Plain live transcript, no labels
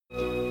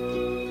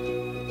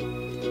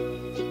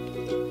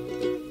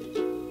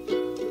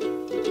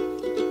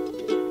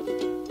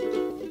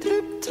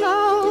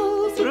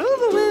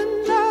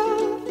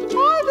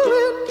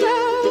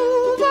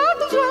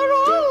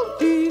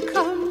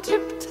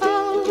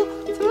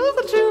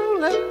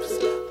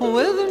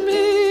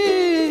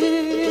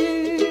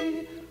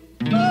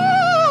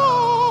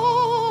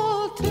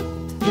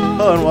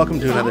welcome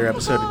to another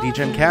episode of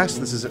DGen Cast.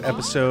 This is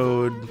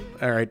episode,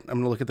 all right, I'm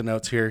going to look at the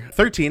notes here,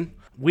 13.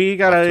 We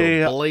got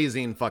a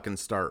blazing fucking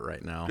start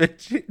right now.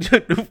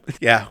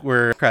 Yeah,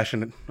 we're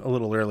crashing a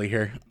little early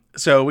here.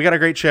 So we got a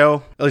great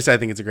show. At least I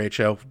think it's a great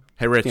show.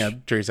 Hey, Rich. Yeah,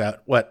 jury's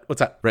out. What's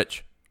up?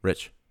 Rich.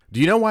 Do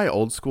you know why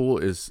old school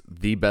is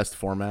the best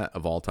format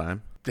of all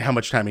time? How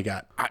much time you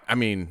got? I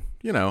mean,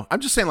 you know,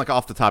 I'm just saying, like,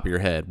 off the top of your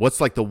head, what's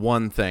like the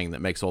one thing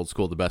that makes old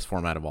school the best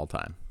format of all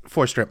time?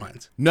 4 strip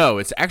mines. No,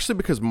 it's actually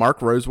because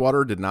Mark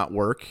Rosewater did not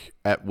work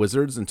at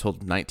Wizards until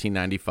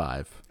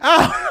 1995.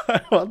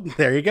 Oh, well,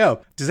 there you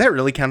go. Does that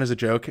really count as a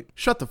joke?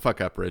 Shut the fuck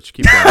up, Rich.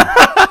 Keep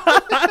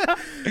going.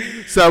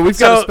 So we've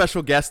got a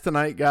special guest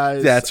tonight,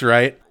 guys. That's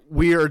right.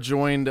 We are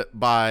joined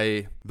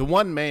by the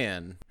one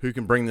man who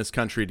can bring this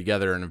country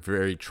together in a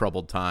very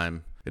troubled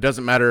time. It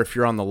doesn't matter if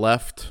you're on the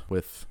left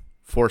with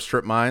 4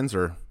 strip mines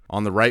or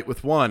on the right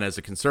with 1 as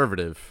a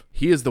conservative.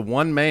 He is the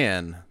one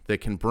man that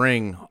can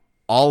bring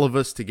all of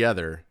us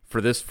together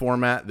for this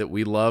format that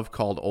we love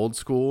called old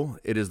school.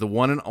 It is the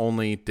one and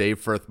only Dave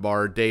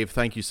Firthbar. Dave,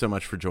 thank you so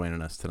much for joining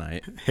us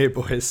tonight. Hey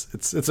boys,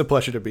 it's a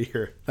pleasure to be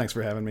here. Thanks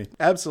for having me.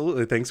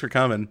 Absolutely. Thanks for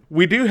coming.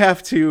 We do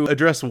have to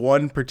address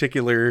one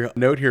particular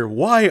note here.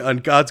 Why on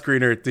God's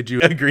green earth did you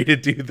agree to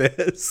do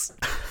this?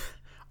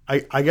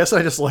 I guess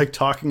I just like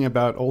talking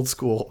about old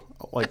school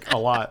like a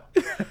lot.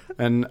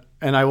 and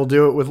I will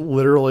do it with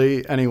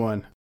literally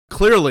anyone.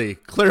 Clearly.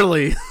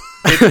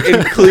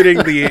 Including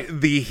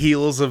the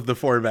heels of the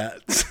format.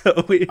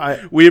 So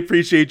we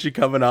appreciate you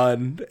coming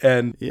on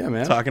and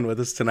talking with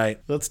us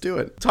tonight. Let's do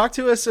it. Talk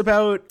to us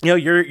about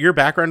your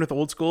background with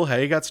old school, how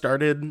you got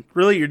started,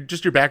 really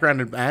your background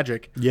in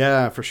Magic.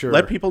 Yeah, for sure.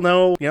 Let people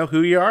know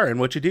who you are and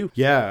what you do.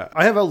 Yeah,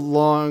 I have a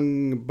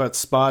long but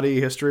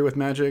spotty history with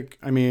Magic.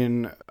 I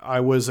mean, I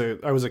was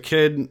a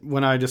kid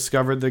when I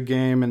discovered the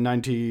game in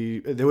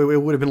it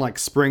would have been like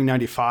spring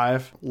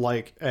 95,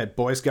 like at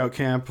Boy Scout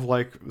camp,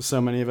 like so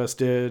many of us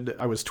did.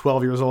 I was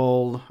 12 years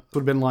old. It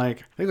would have been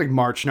like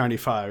March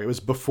 95. It was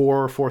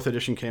before 4th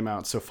edition came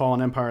out. So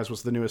Fallen Empires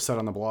was the newest set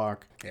on the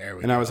block. There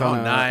we go. go. I was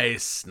on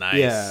nice.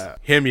 Yeah.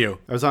 I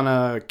was on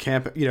a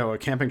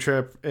camping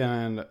trip,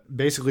 and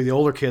basically the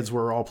older kids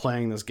were all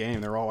playing this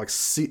game. They were all like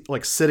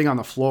sitting on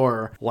the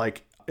floor,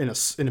 like in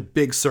a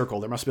big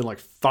circle. There must have been like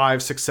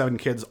 5, 6, 7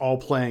 kids all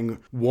playing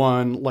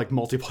one like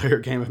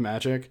multiplayer game of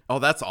Magic. Oh,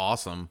 that's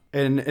awesome.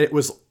 And it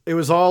was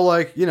all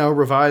like,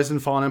 revised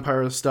and Fallen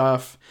Empire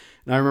stuff.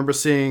 And I remember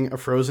seeing a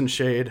Frozen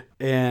Shade,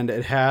 and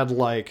it had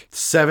like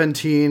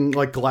 17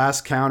 like glass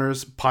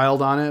counters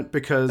piled on it,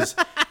 because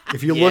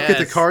if you look at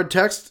the card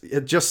text,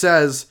 it just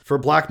says for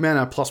black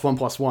mana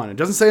 +1/+1. It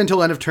doesn't say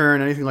until end of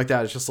turn, anything like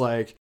that. It's just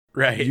like,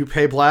 right. You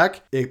pay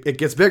black, it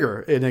gets bigger,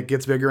 and it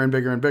gets bigger and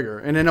bigger and bigger.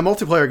 And in a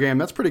multiplayer game,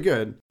 that's pretty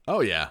good. Oh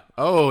yeah.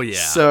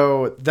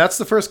 So that's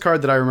the first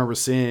card that I remember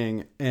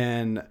seeing,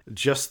 and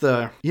just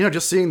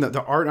seeing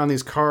the art on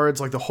these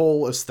cards, like the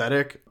whole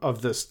aesthetic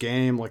of this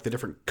game, like the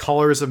different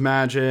colors of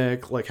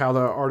Magic, like how the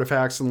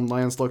artifacts and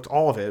lands looked,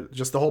 all of it,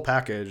 just the whole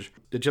package.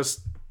 It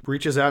just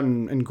reaches out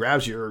and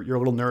grabs your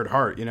little nerd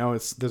heart.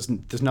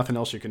 There's nothing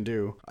else you can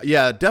do.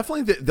 Yeah,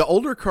 definitely. The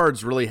older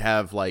cards really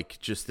have like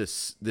just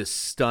this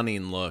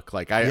stunning look.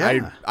 Like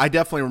I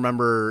definitely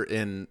remember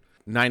in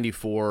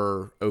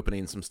 94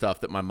 opening some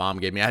stuff that my mom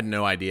gave me. I had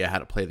no idea how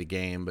to play the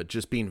game, but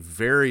just being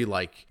very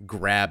like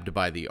grabbed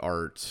by the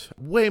art,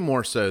 way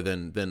more so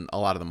than a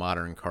lot of the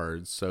modern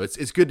cards. So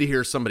it's good to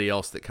hear somebody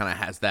else that kind of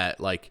has that,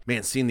 like,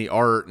 man, seeing the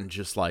art and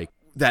just like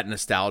that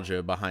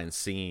nostalgia behind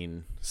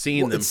seeing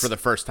them for the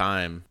first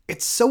time.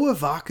 It's so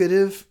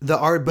evocative, the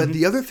art, but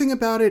the other thing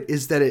about it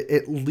is that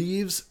it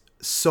leaves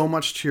so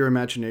much to your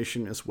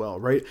imagination as well,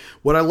 right?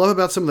 What I love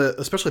about some of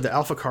especially the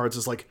alpha cards,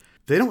 is like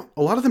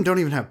a lot of them don't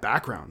even have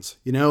backgrounds.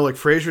 Like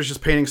Frazier's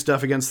just painting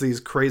stuff against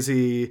these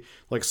crazy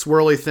like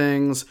swirly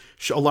things.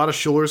 A lot of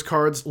Schuler's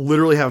cards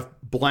literally have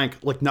blank,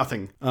 like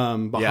nothing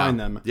behind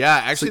them. Yeah,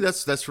 actually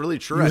that's really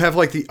true. You have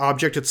like the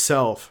object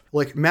itself.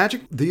 Like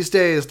Magic these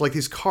days, like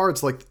these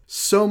cards, like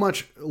so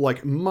much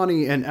like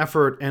money and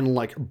effort and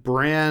like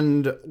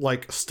brand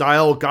like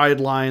style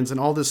guidelines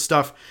and all this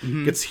stuff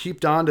gets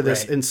heaped onto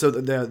this. Right. And so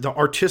the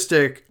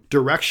artistic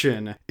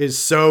direction is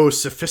so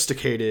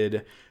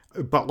sophisticated.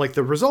 But like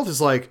the result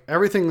is like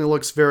everything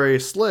looks very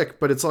slick,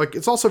 but it's like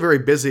it's also very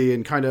busy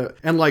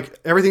and like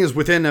everything is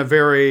within a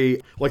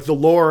very like the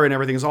lore and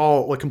everything is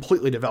all like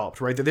completely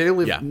developed, right? They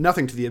leave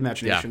nothing to the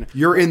imagination. Yeah.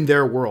 You're in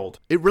their world.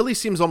 It really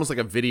seems almost like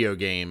a video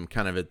game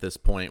kind of at this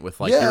point, with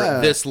like you're at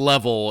this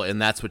level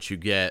and that's what you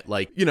get.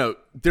 Like,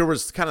 there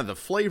was kind of the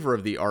flavor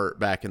of the art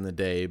back in the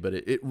day, but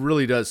it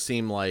really does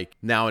seem like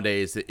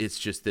nowadays it's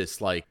just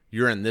this like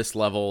you're in this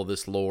level,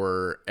 this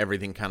lore,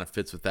 everything kind of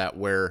fits with that,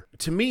 where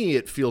to me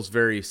it feels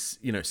very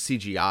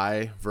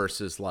CGI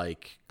versus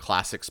like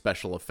classic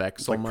special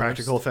effects, like almost.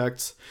 Practical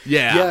effects.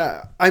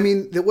 Yeah. I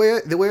mean, the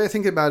way I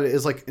think about it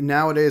is like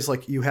nowadays,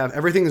 like you have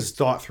everything is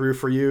thought through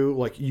for you.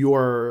 Like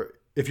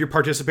if you're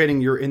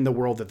participating, you're in the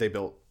world that they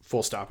built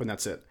full stop, and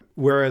that's it.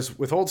 Whereas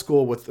with old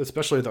school, with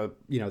especially the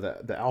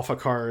the alpha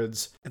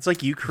cards, it's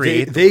like you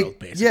create the world,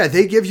 basically. Yeah,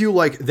 they give you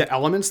like the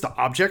elements, the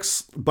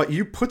objects, but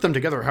you put them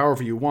together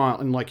however you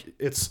want, and like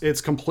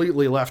it's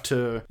completely left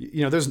to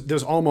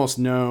there's almost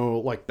no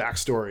like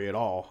backstory at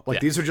all.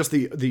 Like these are just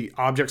the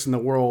objects in the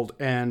world,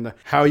 and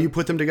how you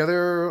put them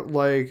together,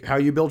 like how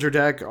you build your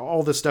deck,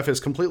 all this stuff is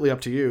completely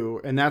up to you.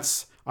 And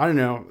that's, I don't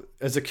know,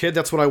 as a kid,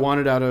 that's what I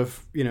wanted out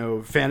of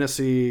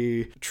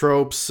fantasy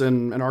tropes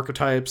and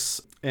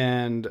archetypes.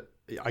 And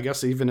I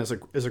guess even as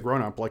a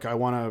grown up, like I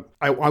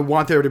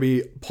want there to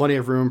be plenty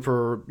of room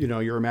for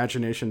your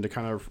imagination to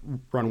kind of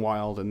run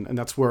wild, and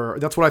that's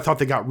what I thought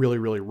they got really,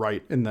 really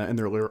right in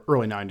the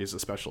early 90s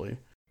especially.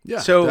 Yeah,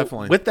 so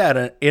definitely. With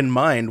that in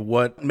mind,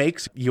 what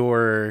makes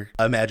your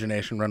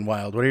imagination run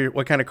wild?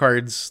 What kind of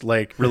cards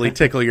like really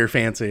tickle your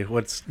fancy?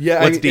 What's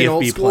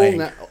DFB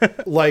playing?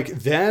 Like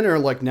then or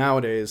like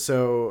nowadays?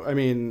 So I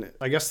mean,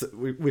 I guess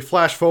we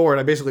flash forward.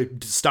 I basically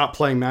stopped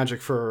playing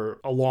Magic for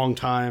a long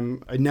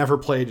time. I never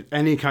played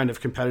any kind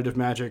of competitive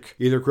Magic,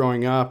 either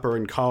growing up or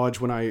in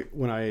college when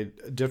I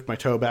dipped my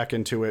toe back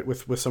into it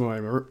with some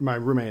of my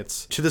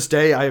roommates. To this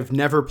day, I have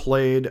never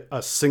played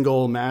a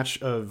single match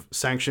of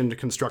sanctioned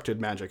constructed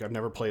Magic. I've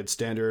never played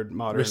standard,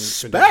 modern,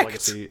 Respect.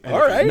 Legacy, all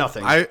right,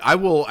 nothing. I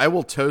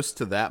will toast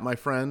to that, my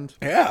friend.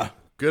 Yeah,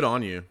 good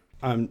on you.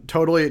 I'm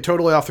totally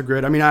off the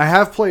grid. I mean, I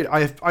have played.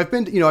 I've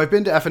been to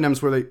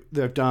FNMs where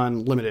they've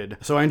done limited,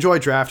 so I enjoy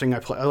drafting. I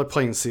like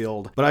playing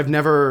sealed, but I've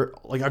never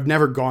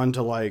gone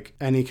to like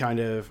any kind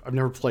of. I've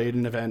never played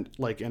an event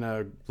like in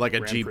a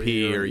Grand GP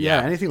Prix or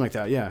anything like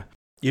that. Yeah.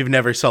 You've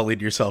never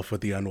sullied yourself with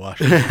the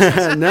unwashed.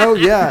 No,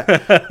 yeah.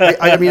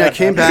 I mean, I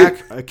came back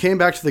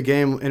to the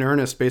game in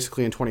earnest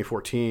basically in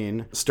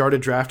 2014.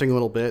 Started drafting a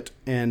little bit,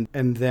 and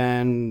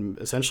then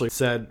essentially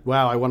said,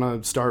 "Wow, I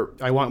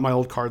want my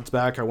old cards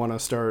back. I want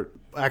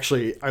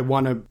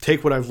to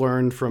take what I've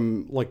learned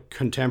from like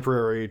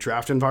contemporary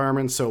draft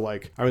environments." So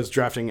like I was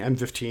drafting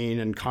M15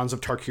 and Khans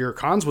of Tarkir.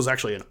 Khans was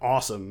actually an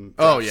awesome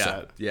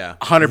set. Yeah.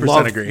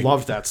 100% agree.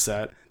 Loved that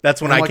set. That's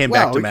when I came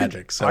back to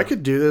Magic. So I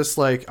could do this.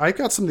 Like I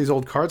got some of these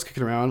old cards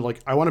kicking around. Like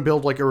I want to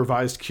build like a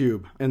revised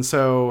cube, and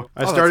so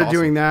I started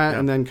doing that. Yeah.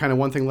 And then kind of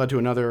one thing led to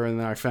another, and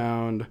then I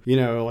found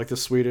like the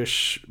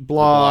Swedish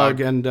blog.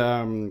 And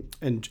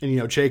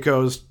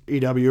Jayco's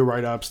EW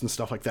write-ups and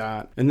stuff like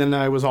that. And then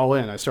I was all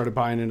in. I started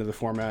buying into the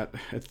format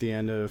at the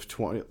end of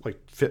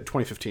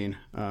 2015,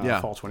 fall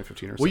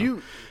 2015 or so.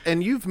 Well,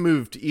 you've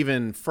moved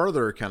even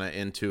further kind of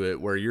into it,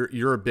 where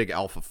you're a big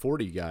Alpha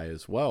 40 guy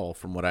as well,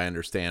 from what I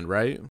understand,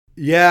 right?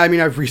 Yeah, I mean,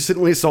 I've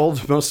recently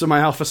sold most of my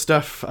alpha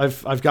stuff.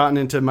 I've gotten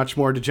into much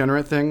more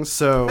degenerate things.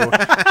 So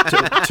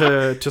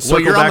to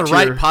circle you're back on the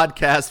right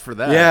podcast for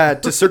that. Yeah,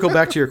 to circle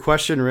back to your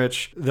question,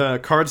 Rich, the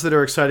cards that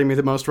are exciting me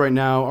the most right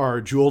now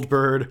are Jeweled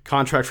Bird,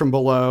 Contract from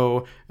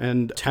Below,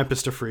 and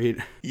Tempest of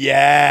Freed.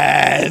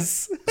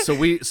 Yes. So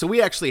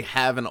we actually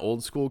have an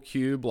old school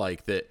cube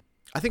like that.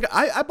 I think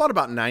I bought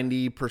about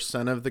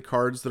 90% of the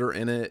cards that are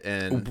in it,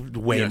 and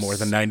way more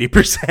than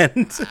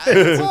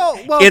 90%.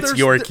 Well, it's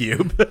your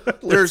cube.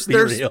 There's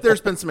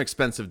been some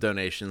expensive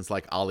donations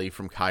like Ali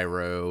from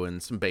Cairo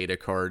and some beta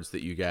cards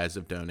that you guys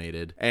have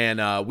donated, and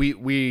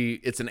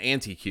it's an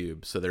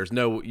anti-cube, so there's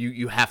no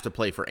you have to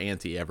play for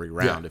anti every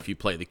round if you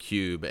play the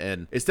cube,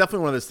 and it's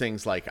definitely one of those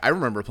things. Like I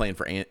remember playing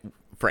for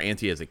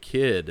anti as a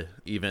kid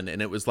even, and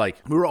it was like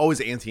we were always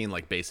antiing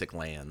like basic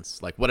lands,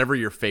 like whatever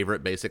your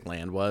favorite basic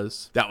land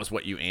was, that was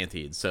what you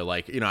antied. So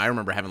like I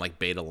remember having like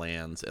beta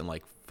lands and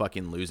like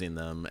fucking losing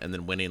them and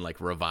then winning like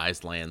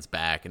revised lands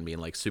back and being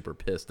like super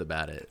pissed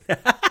about it.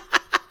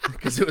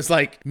 Because it was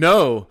like,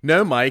 no,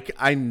 Mike,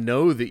 I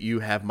know that you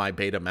have my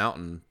beta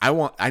mountain.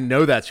 I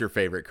know that's your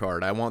favorite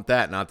card. I want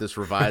that, not this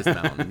revised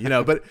mountain,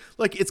 but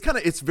like,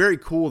 it's very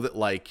cool that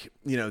like,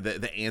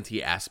 the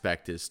anti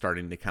aspect is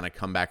starting to kind of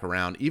come back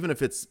around, even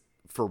if it's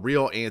for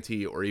real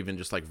anti or even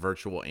just like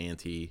virtual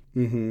anti.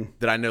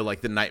 That I know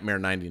like the Nightmare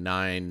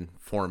 99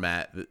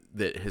 format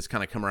that has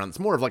kind of come around. It's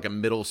more of like a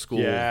middle school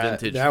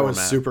vintage that format.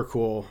 Was super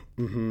cool.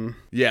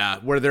 Yeah,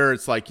 where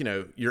it's like,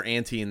 you're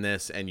anti-ing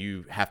this and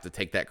you have to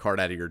take that card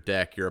out of your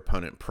deck. Your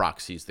opponent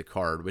proxies the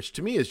card, which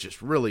to me is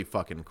just really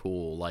fucking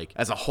cool. Like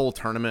as a whole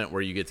tournament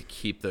where you get to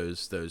keep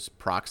those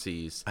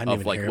proxies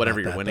of like whatever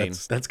you're winning.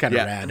 That's kind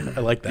of rad. I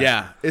like that.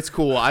 Yeah, it's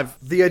cool.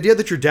 The idea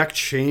that your deck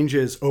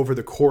changes over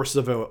the course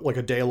of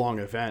a day-long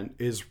event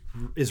is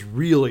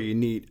really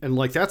neat, and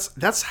like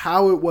that's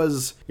how it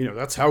was.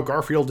 That's how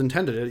Garfield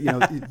intended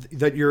it.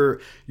 That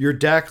your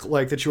deck,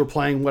 like that you were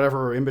playing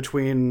whatever in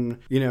between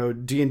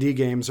D&D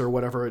games or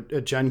whatever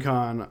at Gen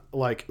Con,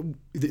 like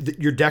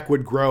your deck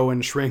would grow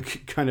and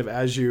shrink kind of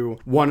as you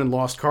won and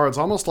lost cards.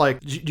 Almost like,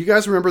 do you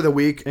guys remember the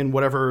week in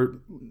whatever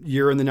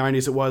year in the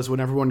 90s it was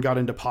when everyone got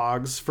into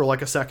Pogs for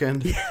like a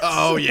second? Yes.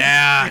 Oh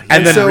yeah.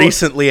 And then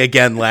recently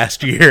again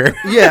last year.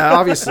 Yeah,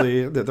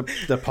 obviously the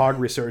Pog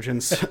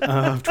resurgence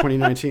of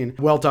 2019.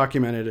 2015. Well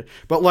documented.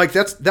 But like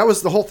that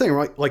was the whole thing,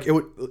 right? Like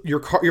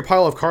your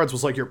pile of cards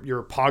was like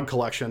your Pog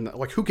collection.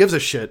 Like who gives a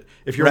shit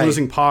if you're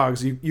losing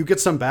Pogs? You get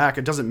some back.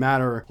 It doesn't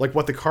matter like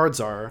what the cards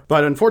are.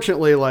 But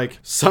unfortunately, like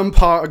some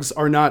Pogs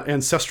are not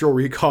Ancestral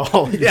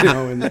Recall, you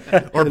know,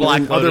 or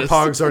Black and other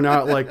Pogs are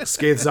not like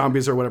Scathe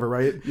Zombies or whatever,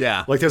 right?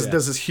 Yeah. Like there's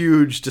this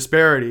huge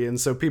disparity, and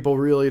so people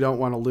really don't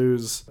want to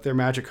lose their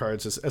Magic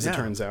cards as it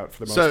turns out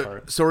for the most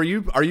part. So are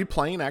you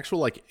playing actual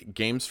like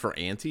games for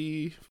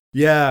Ante?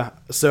 Yeah,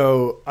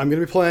 so I'm going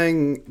to be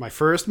playing my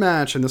first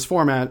match in this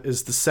format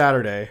is this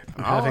Saturday.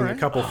 I'm having a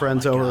couple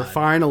friends over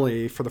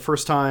finally for the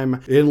first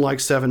time in like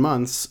 7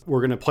 months.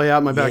 We're going to play out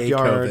in my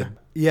backyard. COVID.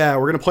 Yeah,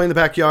 we're going to play in the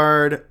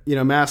backyard, you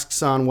know,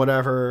 masks on,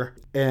 whatever.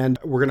 And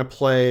we're going to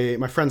play,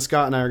 my friend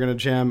Scott and I are going to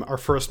jam our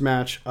first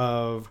match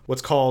of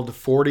what's called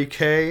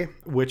 40K,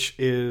 which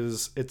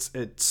is,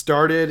 it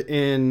started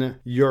in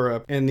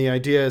Europe. And the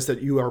idea is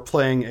that you are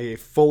playing a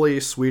fully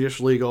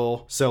Swedish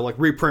legal, so like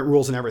reprint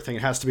rules and everything.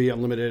 It has to be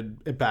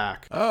unlimited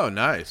back. Oh,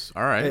 nice.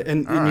 All right.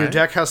 And your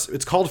deck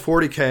it's called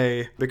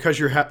 40K because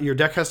your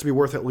deck has to be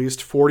worth at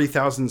least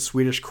 40,000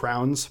 Swedish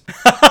crowns.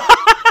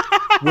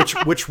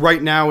 Which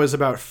right now is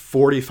about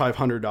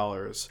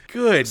 $4,500.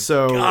 Good.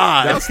 So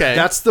God.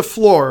 That's the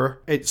floor.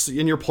 And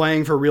you're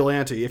playing for real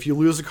ante. If you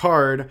lose a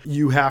card,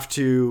 you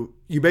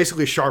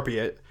basically Sharpie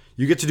it.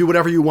 You get to do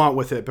whatever you want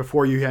with it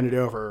before you hand it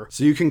over.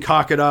 So you can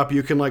cock it up.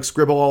 You can like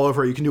scribble all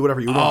over it. You can do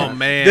whatever you want. Oh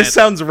man, this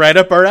sounds right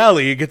up our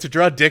alley. You get to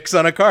draw dicks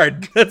on a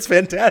card. That's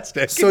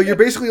fantastic. So you're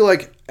basically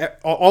like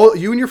all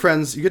you and your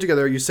friends. You get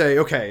together. You say,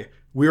 okay,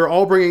 we are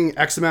all bringing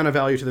X amount of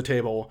value to the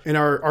table, and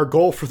our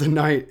goal for the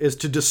night is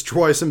to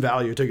destroy some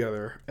value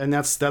together, and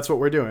that's what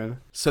we're doing.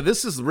 So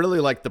this is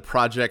really like the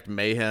Project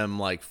Mayhem,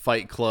 like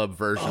Fight Club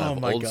version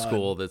of Old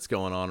School that's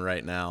going on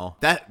right now.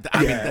 I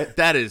mean,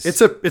 that is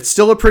it's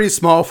still a pretty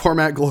small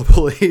format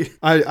globally.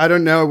 I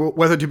don't know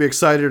whether to be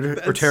excited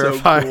or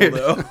terrified.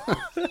 So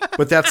cool,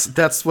 but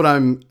that's what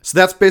I'm. So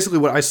that's basically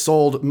what I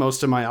sold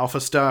most of my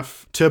alpha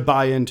stuff to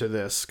buy into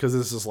this, because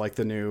this is like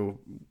the new,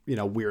 you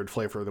know, weird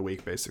flavor of the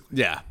week, basically.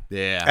 Yeah.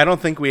 I don't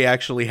think we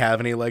actually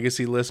have any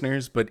legacy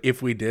listeners, but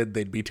if we did,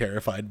 they'd be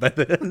terrified by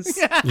this.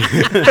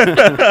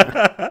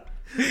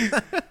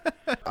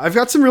 I've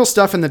got some real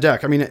stuff in the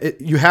deck. I mean,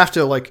 you have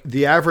to, like,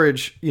 the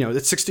average, you know,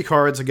 it's 60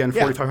 cards, again,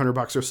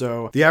 $4,500 or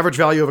so. The average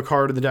value of a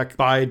card in the deck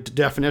by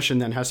definition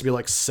then has to be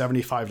like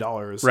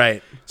 $75.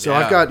 Right. So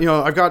I've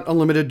got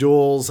unlimited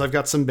duels. I've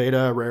got some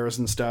beta rares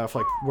and stuff.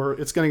 Like,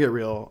 it's going to get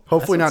real.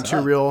 Hopefully not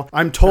too real.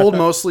 I'm told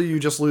mostly you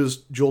just lose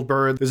jeweled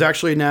bird. There's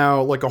actually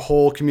now like a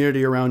whole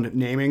community around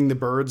naming the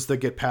birds that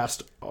get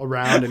passed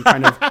around and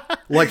kind of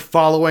like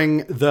following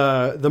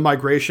the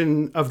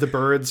migration of the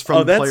birds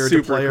from player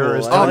to player.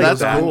 Cool.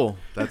 That's cool.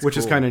 Which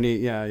is kind of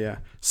neat. Yeah.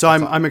 So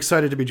I'm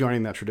excited to be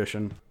joining that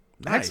tradition.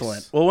 Nice.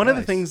 Excellent. Well, one of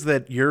the things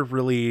that you're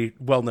really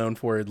well known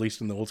for, at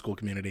least in the old school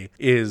community,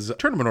 is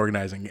tournament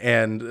organizing,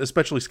 and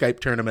especially Skype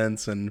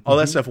tournaments and all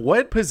that stuff.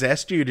 What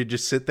possessed you to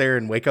just sit there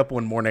and wake up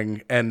one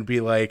morning and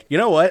be like, you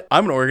know what?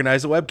 I'm going to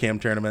organize a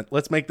webcam tournament.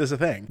 Let's make this a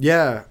thing.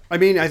 Yeah. I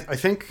mean, I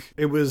think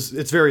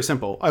it's very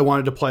simple. I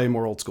wanted to play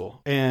more old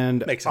school,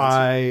 and makes sense.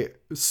 I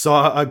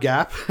saw a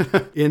gap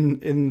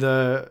in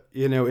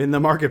the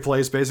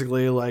marketplace.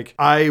 Basically, like,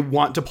 I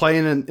want to play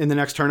in the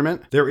next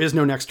tournament. There is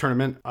no next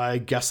tournament. I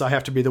guess I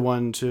have to be the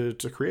one to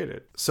create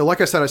it. So like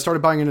I said, I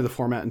started buying into the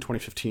format in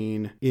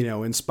 2015,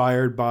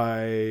 inspired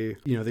by,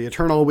 the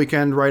Eternal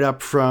weekend write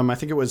up from, I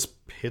think it was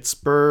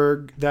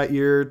Pittsburgh that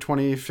year,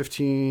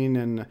 2015,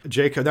 and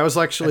Jayco. That was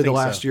actually the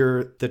last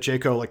year that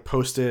Jayco like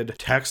posted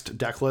text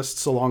deck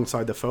lists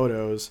alongside the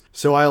photos.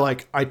 So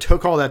I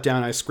took all that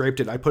down, I scraped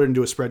it, I put it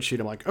into a spreadsheet.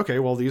 I'm like, okay,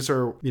 well, these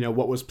are,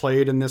 what was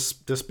played in this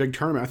big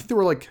tournament. I think there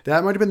were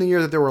that might have been the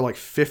year that there were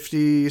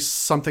 50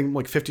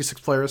 something,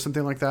 56 players,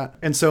 something like that.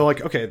 And so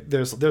okay,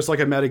 there's like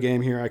a meta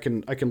game here I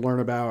can learn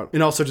about,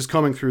 and also just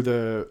combing through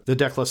the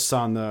deck lists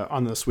on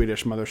the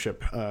Swedish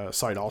Mothership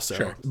site also.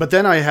 Sure. But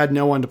then I had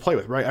no one to play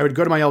with, right? I would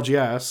go to my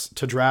LGS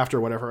to draft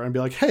or whatever and be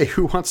like, hey,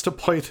 who wants to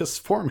play this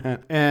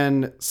format?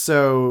 And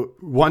so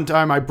one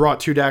time I brought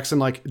 2 decks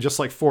and just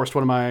forced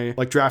one of my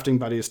drafting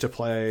buddies to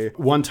play.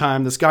 One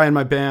time this guy in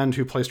my band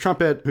who plays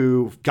trumpet,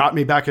 who got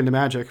me back into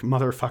Magic,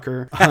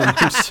 motherfucker.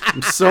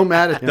 I'm so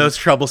mad at him. Those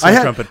troublesome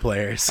trumpet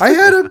players. I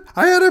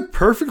had a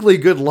perfectly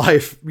good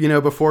life,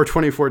 before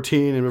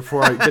 2014 and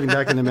before getting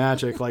back into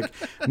Magic. Like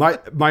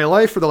my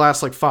life for the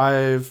last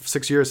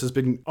 5-6 years has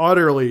been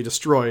utterly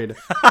destroyed.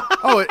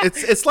 Oh,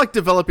 it's like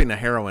developing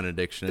a heroin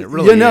addiction. It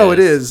really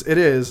is. It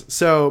is.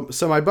 So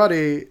my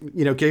buddy,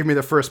 gave me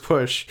the first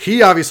push.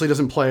 He obviously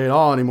doesn't play at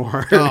all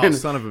anymore. Oh,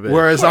 son of a bitch.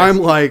 Whereas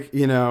I'm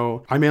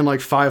I'm in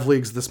 5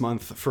 leagues this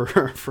month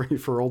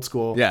for old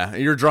school. Yeah,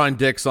 you're drawing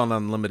dicks on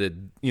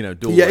unlimited,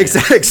 dual. Yeah,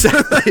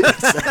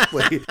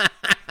 exactly.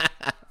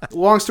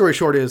 Long story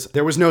short is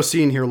there was no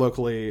scene here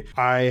locally.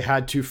 I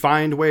had to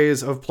find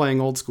ways of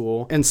playing old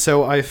school. And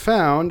so I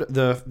found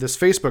this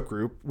Facebook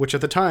group, which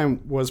at the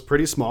time was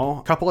pretty small,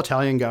 a couple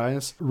Italian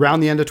guys. Around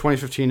the end of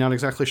 2015, not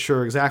exactly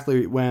sure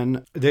exactly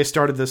when, they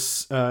started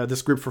this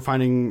group for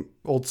finding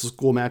old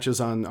school matches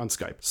on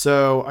Skype.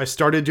 So I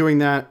started doing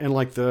that in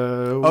like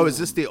is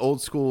this the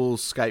old school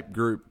Skype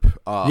group?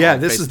 Yeah,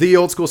 this is the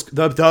old school,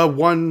 the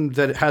one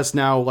that has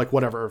now like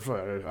whatever,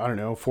 I don't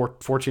know,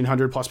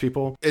 1,400 plus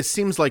people. It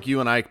seems like you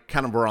and I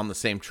kind of were on the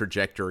same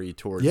trajectory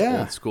towards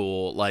old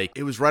school. Like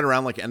it was right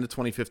around like end of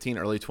 2015,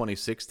 early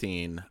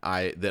 2016.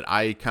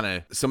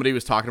 Somebody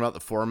was talking about the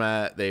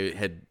format. They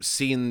had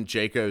seen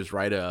Jayco's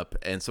write up,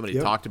 and somebody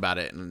talked about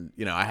it, and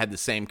I had the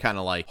same kind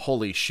of like,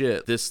 holy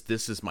shit, this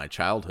is my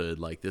childhood.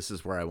 Like this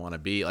is where I want to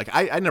be. Like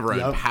I never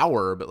owned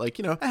Power, but like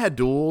I had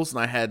duels,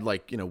 and I had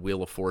like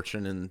Wheel of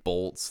Fortune and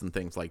Bolts and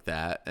things like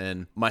that.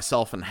 And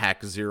myself and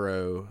Hack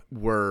Zero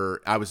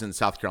I was in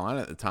South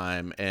Carolina at the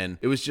time, and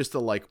it was just a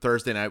like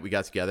Thursday night we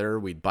got together.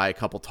 We'd buy a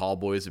couple tall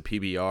boys of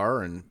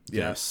PBR and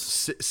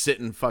sit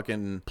and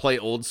fucking play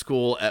old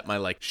school at my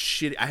like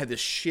shitty. I had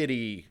this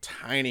shitty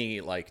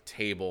tiny like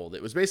table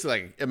that was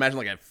basically like, imagine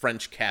like a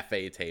French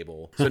cafe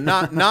table, so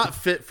not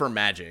fit for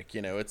Magic.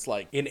 It's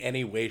like in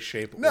any way,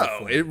 shape, or no,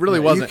 form. it really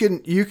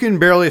wasn't. You can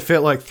barely fit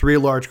like 3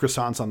 large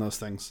croissants on those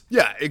things.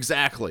 Yeah,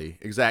 exactly.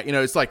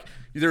 It's like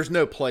there's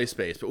no play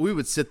space, but we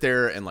would sit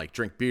there and like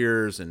drink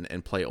beers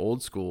and play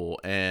old school.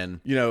 And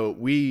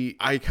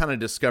I kind of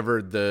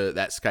discovered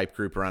that Skype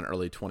group around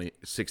early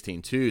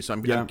 2016 too. So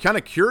I'm kind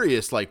of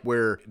curious, like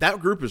where that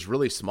group was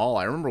really small.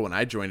 I remember when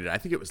I joined it, I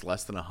think it was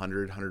less than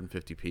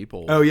 150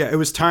 people. Oh yeah, it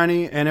was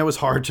tiny and it was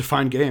hard to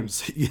find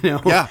games.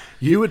 Yeah,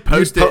 you would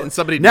post it and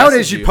somebody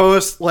nowadays you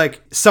post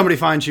like somebody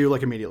finds you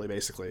like immediately,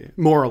 basically,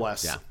 more or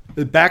less. Yeah.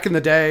 Back in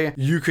the day,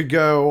 you could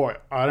go,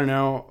 I don't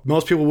know,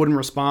 most people wouldn't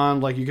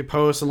respond. Like you could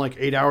post and like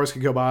 8 hours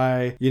could go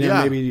by.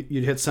 Maybe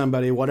you'd hit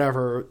somebody,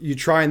 whatever. You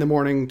try in the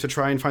morning to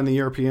try and find the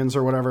Europeans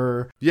or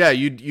whatever. Yeah,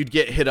 you'd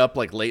get hit up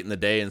like late in the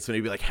day and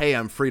somebody'd be like, hey,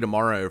 I'm free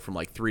tomorrow from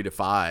like 3 to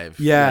 5.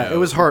 Yeah, it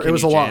was hard. It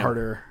was a lot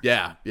harder.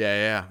 Yeah.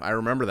 I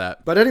remember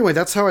that. But anyway,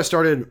 that's how I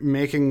started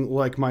making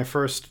like my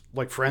first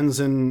like friends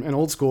in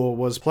old school,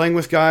 was playing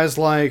with guys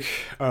like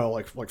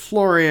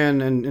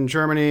Florian in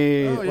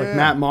Germany,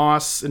 Matt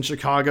Moss in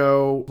Chicago,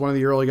 one of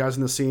the early guys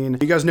in the scene.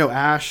 You guys know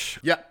Ash?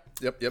 Yeah.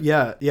 Yep.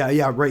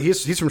 Yeah. Right.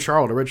 He's from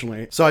Charlotte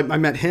originally. So I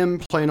met him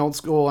playing old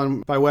school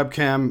by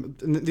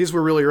webcam. And these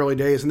were really early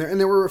days. And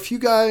there were a few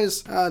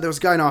guys. There was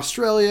a guy in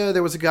Australia.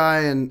 There was a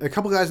guy and a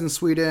couple guys in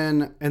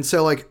Sweden. And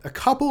so like a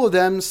couple of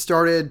them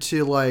started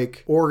to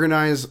like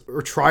organize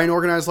or try and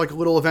organize like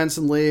little events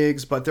and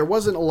leagues. But there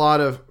wasn't a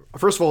lot of.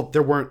 First of all,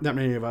 there weren't that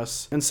many of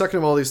us. And second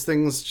of all, these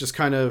things just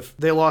kind of,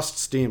 they lost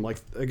steam. Like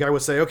a guy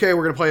would say, okay,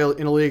 we're going to play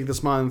in a league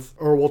this month,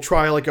 or we'll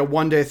try like a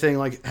one day thing.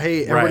 Like,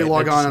 hey, everybody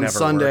log on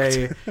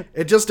Sunday.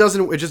 It just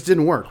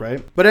didn't work.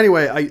 Right. But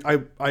anyway,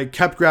 I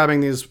kept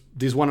grabbing these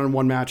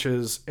one-on-one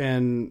matches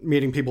and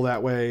meeting people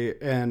that way,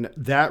 and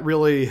that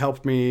really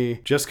helped me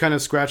just kind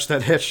of scratch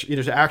that itch,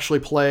 to actually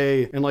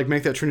play and like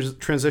make that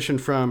transition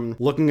from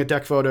looking at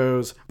deck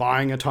photos,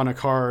 buying a ton of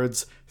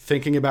cards,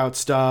 thinking about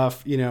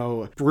stuff,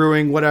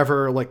 brewing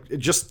whatever, like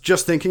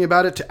just thinking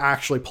about it, to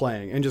actually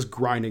playing and just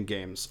grinding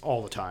games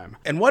all the time.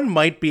 And one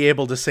might be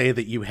able to say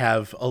that you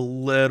have a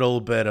little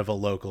bit of a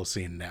local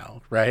scene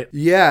now, right?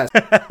 Yeah.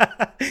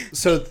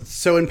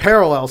 So in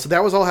parallel, so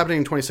that was all happening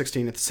in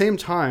 2016. At the same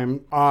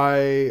time,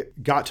 I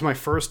got to my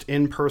first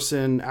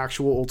in-person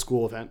actual old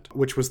school event,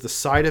 which was the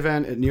side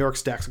event at New York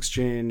Stacks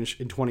Exchange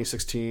in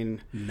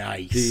 2016.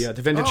 Nice. The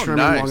vintage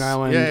tournament in Long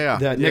Island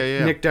that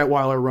Nick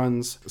Detweiler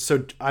runs.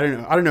 So I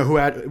don't know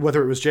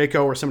whether it was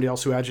Jayco or somebody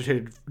else who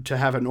agitated to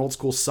have an old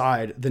school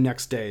side the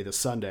next day, this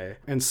Sunday.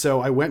 And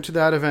so I went to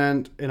that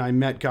event and I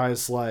met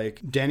guys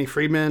like Danny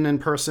Friedman in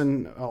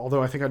person,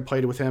 although I think I'd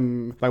played with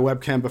him by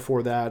webcam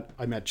before that.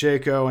 I met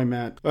Jayco.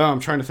 I'm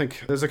trying to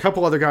think. There's a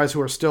couple other guys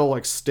who are still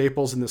like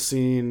staples in the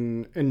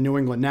scene in New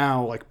England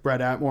now, like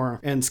Brett Atmore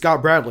and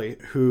Scott Bradley,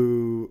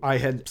 who I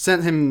had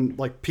sent him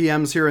like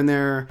PMs here and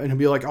there, and he'll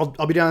be like,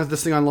 I'll be down at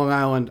this thing on Long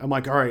Island. I'm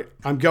like, all right,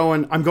 I'm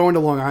going to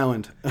Long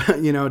Island,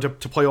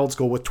 to play old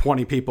school with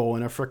 20 people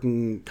in a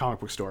freaking comic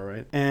book store,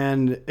 right?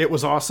 And it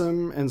was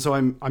awesome. And so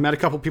I met a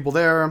couple people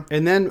there.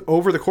 And then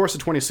over the course of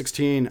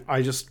 2016,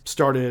 I just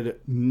started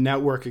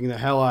networking the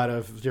hell out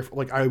of different,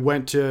 like I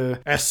went to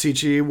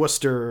SCG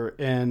Worcester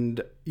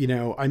and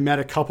I met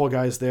a couple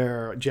guys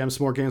there, jammed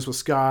some more games with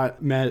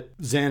Scott, met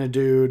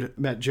Xanadude,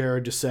 met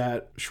Jared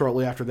Doucette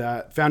shortly after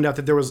that. Found out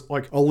that there was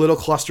like a little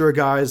cluster of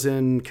guys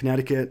in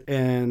Connecticut.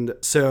 And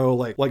so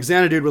like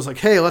Xanadude was like,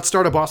 hey, let's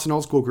start a Boston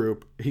old school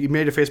group. He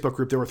made a Facebook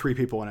group. There were 3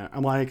 people in it.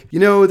 I'm like,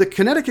 the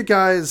Connecticut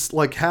guys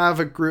like have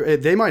a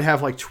group. They might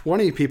have like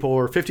 20 people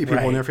or 50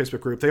 people in their Facebook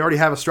group. They already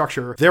have a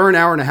structure. They're an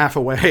hour and a half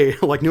away.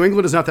 Like New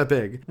England is not that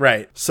big.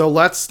 Right. So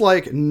let's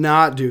like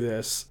not do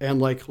this and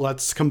like,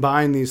 let's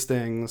combine these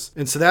things.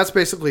 And so that's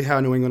basically how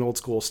New England old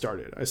school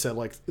started. I said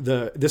like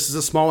this is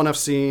a small enough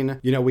scene,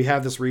 we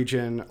have this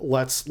region,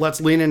 let's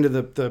lean into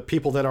the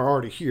people that are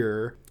already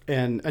here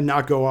and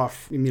not go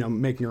off,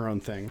 making your own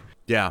thing.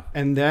 Yeah.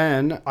 And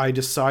then I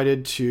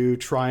decided to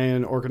try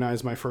and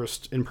organize my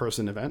first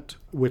in-person event,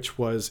 which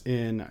was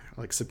in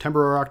like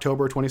September or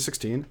October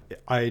 2016.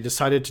 I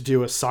decided to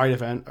do a side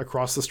event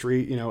across the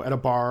street, at a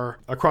bar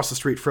across the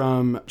street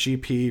from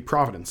GP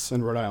Providence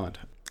in Rhode Island.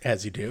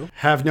 As you do.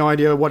 Have no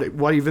idea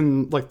what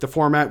even like the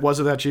format was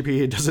of that GP.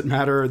 It doesn't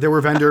matter. There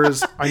were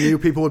vendors. I knew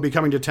people would be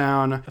coming to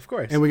town. Of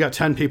course. And we got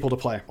 10 people to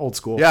play old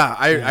school. Yeah,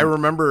 I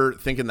remember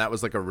thinking that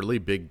was like a really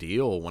big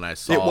deal when I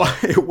saw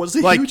it was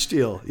a huge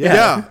deal.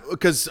 Yeah,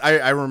 because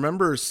I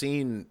remember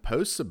seeing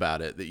posts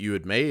about it that you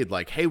had made,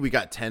 like, hey, we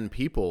got 10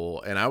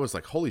 people, and I was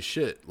like, holy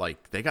shit,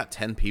 like they got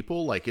 10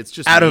 people, like it's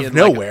just out of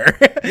nowhere.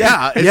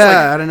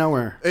 Out of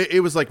nowhere.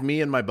 It was like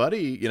me and my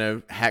buddy,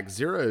 Hack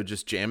Zero,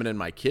 just jamming in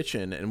my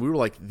kitchen, and we were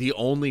like the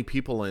only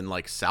people in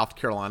like South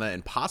Carolina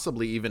and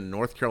possibly even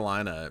North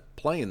Carolina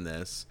playing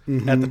this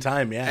at the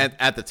time. Yeah.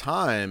 At the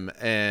time.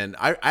 And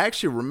I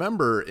actually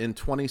remember in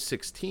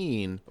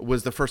 2016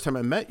 was the first time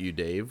I met you,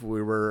 Dave.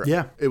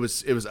 It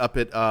was up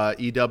at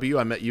EW.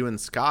 I met you and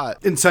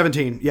Scott in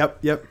 17.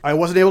 Yep. I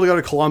wasn't able to go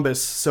to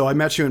Columbus, so I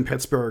met you in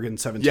Pittsburgh in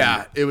 17.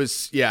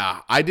 Yeah,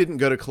 I didn't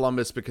go to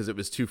Columbus because it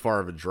was too far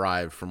of a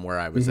drive from where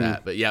I was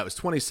at. But yeah, it was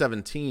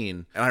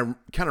 2017. And I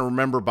kind of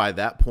remember by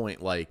that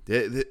point, like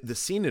the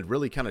scene had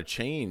really kind of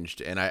changed.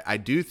 And I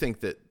do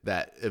think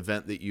that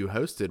event that you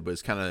hosted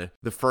was kind of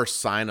the first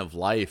sign of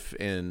life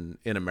in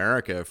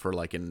America for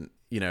like an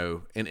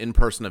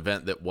in-person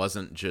event that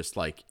wasn't just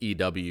like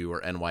EW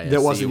or NYSC.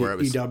 That wasn't where it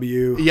was,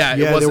 EW. Yeah,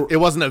 it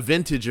wasn't a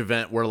vintage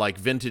event where like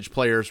vintage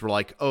players were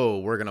like, oh,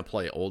 we're going to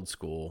play old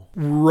school.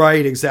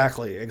 Right.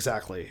 Exactly.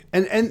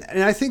 And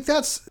I think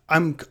that's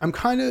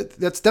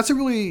a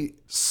really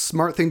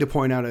smart thing to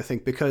point out, I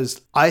think,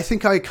 because I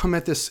think I come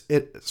at this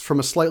from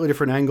a slightly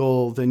different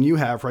angle than you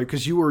have, right?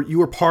 Because you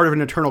were part of an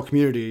eternal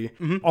community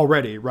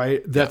already,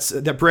 right?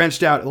 That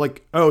branched out,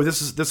 like, oh,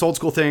 this old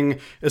school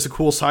thing is a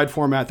cool side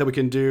format that we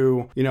can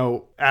do,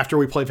 after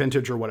we play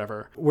vintage or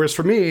whatever. Whereas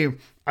for me,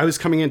 I was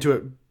coming into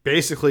it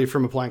basically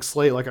from a blank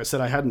slate. Like I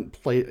said, I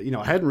hadn't played,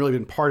 I hadn't really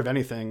been part of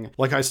anything.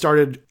 Like I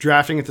started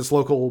drafting at this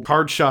local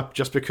card shop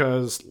just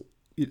because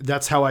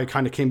that's how I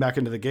kind of came back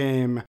into the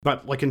game.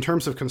 But like in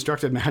terms of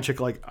constructed Magic,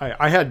 like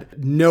I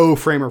had no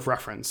frame of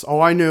reference.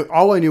 All I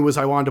knew was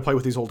I wanted to play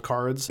with these old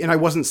cards, and I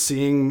wasn't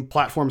seeing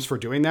platforms for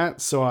doing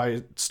that. So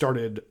I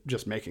started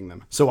just making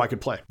them so I could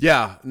play.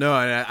 Yeah, no,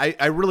 and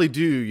I really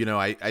do.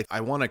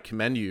 I want to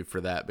commend you for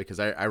that, because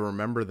I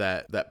remember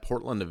that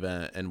Portland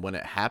event, and when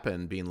it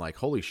happened, being like,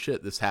 holy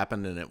shit, this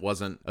happened, and it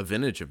wasn't a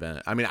vintage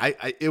event. I mean,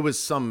 it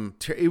was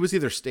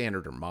either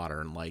standard or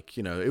modern. Like,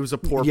 it was a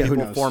poor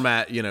people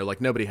format. Like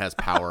nobody has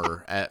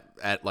power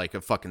at like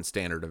a fucking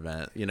standard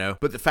event,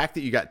 but the fact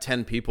that you got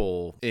 10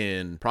 people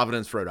in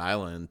Providence, Rhode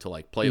Island to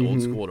like play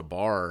old school at a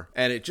bar,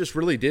 and it just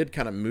really did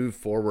kind of move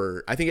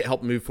forward. I think it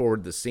helped move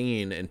forward the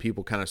scene, and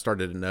people kind of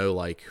started to know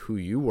like who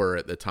you were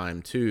at the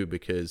time too,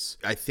 because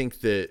I think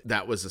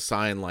that was a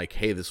sign like,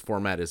 hey, this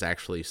format is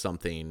actually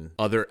something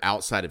other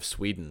outside of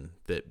Sweden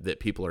that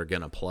people are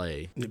gonna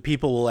play.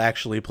 People will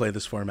actually play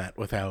this format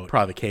without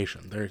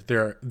provocation.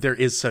 There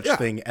is such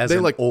thing as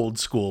an old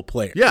school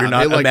player. Yeah, you're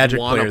not a Magic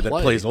player that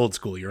plays old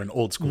school. You're an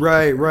old school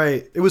player.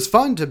 Right. It was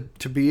fun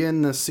to be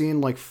in the scene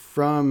like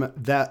from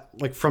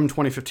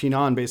 2015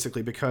 on,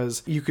 basically,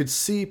 because you could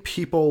see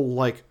people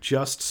like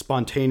just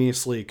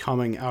spontaneously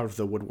coming out of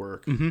the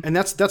woodwork. And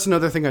that's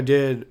another thing I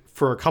did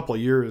for a couple of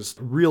years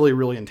really,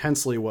 really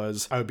intensely.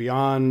 Was I would be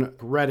on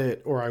Reddit,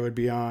 or I would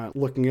be on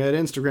looking at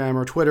Instagram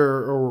or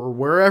Twitter or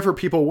wherever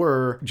people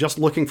were, just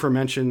looking for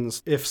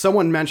mentions. If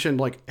someone mentioned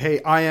like,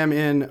 hey, I am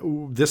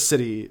in this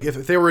city,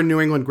 if they were in New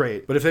England,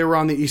 great. But if they were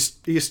on the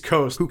East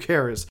Coast, who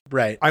cares?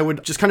 Right. I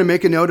would just kind of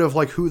make a note of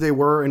like who they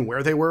were and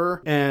where they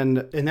were.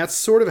 And that's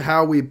sort of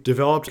how we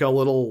developed a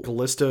little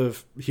list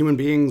of human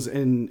beings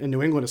in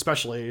New England,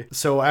 especially.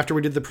 So after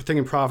we did the thing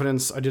in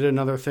Providence, I did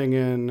another thing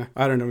in,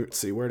 I don't know, let's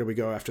see, where did we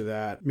go after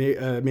that?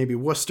 Maybe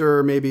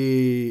Worcester,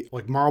 maybe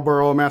like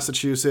Marlborough,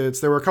 Massachusetts.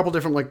 There were a couple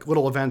different like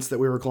little events that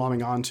we were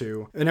glomming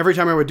onto. And every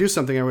time I would do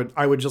something,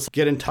 I would just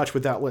get in touch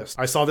with that list.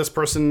 I saw this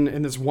person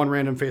in this one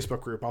random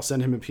Facebook group. I'll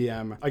send him a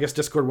PM. I guess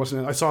Discord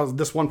wasn't it. I saw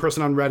this one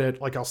person on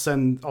Reddit. Like I'll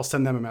send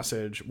them a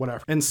message,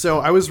 whatever. And so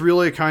I was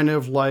really kind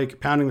of like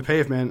pounding the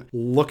pavement,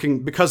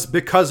 looking,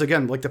 because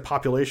again, like the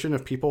population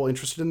of people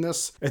interested in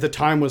this at the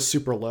time was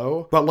super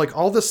low. But like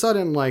all of a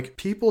sudden, like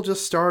people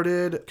just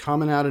started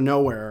coming out of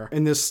nowhere,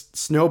 and this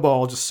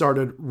snowball just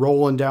started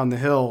rolling down the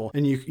hill.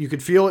 And you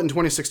could feel it in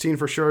 2016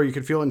 for sure. You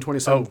could feel it in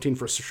 2017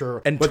 for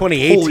sure. And but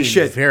 2018, holy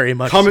shit, very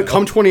much. Come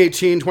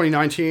 2018,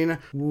 2019,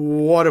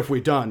 what have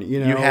we done?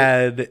 You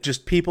had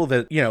just people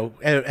that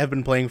have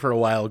been playing for a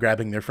while,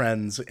 grabbing their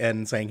friends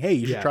and saying, "Hey,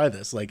 you should try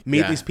this. Like,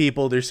 meet these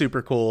people. They're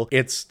super cool.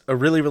 It's a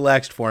really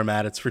relaxed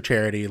format. It's for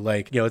charity.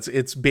 Like,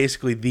 it's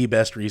basically the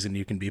best reason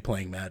you can be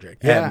playing Magic."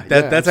 And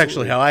that's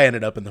actually how I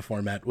ended up in the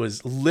format.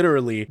 Was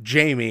literally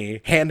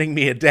Jamie handing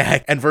me a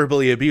deck and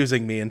verbally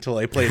abusing me until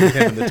I played with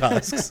him in the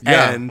Tusks.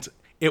 And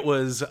It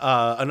was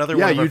another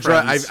Yeah, one of our you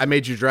friends. I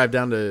made you drive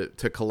down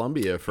to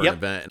Columbia for an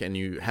event, and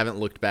you haven't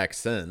looked back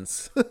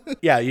since.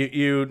 Yeah,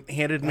 you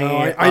handed me.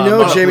 I know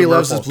Mono Jamie Blue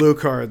loves his Merfolk. blue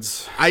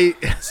cards,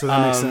 so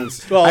that makes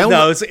sense. Well,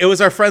 no, it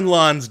was our friend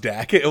Lon's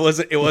deck. It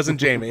wasn't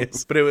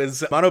Jamie's, but it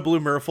was Mono Blue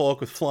Merfolk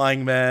with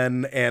Flying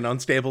Men and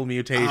Unstable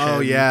Mutation. Oh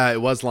yeah,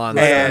 it was Lon's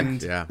And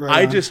deck. Yeah. Right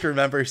I on. just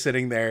remember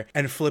sitting there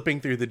and flipping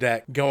through the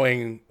deck,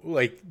 going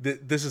like,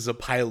 "This is a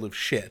pile of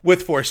shit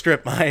with 4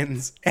 strip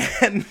mines."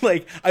 And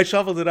like, I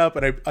shuffled it up,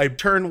 and I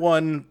turned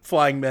 1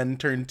 Flying Men,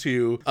 turned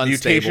 2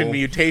 Unstable.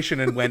 mutation,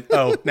 and went,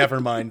 "Oh, never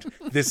mind.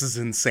 This is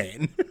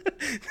insane."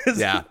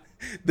 Yeah.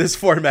 This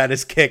format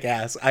is kick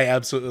ass. I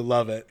absolutely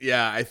love it.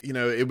 Yeah,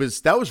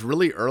 that was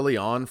really early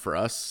on for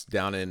us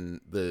down in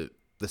the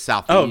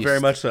Southeast. Oh, very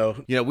much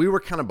so. You know, we were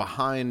kind of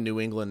behind New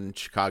England,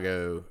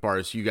 Chicago, as far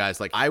as you guys.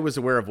 Like, I was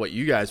aware of what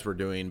you guys were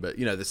doing, but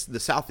you know, the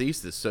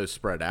Southeast is so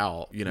spread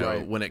out. You know,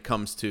 Right. when it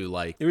comes to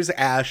like, There was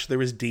Ash, there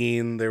was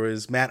Dean, there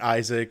was Matt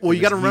Isaac. well,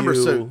 you got to remember.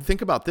 You. So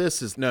think about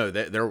this: is no,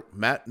 they're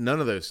Matt.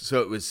 None of those.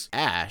 So it was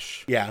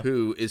Ash. Yeah.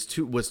 Who was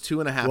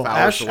 2.5 Well,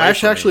 hours. away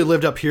Ash from me. actually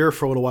lived up here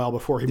for a little while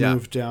before he Yeah.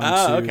 moved down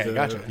Oh, to okay, the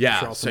gotcha.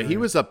 Yeah, Charleston so he area.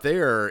 was up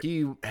there.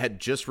 He had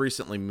just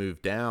recently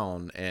moved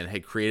down and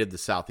had created the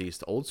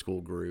Southeast Old School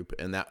group,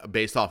 and that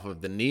based off of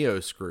the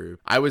Neos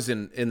group. I was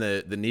in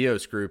the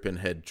Neos group and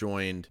had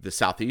joined the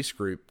Southeast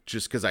group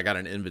just because I got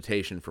an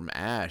invitation from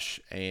Ash.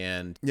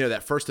 And you know,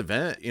 that first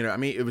event, you know, I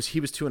mean, he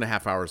was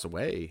 2.5 hours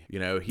away. You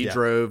know, he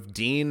drove.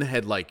 Dean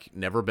had like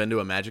never been to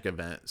a Magic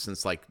event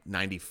since like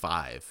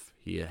 '95.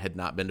 He had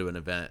not been to an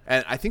event.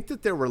 And I think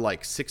that there were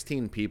like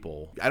 16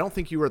 people. I don't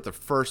think you were at the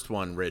first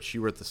one, Rich.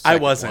 You were at the second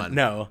I wasn't, one.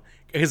 no.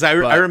 Because I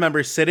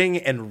remember sitting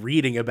and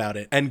reading about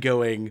it and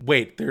going,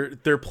 wait,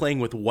 they're playing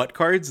with what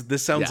cards?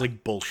 This sounds Yeah.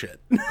 like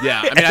bullshit.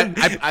 Yeah, I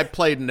mean, I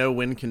played no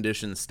win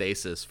condition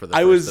stasis for the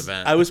first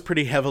event. I was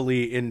pretty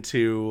heavily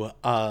into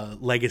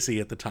Legacy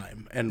at the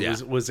time, and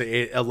Yeah. was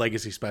a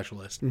Legacy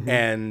specialist.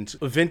 And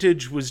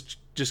Vintage was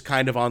just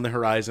kind of on the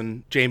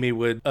horizon. Jamie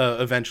would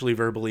eventually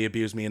verbally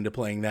abuse me into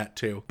playing that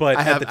too. But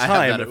I have at the that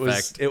time,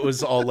 effect. it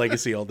was all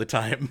Legacy all the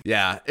time.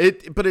 Yeah,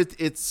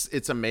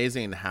 it's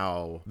amazing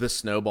how the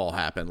snowball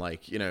happened.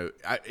 Like, you know,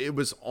 it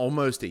was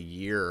almost a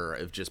year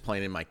of just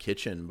playing in my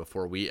kitchen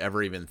before we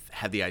ever even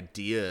had the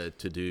idea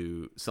to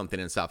do something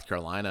in South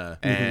Carolina.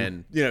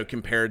 And you know,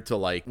 compared to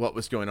like what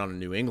was going on in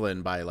New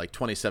England by like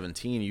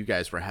 2017, you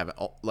guys were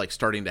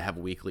starting to have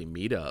weekly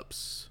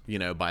meetups. You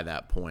know, by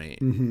that point.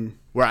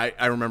 Where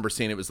I remember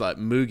seeing it was like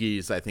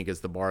Moogie's, I think,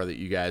 is the bar that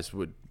you guys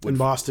would in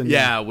Boston.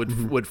 Yeah,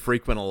 would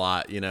frequent a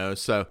lot, you know.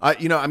 So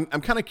you know, I'm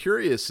kind of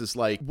curious is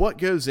like what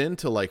goes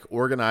into like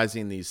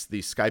organizing these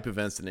Skype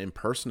events and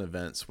in-person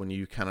events when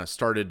you kind of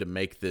started to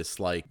make this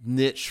like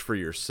niche for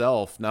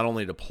yourself, not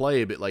only to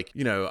play, but like,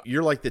 you know,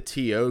 you're like the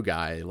TO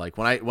guy. Like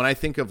when I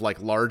think of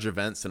like large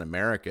events in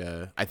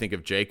America, I think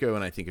of Jaco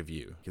and I think of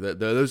you.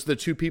 Those are the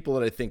two people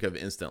that I think of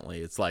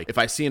instantly. It's like if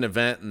I see an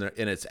event and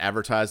it's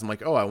advertised, I'm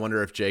like, oh, I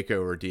wonder if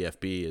Jaco or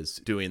DFB is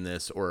doing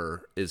this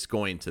or is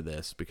going to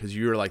this, because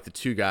you're like the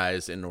two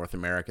guys in North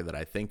America that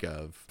I think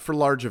of for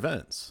large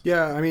events.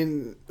 Yeah, I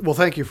mean, well,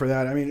 thank you for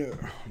that. I mean,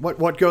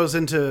 what goes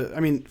into, I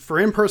mean, for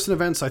in-person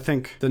events, I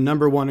think the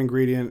number one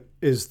ingredient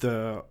is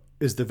the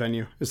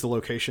venue, is the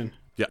location.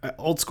 Yeah.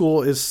 Old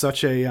School is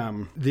such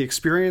a the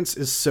experience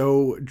is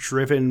so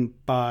driven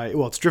by,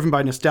 well, it's driven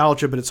by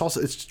nostalgia, but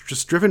it's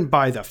just driven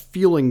by the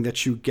feeling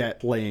that you get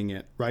playing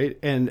it, right?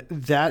 And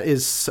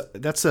it's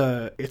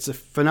a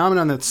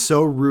phenomenon that's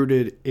so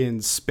rooted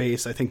in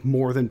space, I think,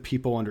 more than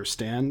people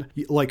understand.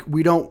 Like,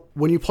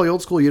 when you play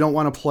Old School, you don't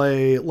want to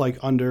play like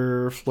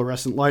under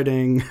fluorescent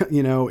lighting,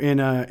 you know, in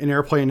an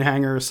airplane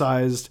hangar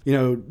sized, you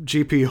know,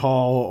 GP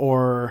hall,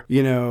 or,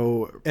 you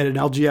know, at an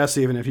LGS,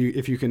 even if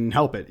you can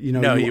help it, you know.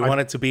 No, you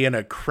want it to be in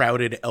a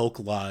crowded elk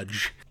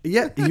lodge.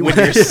 Yeah, When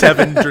you're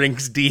 7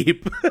 drinks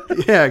deep.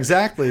 Yeah,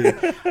 exactly.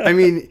 I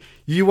mean,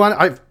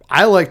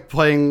 I like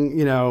playing,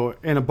 you know,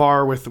 in a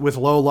bar with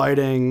low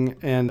lighting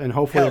and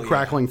hopefully Hell a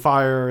crackling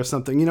fire or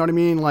something. You know what I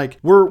mean? Like,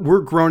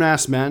 we're grown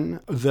ass men.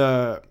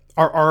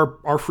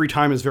 Our free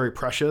time is very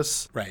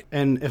precious. Right.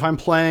 And if I'm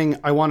playing,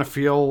 I want to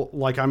feel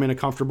like I'm in a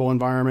comfortable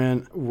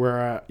environment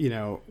where, you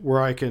know,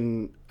 where I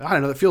can, I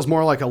don't know, it feels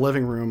more like a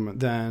living room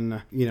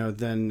than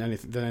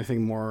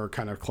anything more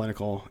kind of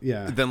clinical.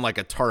 Yeah. Than like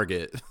a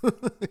Target.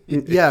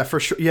 Yeah, for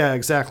sure. Yeah,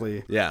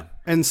 exactly. Yeah.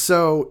 And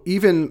so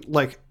even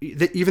that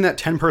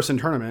 10-person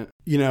tournament,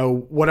 you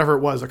know, whatever it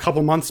was, a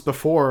couple months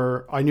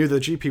before I knew the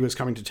GP was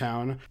coming to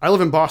town. I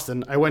live in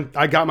Boston.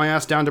 I got my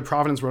ass down to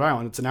Providence, Rhode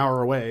Island. It's an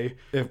hour away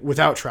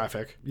without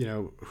traffic. You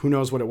know, who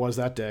knows what it was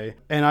that day.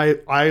 And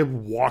I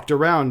walked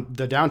around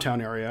the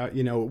downtown area,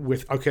 you know,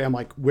 I'm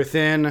like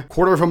within a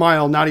quarter of a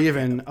mile, not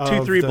even.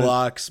 2-3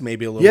 blocks,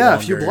 maybe a little yeah,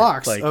 longer. a few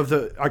blocks like, of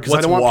the, because I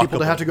what's don't want people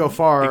to walkable. have to go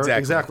far.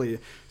 Exactly.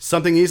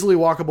 something easily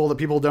walkable that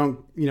people don't,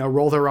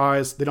 roll their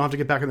eyes. They don't have to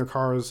get back in their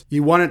cars.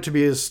 You want it to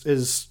be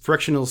as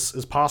frictionless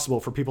as possible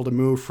for people to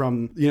move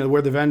from,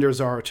 where the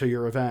vendors are to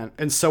your event.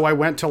 And so I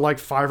went to like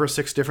 5 or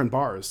 6 different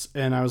bars,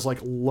 and I was like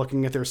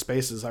looking at their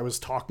spaces. I was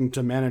talking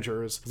to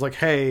managers. I was like,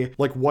 hey,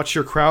 like, what's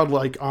your crowd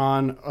like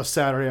on a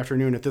Saturday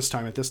afternoon at this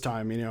time,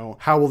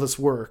 how will this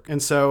work?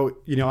 And so,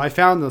 I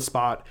found the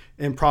spot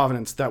in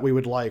Providence that we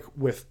would like,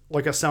 with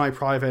like a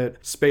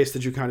semi-private space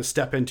that you kind of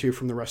step into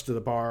from the rest of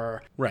the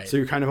bar. Right. So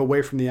you're kind of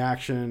away from the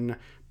action,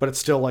 but it's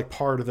still like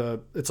part of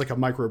it's like a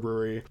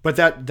microbrewery. But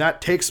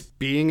that takes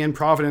being in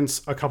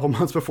Providence a couple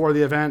months before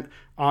the event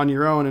on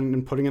your own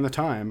and putting in the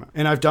time.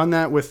 And I've done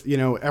that with,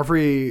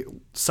 every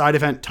side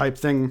event type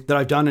thing that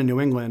I've done in New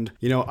England.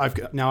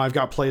 I've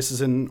got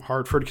places in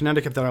Hartford,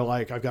 Connecticut that I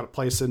like. I've got a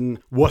place in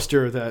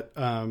Worcester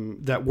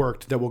that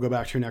worked that we'll go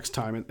back to next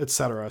time,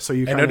 etc. So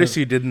I noticed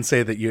you didn't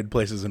say that you had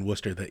places in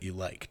Worcester that you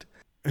liked.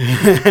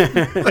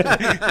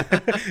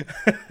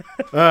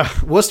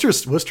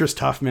 Worcester's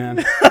tough,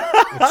 man.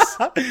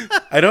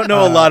 I don't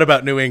know a lot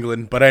about New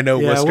England, but I know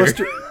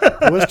Worcester.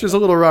 Worcester's a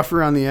little rough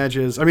around the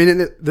edges. I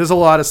mean, there's a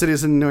lot of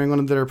cities in New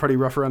England that are pretty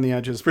rough around the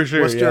edges. For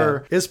sure,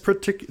 Worcester is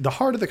the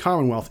heart of the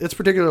Commonwealth. It's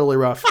particularly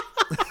rough.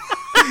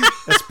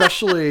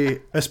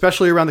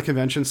 Especially around the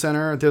convention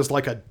center. There's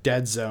like a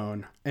dead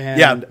zone.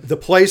 And the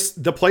place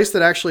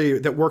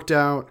that worked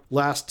out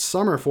last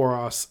summer for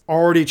us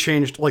already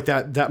changed. Like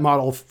that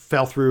model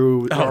fell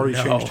through.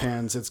 Changed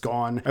hands. It's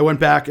gone. I went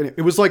back, and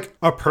it was like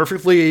a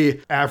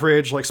perfectly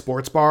average like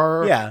sports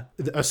bar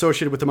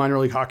associated with the minor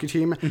league hockey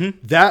team.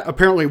 Mm-hmm. That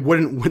apparently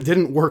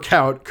didn't work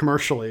out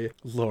commercially.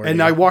 Lord.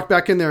 And I walked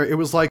back in there. It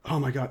was like, oh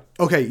my God.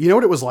 Okay, you know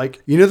what it was like?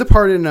 You know the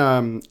part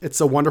in It's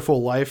a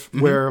Wonderful Life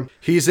where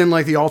he's in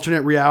like the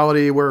alternate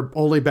reality where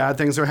only bad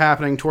things are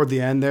happening toward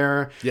the end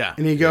there. Yeah.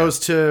 And he goes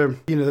to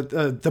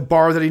the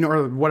bar that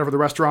or whatever, the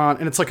restaurant,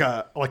 and it's like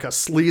a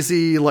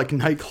sleazy like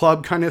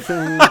nightclub kind of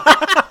thing.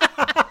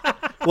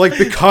 Like,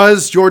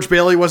 because George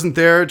Bailey wasn't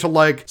there to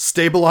like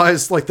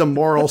stabilize like the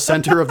moral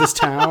center of this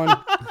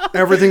town,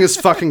 everything is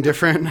fucking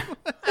different.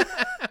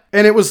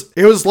 And it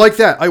was like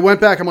that. I went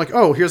back. I'm like,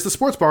 oh, here's the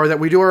sports bar that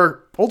we do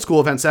our old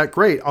school events at.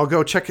 Great. I'll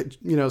go check it,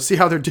 see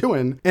how they're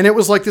doing. And it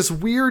was like this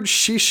weird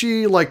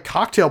shishi like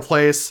cocktail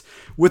place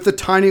with the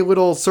tiny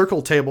little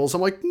circle tables.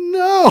 I'm like,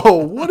 no,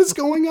 what is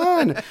going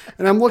on?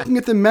 And I'm looking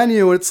at the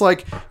menu. It's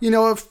like, a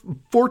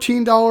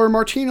 $14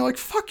 martini. Like,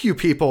 fuck you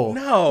people.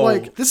 No.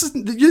 Like, this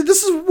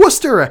is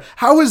Worcester.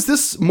 How is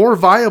this more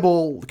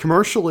viable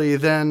commercially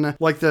than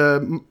like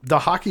the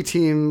hockey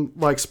team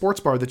like sports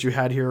bar that you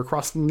had here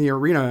across from the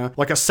arena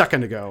like a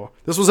second ago?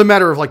 This was a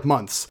matter of like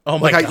months. Oh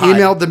my God. I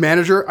emailed the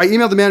manager.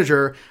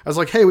 I was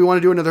like, hey, we want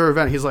to do another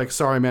event. He's like,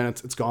 sorry, man,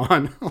 it's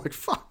gone. I'm like,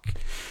 fuck.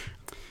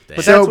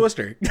 But that's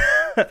Worcester.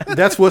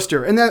 That's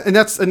Worcester. And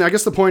I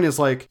guess the point is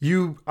like,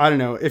 I don't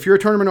know, if you're a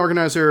tournament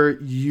organizer,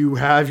 you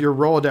have your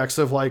Rolodex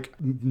of like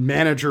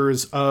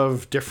managers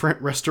of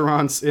different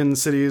restaurants in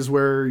cities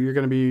where you're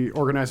going to be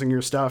organizing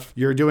your stuff.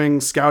 You're doing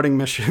scouting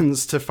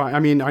missions to find, I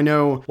mean, I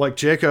know like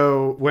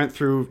Jaco went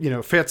through,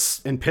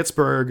 Fitz in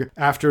Pittsburgh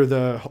after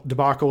the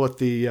debacle at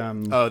the,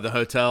 the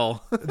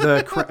hotel,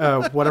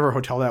 whatever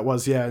hotel that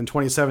was. Yeah. In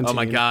 2017. Oh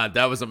my God.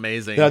 That was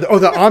amazing.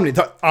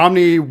 The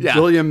Omni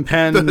William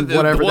Penn,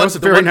 whatever. That was a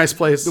very nice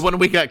place. The one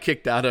we got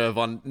kicked out of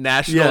on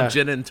National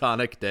Gin and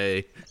Tonic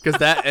Day, because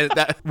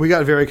that we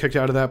got very kicked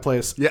out of that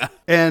place. Yeah,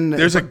 and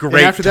there's a great.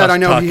 And after that, I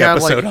know he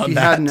had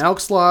had an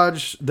Elks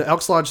Lodge, the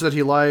Elks Lodge that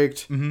he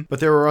liked,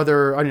 but there were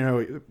other. I don't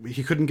know.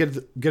 He couldn't get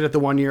it the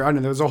one year. I don't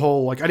know. There's a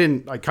whole like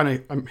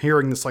I'm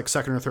hearing this like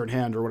second or third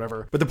hand or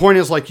whatever. But the point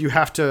is like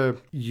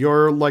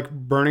you're like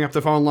burning up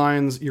the phone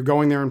lines. You're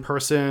going there in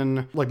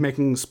person, like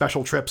making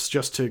special trips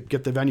just to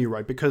get the venue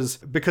right, because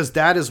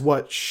that is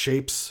what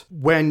shapes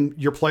when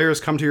your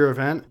players come to your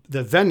event,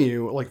 the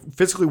venue, like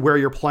physically where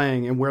you're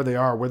playing and where they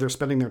are, where they're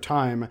spending their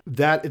time,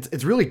 that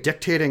it's really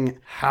dictating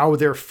how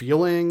they're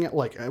feeling,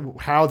 like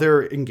how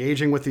they're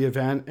engaging with the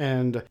event,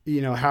 and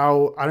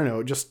how, I don't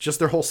know, just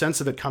their whole sense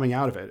of it coming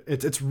out of it.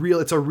 It's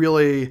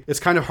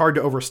kind of hard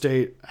to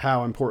overstate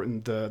how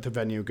important the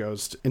venue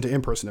goes into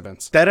in-person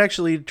events. That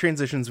actually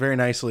transitions very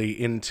nicely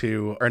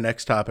into our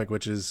next topic,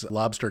 which is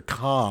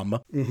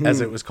LobsterCom, as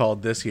it was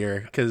called this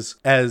year, because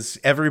as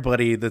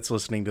everybody that's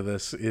listening to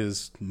this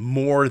is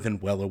more than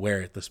well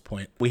aware at this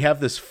point, we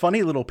have this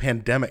funny little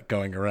pandemic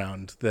going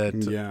around that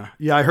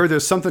I heard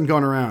there's something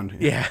going around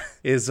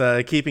is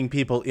keeping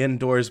people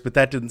indoors, but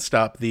that didn't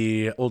stop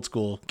the old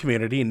school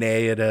community.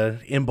 Nay, it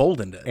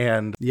emboldened it.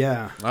 And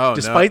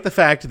despite the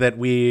fact that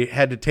we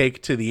had to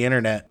take to the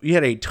internet, we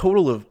had a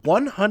total of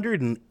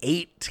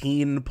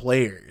 118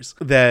 players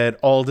that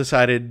all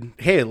decided,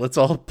 hey, let's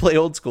all play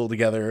old school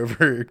together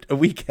over a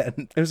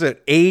weekend. It was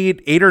at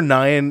eight or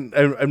nine,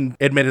 I'm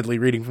admittedly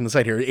reading from the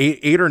site here,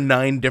 eight or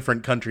nine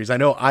different countries. I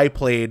know I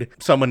played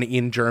someone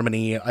in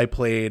Germany. I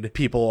played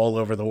people all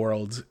over the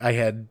world. I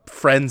had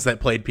friends that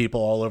played people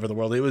all over the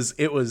world. It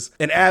was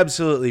an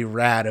absolutely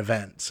rad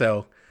event.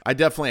 So I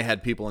definitely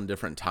had people in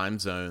different time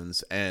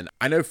zones, and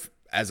I know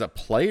as a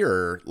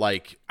player,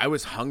 like I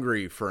was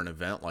hungry for an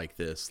event like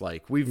this.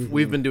 Like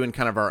we've been doing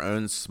kind of our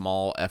own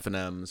small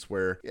FNMs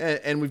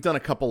and we've done a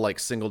couple like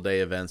single day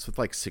events with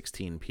like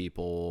 16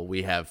 people.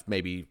 We have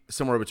maybe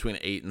somewhere between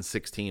 8 and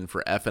 16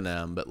 for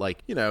FNM, but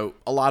like, you know,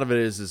 a lot of it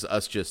is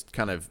us just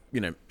kind of, you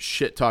know,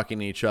 shit talking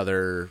to each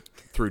other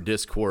through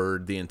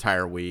Discord the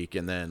entire week,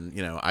 and then,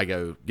 you know, I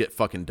go get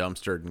fucking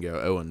dumpstered and go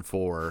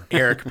 0-4.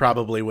 Eric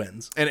probably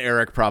wins. And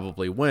Eric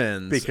probably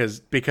wins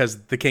because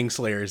the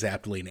Kingslayer is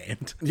aptly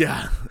named.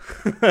 Yeah.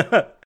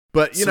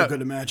 But you so know, good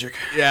at Magic.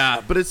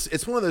 Yeah, but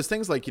it's one of those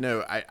things, like, you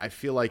know, I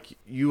feel like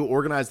you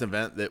organized an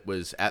event that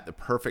was at the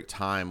perfect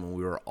time when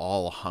we were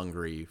all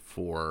hungry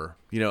for,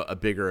 you know, a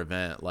bigger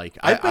event. Like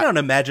I've been on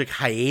a Magic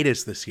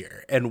hiatus this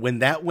year, and when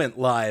that went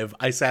live,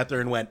 I sat there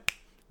and went,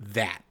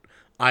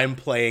 I'm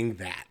playing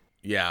that.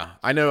 Yeah,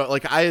 I know.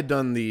 Like I had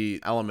done the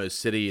Alamo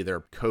City,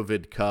 their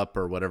COVID Cup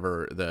or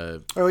whatever.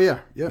 The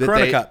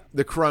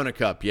Corona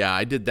Cup. Yeah,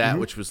 I did that,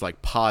 which was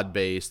like pod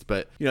based,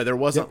 but you know there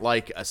wasn't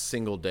like a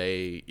single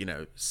day, you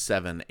know,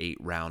 7-8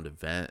 round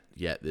event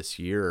yet this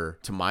year,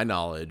 to my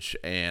knowledge.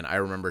 And I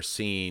remember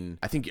seeing,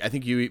 I think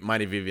you might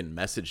have even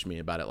messaged me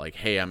about it, like,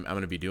 hey, I'm going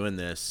to be doing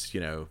this.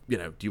 You know,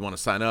 do you want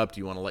to sign up?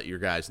 Do you want to let your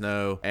guys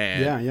know?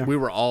 And we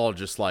were all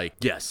just like,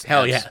 yes,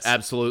 hell yes,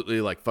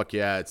 absolutely. Like, fuck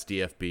yeah, it's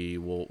DFB.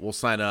 We'll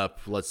sign up.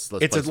 Let's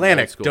it's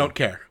Atlantic. Don't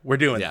care. We're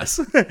doing this.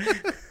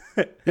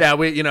 Yeah,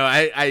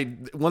 I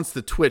once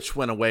the twitch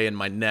went away in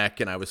my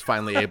neck and I was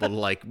finally able to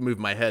like move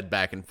my head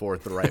back and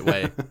forth the right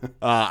way,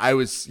 I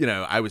was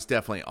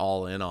definitely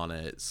all in on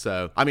it.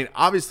 So I mean,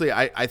 obviously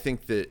I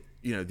think that,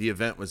 you know, the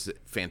event was a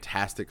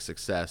fantastic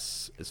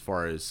success as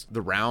far as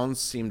the rounds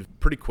seemed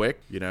pretty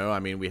quick. You know, I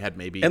mean, we had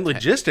maybe and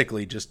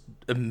logistically just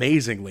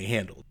amazingly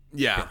handled.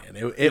 Yeah.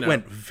 It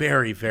went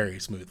very, very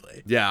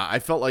smoothly. Yeah. I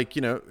felt like,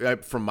 you know,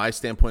 from my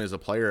standpoint as a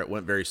player, it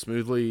went very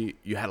smoothly.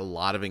 You had a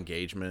lot of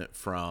engagement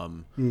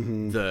from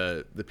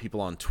the people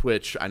on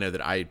Twitch. I know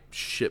that I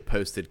shit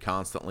posted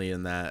constantly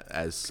in that,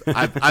 as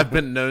I've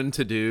been known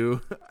to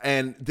do.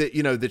 And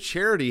the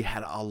charity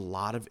had a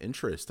lot of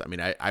interest. I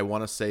mean, I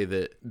want to say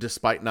that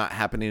despite not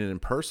happening in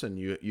person,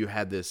 you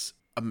had this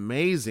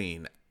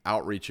amazing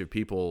outreach of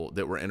people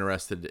that were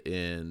interested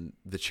in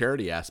the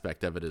charity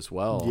aspect of it as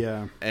well.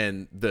 Yeah.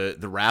 And the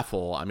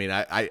raffle, I mean,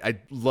 I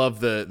love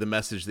the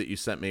message that you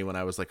sent me when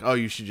I was like, oh,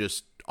 you should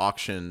just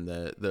auction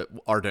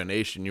our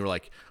donation. You were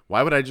like,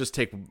 why would I just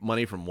take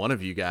money from one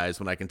of you guys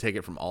when I can take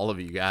it from all of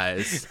you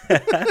guys?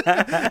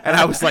 And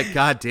I was like,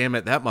 God damn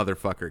it, that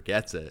motherfucker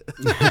gets it.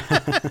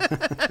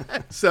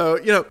 So,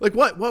 you know, like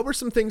what were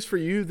some things for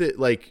you that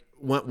like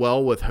went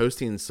well with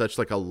hosting such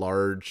like a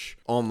large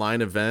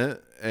online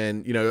event?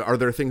 And, you know, are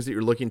there things that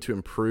you're looking to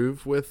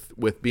improve with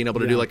being able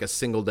to do like a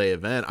single day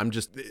event?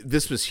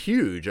 This was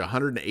huge.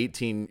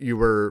 118, you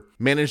were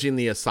managing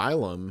the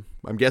asylum,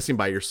 I'm guessing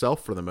by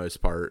yourself for the most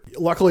part.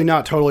 Luckily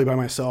not totally by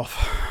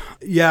myself.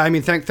 Yeah, I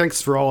mean,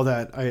 thanks for all of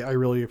that. I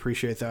really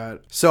appreciate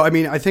that. So, I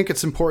mean, I think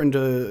it's important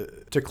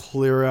to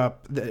clear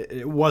up that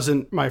it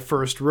wasn't my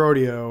first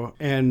rodeo.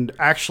 And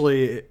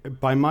actually,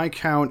 by my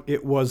count,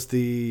 it was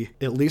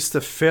at least the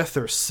 5th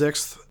or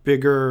 6th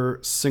bigger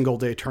single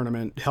day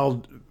tournament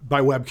held by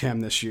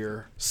webcam this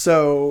year.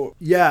 So,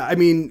 yeah, I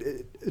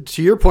mean,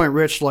 to your point,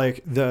 Rich,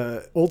 like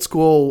the old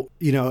school,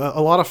 you know,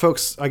 a lot of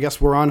folks, I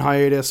guess, were on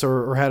hiatus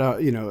or had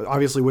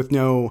obviously with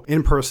no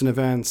in-person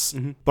events,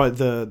 but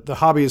the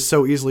hobby is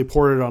so easily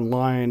ported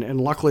online. And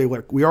luckily,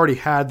 like we already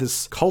had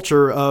this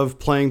culture of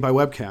playing by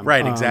webcam.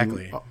 Right,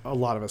 exactly. A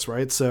lot of us,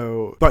 right?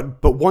 So,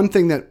 but one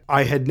thing that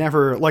I had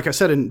never, like I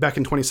said, back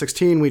in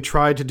 2016, we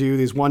tried to do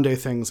these one-day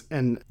things.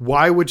 And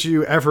why would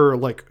you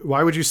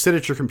sit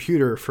at your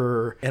computer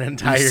for an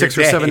entire 6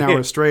 or 7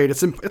 hours straight?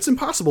 It's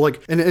impossible.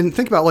 Like, and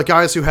think about like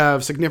guys who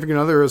have significant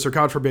others or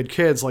God forbid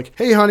kids. Like,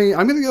 hey, honey,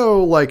 I'm gonna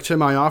go like to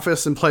my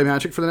office and play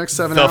Magic for the next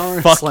 7 hours.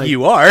 The fuck like,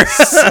 you are.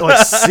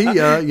 Like, see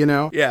ya. You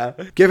know. Yeah.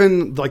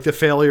 Given like the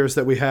failures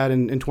that we had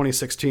in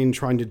 2016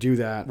 trying to do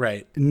that,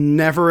 right?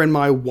 Never in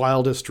my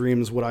wildest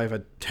dreams would I have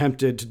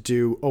attempted to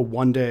do a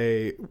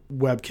one-day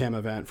webcam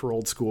event for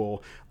Old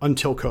School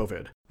until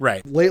COVID.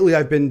 Right. Lately,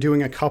 I've been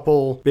doing a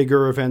couple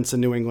bigger events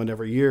in New England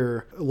every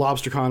year.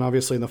 LobsterCon,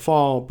 obviously, in the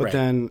fall. But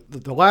then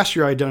the last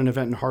year, I had done an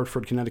event in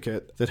Hartford,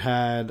 Connecticut that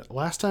had,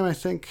 last time, I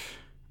think,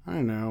 I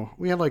don't know,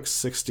 we had like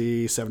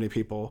 60, 70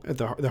 people at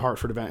the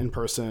Hartford event in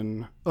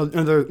person.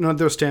 Another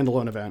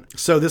standalone event.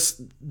 So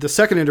the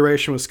second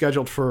iteration was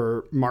scheduled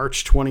for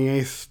March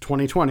 28th,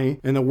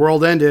 2020, and the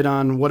world ended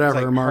on whatever,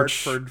 like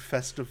March. Hartford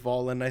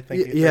Festival, and I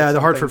think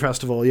the Hartford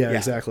Festival. Yeah,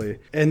 exactly.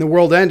 And the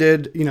world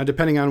ended, you know,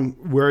 depending on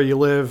where you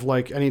live,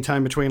 like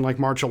anytime between like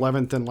March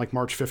 11th and like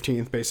March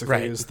 15th,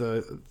 basically, is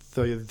the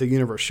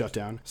universe shut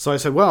down. So I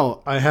said,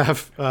 well, I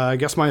have, I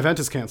guess my event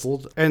is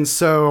canceled. And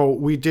so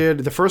we did,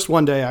 the first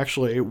one day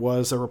actually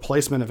was a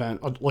replacement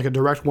event, like a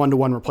direct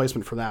one-to-one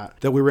replacement for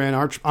that we ran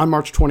on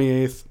March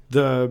 28th.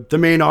 the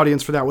main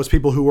audience for that was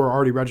people who were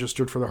already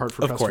registered for the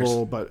Hartford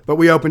Festival. But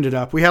we opened it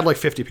up. We had like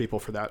 50 people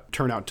for that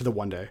turnout to the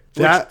one day.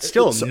 That's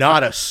still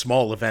not a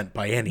small event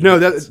by any no,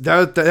 means.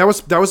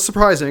 that was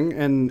surprising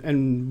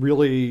and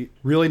really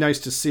nice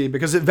to see,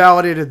 because it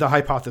validated the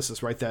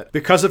hypothesis, right? That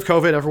because of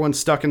COVID, everyone's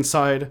stuck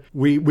inside.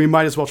 We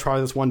might as well try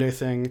this one day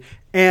thing.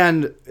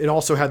 And it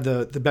also had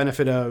the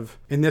benefit of,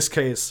 in this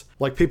case,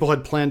 like people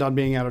had planned on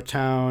being out of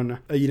town,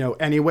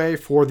 anyway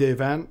for the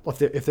event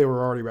if they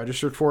were already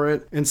registered for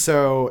it. And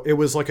so it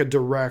was like a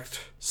direct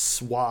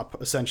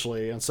swap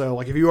essentially. And so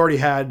like if you'd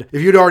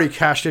already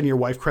cashed in your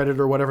wife credit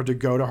or whatever to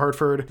go to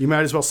Hartford, you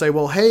might as well say,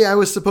 well, hey, I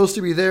was supposed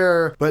to be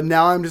there, but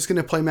now I'm just going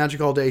to play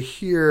Magic all day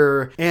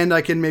here, and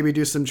I can maybe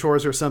do some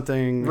chores or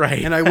something.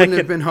 Right. And I wouldn't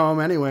have been home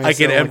anyway. I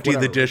can empty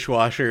the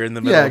dishwasher in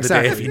the middle of the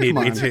day if you need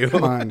me to.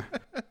 Come on.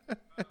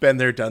 Been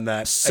there, done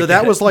that. So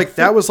that was like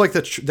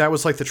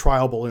the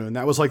trial balloon.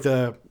 That was like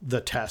the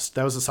test.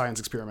 That was the science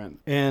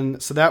experiment.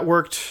 And so that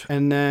worked.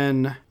 And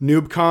then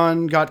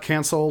NoobCon got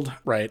canceled.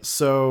 Right.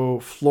 So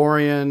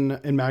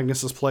Florian in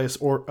Magnus's place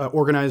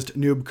organized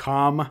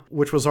NoobCom,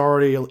 which was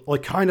already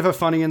like kind of a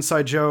funny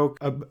inside joke,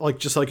 like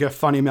just like a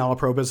funny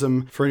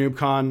malapropism for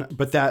NoobCon.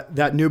 But that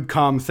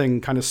NoobCom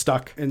thing kind of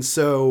stuck. And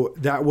so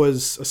that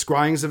was a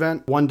Scrying's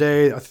event. One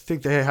day, I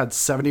think they had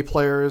 70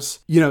 players.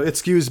 It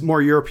skews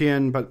more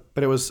European, but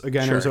it was,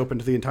 again, It was open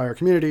to the entire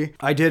community.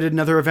 I did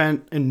another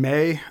event in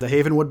May, the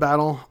Havenwood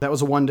Battle. That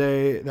was a one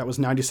day. That was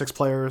 96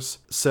 players.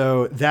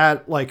 So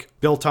that like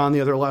built on the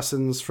other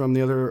lessons from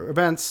the other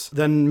events.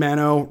 Then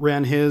Mano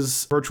ran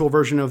his virtual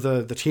version of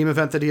the team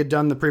event that he had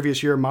done the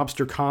previous year.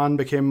 MobsterCon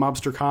became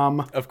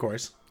MobsterCom. Of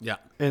course. Yeah.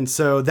 And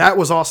so that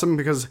was awesome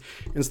because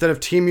instead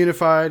of team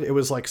unified, it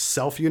was like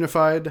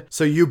self-unified.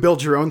 So you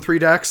build your own 3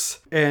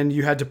 decks and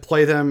you had to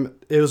play them.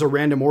 It was a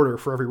random order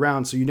for every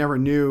round. So you never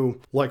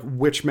knew like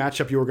which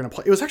matchup you were going to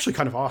play. It was actually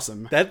kind of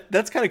awesome.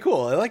 That's kind of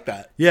cool. I like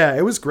that. Yeah,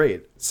 it was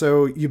great.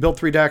 So you build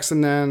 3 decks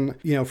and then,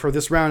 for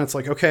this round, it's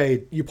like,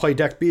 okay, you play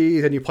deck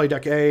B, then you play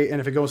deck A.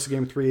 And if it goes to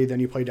game 3, then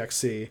you play deck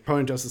C.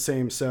 Opponent does the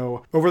same.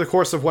 So over the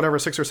course of whatever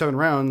 6 or 7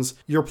 rounds,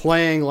 you're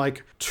playing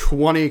like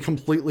 20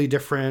 completely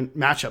different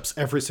matchups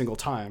every single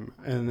time.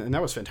 And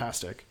that was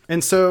fantastic.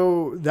 And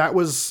so that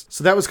was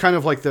kind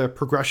of like the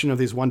progression of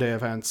these one day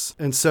events.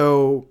 And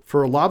so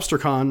for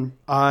LobsterCon,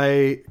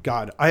 I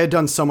had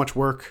done so much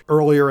work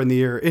earlier in the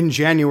year. In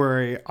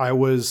January,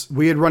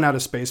 we had run out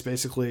of space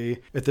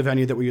basically at the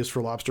venue that we used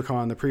for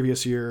LobsterCon the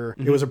previous year.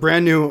 Mm-hmm. It was a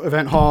brand new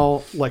event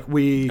hall. Like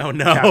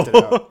capped it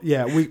out.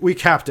 Yeah, we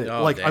capped it.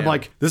 Oh, like, damn. I'm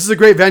like, this is a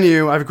great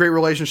venue. I have a great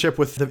relationship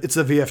with it's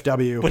the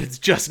VFW. But it's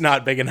just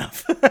not big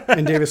enough.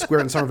 in Davis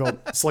Square in Somerville.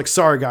 It's like,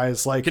 sorry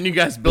guys, like, can you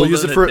guys build we'll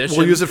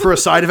use it for a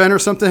side event or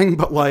something,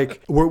 but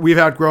like we've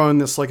outgrown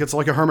this. Like it's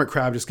like a hermit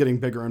crab just getting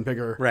bigger and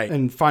bigger, right?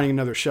 And finding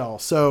another shell.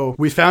 So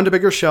we found a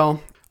bigger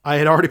shell. I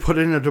had already put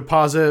it in a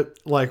deposit.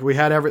 Like we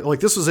had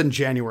this was in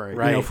January,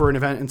 right? For an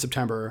event in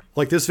September.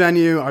 Like this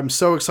venue, I'm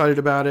so excited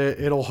about it.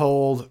 It'll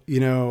hold,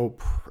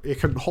 it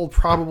could hold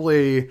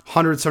probably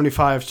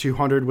 175,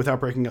 200 without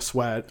breaking a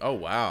sweat. Oh,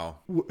 wow.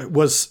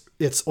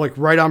 It's like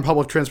right on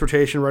public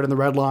transportation, right on the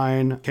Red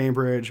Line,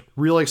 Cambridge.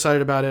 Really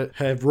excited about it.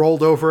 Have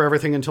rolled over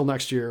everything until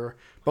next year.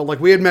 But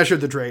like we had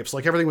measured the drapes,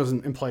 like everything was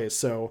in place.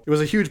 So it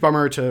was a huge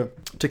bummer to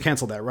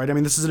cancel that, right? I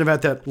mean, this is an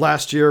event that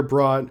last year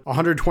brought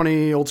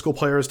 120 old school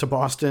players to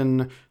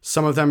Boston,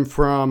 some of them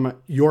from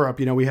Europe.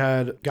 We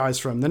had guys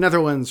from the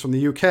Netherlands, from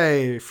the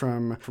UK,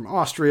 from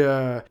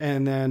Austria,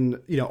 and then,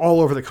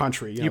 all over the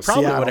country. You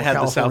probably Seattle, would have had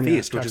California,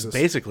 the Southeast, Texas. which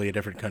is basically a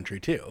different country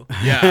too.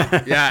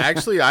 Yeah.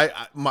 Actually,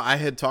 I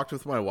had talked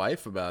with my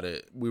wife about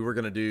it. We were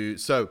going to do,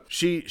 so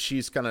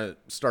she's kind of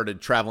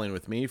started traveling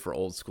with me for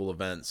old school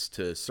events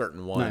to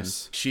certain ones.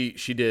 Nice.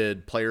 She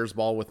did Players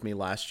Ball with me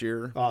last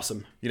year.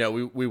 Awesome.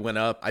 We went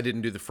up. I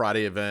didn't do the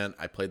Friday event.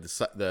 I played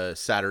the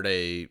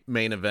Saturday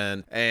main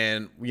event,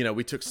 and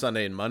we took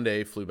Sunday and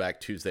Monday, flew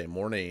back Tuesday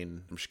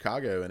morning from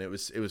Chicago, and it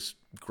was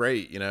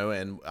great,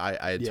 and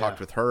I had talked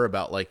with her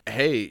about like,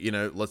 hey,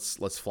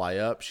 let's fly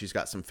up. She's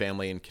got some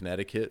family in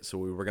Connecticut, so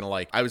we were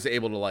gonna I was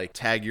able to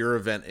tag your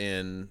event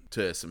in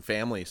to some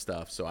family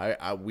stuff. So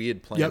we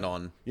had planned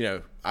on,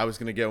 I was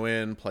gonna go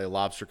in, play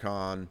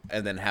LobsterCon,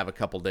 and then have a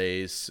couple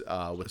days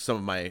with some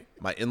of my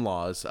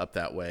in-laws up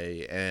that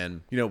way,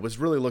 and was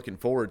really looking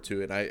forward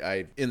to it. And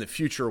I in the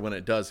future when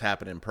it does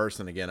happen in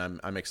person again,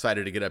 I'm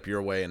excited to get up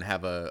your way and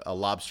have a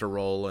lobster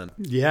roll and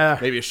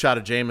maybe a shot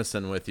of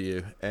Jameson with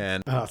you.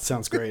 And it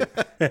sounds great.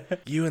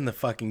 You and the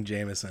fucking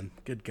Jameson.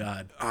 Good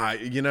God. I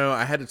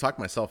had to talk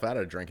myself out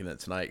of drinking it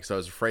tonight because I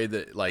was afraid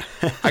that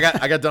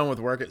I got done with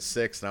work at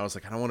 6 and I was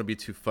like, I don't want to be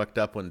too fucked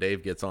up when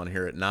Dave gets on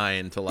here at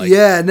 9 to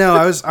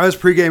I was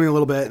pre-gaming a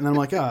little bit and I'm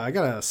like, I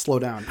gotta slow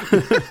down.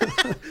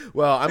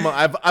 Well,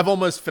 I've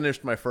almost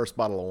finished my first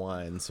bottle of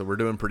wine, so we're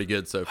doing pretty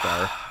good so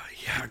far.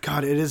 Yeah,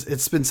 God,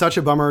 it's been such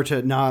a bummer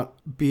to not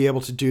be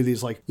able to do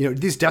these, like,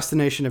 these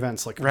destination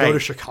events, like go to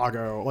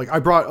Chicago. Like I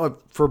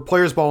brought for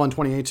Players Ball in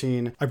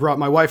 2018, I brought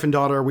my wife and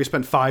daughter. We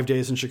spent 5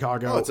 days in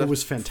Chicago. It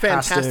was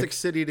fantastic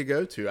city to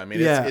go to. I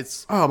mean,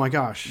 it's oh my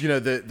gosh.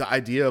 The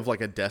idea of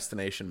like a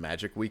destination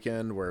Magic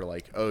weekend where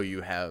like, oh,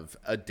 you have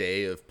a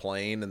day of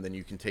playing and then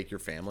you can take your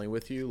family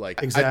with you.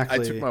 Like exactly.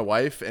 I took my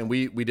wife and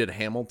we did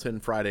Hamilton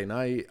Friday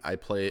night. I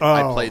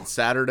played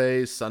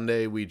Saturday,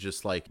 Sunday. We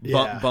just like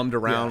bummed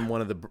around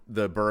one of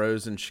the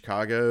boroughs in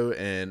Chicago,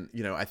 and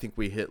I think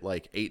we hit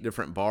like 8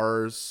 different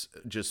bars,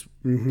 just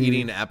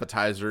eating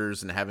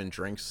appetizers and having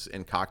drinks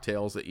and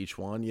cocktails at each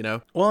one.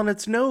 Well, and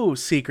it's no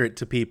secret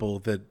to people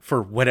that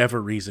for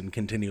whatever reason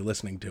continue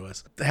listening to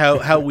us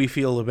how we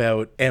feel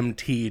about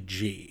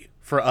MTG.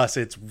 For us,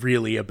 it's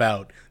really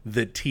about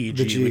the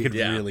TG. We could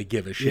really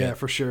give a shit. Yeah,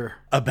 for sure.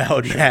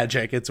 About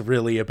Magic. It's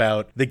really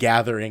about the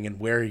gathering and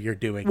where you're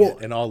doing it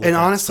and all of that. And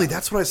honestly, stuff.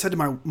 that's what I said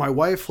to my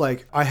wife.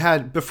 Like, I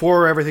had,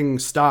 before everything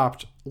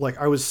stopped, like,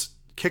 I was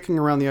kicking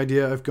around the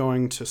idea of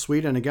going to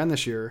Sweden again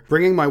this year,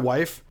 bringing my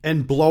wife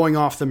and blowing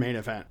off the main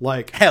event.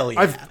 Like, hell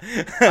yeah.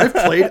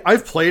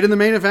 I've played in the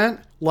main event.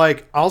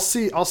 Like, I'll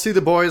see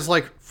the boys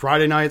like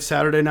Friday night,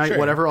 Saturday night,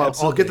 whatever.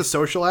 I'll get the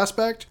social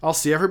aspect. I'll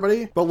see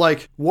everybody. But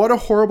like, what a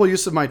horrible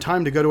use of my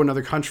time to go to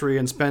another country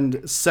and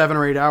spend 7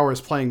 or 8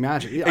 hours playing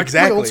Magic. I can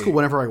play old school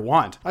whenever I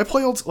want. I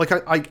play old, like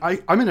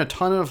I'm in a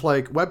ton of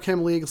like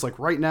webcam leagues. Like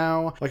right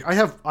now, like I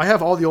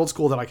have all the old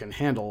school that I can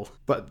handle.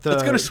 But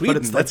let's go to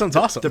Sweden. That sounds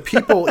awesome. The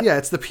people,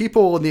 it's the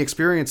people and the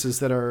experiences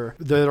that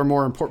are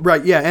more important.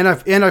 Right? Yeah, and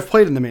I've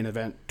played in the main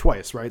event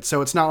twice. Right?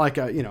 So it's not like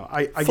I get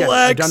it.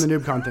 I've done the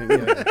NoobCon thing.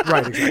 Yeah,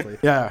 right. Exactly.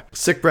 Yeah.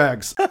 Sick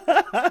brags.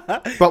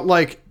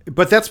 But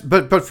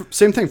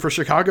same thing for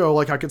Chicago.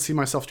 Like I could see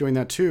myself doing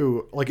that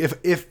too. Like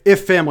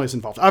if family's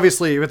involved.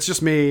 Obviously, if it's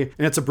just me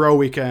and it's a bro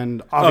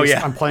weekend, obviously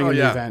I'm playing in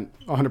the event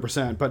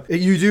 100%. But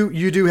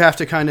you do have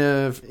to kind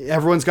of,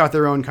 everyone's got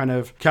their own kind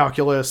of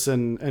calculus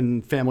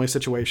and family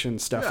situation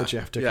stuff that you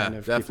have to kind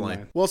of definitely. Keep in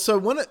mind. Well, so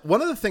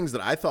one of the things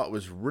that I thought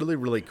was really,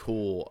 really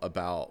cool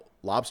about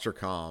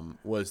LobsterCom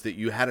was that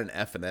you had an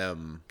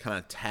F&M kind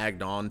of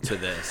tagged on to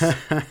this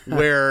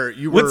where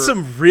you were with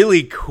some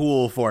really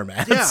cool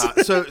formats.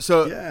 Yeah.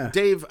 So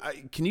Dave,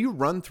 can you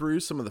run through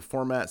some of the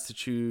formats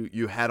that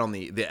you had on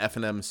the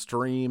F&M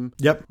stream?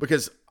 Yep.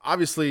 Because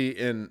obviously,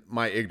 in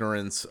my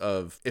ignorance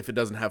of if it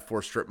doesn't have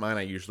 4 strip mine,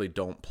 I usually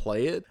don't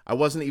play it. I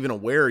wasn't even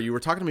aware. You were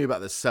talking to me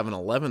about the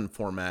 7-Eleven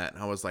format,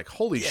 and I was like,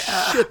 holy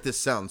shit, this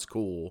sounds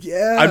cool.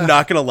 Yeah. I'm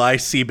not going to lie.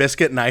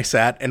 Seabiscuit and I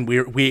sat, and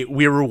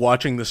we were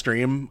watching the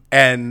stream,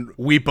 and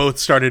we both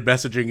started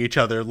messaging each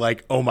other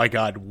like, oh my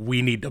God,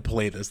 we need to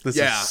play this. This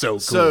is so cool.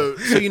 So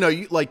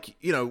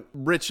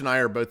Rich and I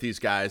are both these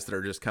guys that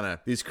are just kind of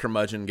these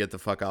curmudgeon, get the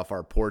fuck off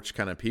our porch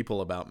kind of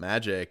people about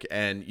Magic,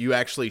 and you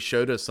actually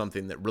showed us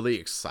something that really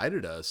excited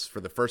us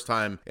for the first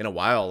time in a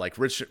while. Like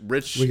Rich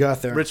we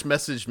got there. Rich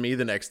messaged me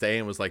the next day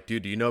and was like,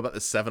 dude, do you know about the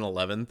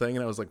 7-Eleven thing?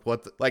 And I was like,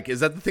 what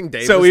is that the thing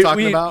Dave was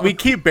talking about? We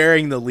keep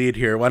bearing the lead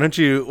here. Why don't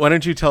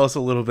you tell us a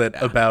little bit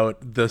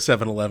about the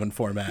 7-Eleven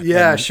format?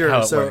 Yeah, sure.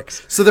 How it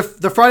works. So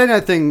the Friday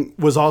night thing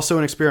was also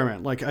an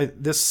experiment. Like I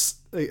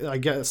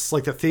guess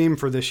like the theme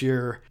for this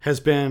year has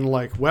been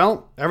like,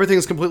 well,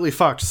 everything's completely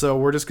fucked, so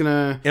we're just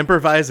gonna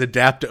improvise,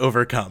 adapt,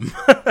 overcome.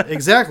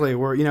 Exactly.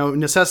 We're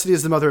necessity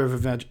is the mother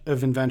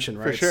of invention,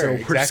 right? For sure.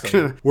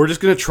 So we're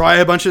just gonna try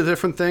a bunch of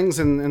different things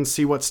and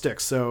see what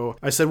sticks. So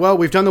I said, well,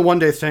 we've done the 1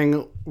 day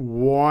thing.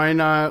 Why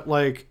not?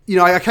 Like,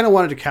 I kind of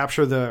wanted to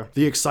capture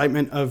the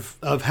excitement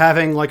of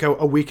having like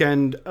a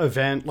weekend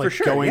event, like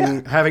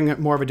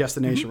having more of a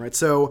destination, right?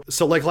 So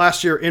like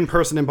last year in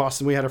person in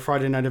Boston, we had a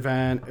Friday night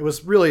event. It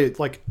was really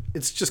like,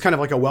 it's just kind of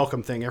like a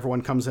welcome thing.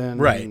 Everyone comes in,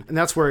 right? And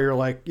that's where you're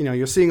like,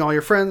 you're seeing all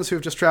your friends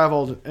who've just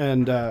traveled,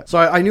 and so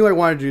I knew I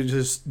wanted to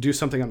just do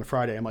something on the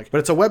Friday. I'm like, but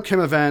it's a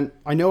webcam event.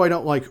 I know I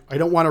don't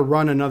want to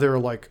run another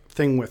like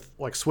thing with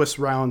like Swiss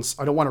rounds.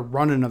 I don't want to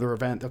run another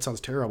event. That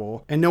sounds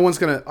terrible. And no one's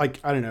gonna, like,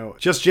 I don't know,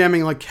 just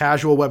jamming like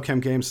casual webcam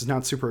games is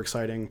not super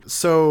exciting.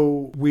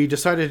 So we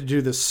decided to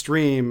do this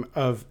stream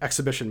of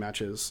exhibition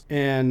matches,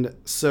 and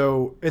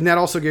that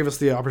also gave us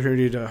the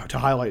opportunity to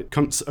highlight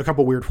a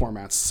couple weird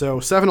formats.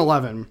 So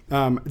 7-Eleven,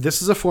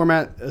 this is a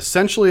format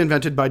essentially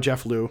invented by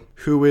Jeff Liu,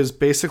 who is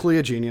basically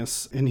a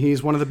genius, and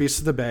he's one of the beasts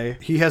of the Bay.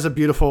 He has a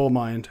beautiful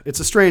mind. It's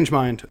a strange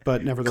mind,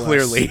 but nevertheless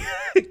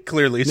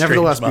clearly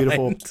nevertheless strange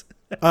beautiful. Mind.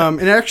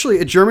 And actually,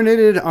 it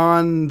germinated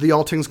on the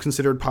All Things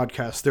Considered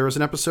podcast. There was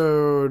an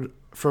episode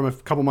from a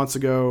couple months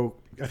ago,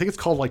 I think it's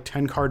called like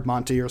 10 Card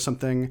Monty or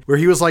something, where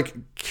he was like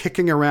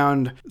kicking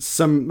around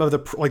some of the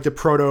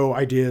proto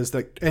ideas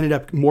that ended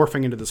up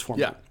morphing into this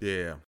format.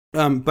 Yeah.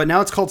 But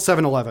now it's called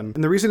 7-Eleven.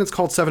 And the reason it's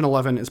called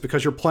 7-Eleven is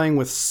because you're playing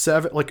with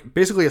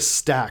basically a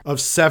stack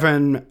of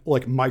 7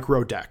 like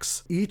micro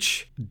decks.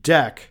 Each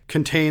deck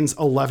contains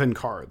 11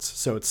 cards.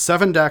 So it's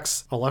 7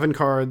 decks, 11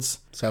 cards.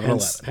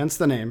 7-Eleven. Hence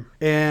the name.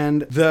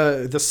 And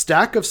the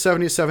stack of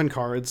 77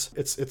 cards,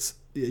 it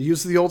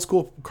uses the old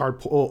school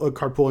card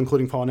pool,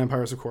 including Fallen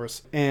Empires, of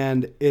course.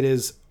 And it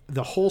is,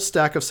 the whole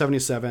stack of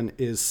 77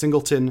 is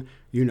singleton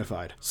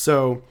unified.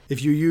 So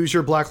if you use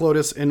your Black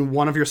Lotus in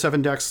one of your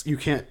 7 decks,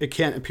 it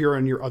can't appear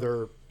in your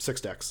other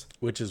 6 decks,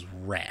 which is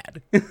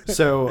rad.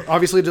 So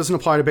obviously it doesn't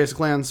apply to basic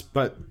lands,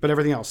 but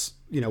everything else,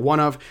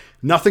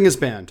 nothing is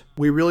banned.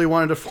 We really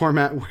wanted a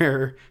format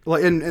where,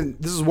 like, and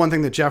this is one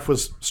thing that Jeff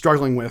was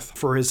struggling with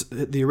for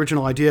the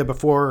original idea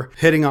before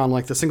hitting on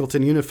like the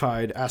Singleton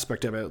unified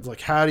aspect of it. It's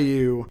like, how do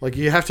you, like,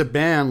 you have to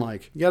ban,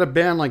 like, you got to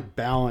ban like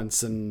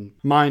balance and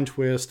mind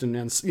twist and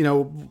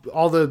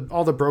all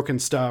the broken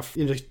stuff,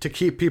 to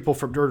keep people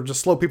from, or to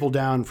slow people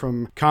down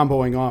from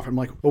comboing off. I'm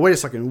like, well, wait a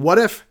second. What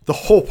if the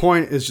whole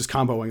point is just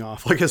comboing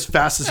off like as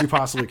fast as you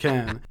possibly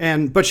can?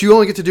 But you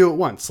only get to do it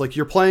once. Like,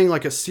 you're playing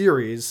like a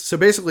series. So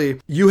basically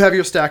you have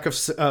your stack of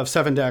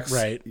 7 decks,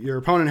 right? Your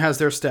opponent has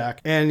their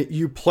stack, and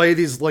you play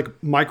these like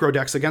micro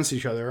decks against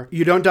each other.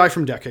 You don't die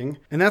from decking,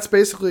 and that's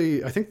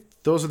basically, I think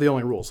those are the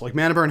only rules. Like,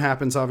 mana burn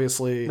happens,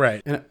 obviously,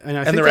 right? And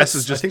I think the rest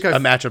is just a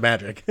match of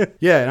Magic.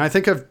 Yeah, and I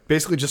think I've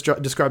basically just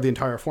described the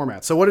entire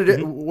format. So what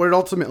it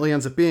ultimately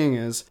ends up being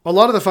is a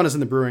lot of the fun is in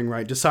the brewing,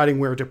 right? Deciding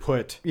where to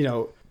put,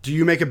 do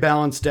you make a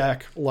balanced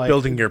deck? Like,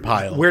 building your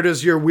pile. Where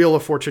does your Wheel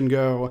of Fortune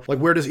go? Like,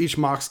 where does each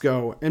Mox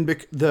go? And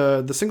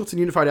the Singleton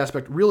Unified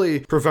aspect really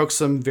provokes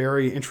some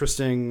very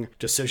interesting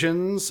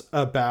decisions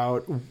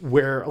about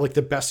where, like,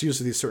 the best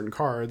use of these certain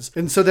cards.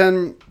 And so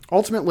then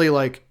ultimately,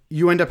 like,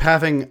 you end up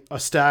having a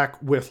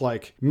stack with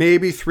like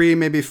maybe 3,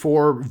 maybe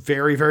 4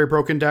 very, very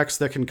broken decks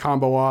that can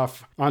combo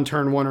off on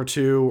turn 1 or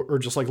 2, or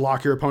just like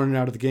lock your opponent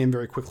out of the game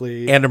very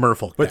quickly. And a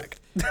Merfolk deck.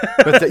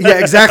 Yeah,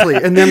 exactly.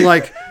 And then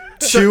like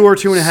 2 or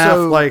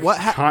 2.5 like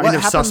kind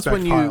of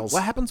suspect piles.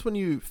 What happens when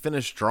you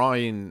finish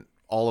drawing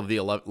all of the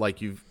 11?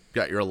 Like, you've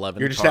got your 11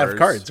 You're just cards. out of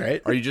cards,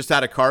 right? Are you just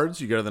out of cards?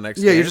 You go to the next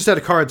Yeah, game? you're just out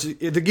of cards.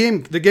 The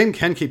game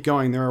can keep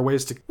going. There are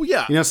ways to... Well,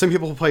 yeah. Some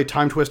people play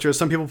Time Twisters.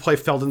 Some people play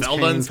Feldon's Cane.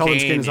 Feldon's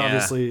Cane is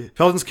obviously...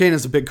 Feldon's Cane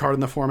is a big card in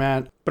the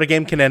format. But a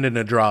game can end in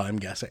a draw, I'm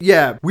guessing.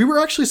 Yeah, we were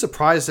actually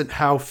surprised at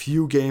how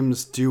few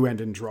games do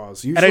end in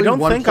draws. Usually, and I don't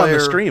think on the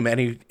stream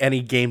any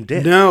game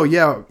did. No,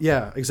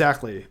 yeah,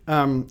 exactly.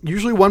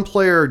 Usually one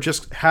player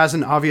just has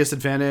an obvious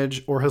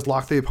advantage, or has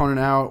locked the opponent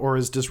out, or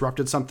has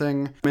disrupted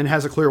something, and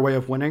has a clear way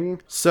of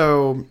winning.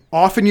 So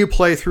often you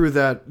play through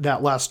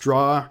that last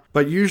draw,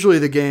 but usually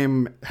the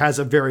game has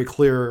a very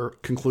clear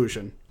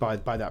conclusion by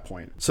that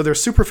point. So they're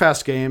super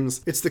fast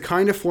games. It's the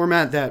kind of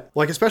format that,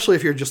 like, especially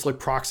if you're just like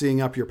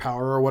proxying up your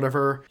power or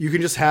whatever, you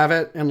can just have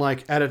it, and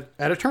like at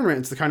a tournament,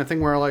 it's the kind of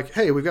thing where, like,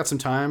 hey, we've got some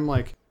time,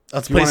 like,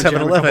 let's play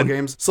 7-11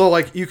 games. So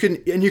like you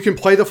can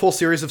play the full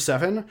series of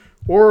 7,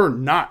 or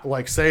not.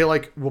 Like, say,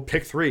 like, we'll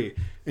pick 3,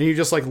 and you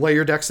just like lay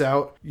your decks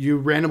out, you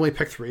randomly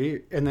pick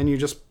 3, and then you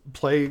just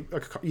play a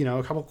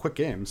couple quick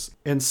games.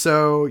 And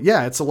so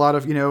yeah, it's a lot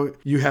of,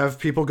 you have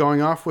people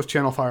going off with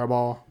Channel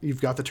Fireball.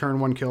 You've got the turn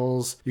 1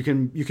 kills. You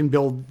can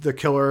build the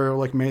killer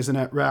like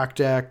Maisonette rack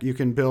deck. You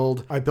can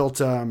build, I built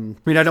I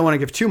don't want to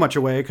give too much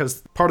away,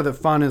 because part of the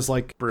fun is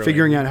like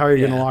figuring out how you're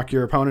going to lock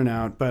your opponent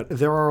out. But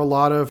there are a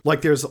lot of,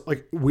 like, there's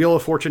like Wheel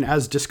of Fortune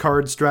as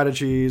discard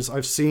strategies.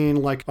 I've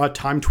seen like a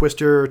Time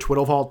Twister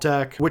Twiddle Vault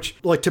deck, which,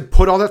 like, to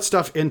put all that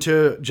stuff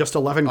into just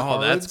 11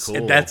 cards. That's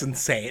cool. That's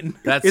insane.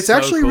 It's so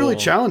actually cool. Really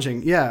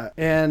challenging. Yeah.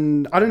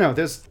 And I don't know,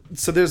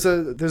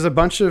 there's a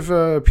bunch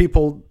of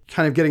people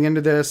kind of getting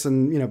into this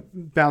and,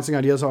 bouncing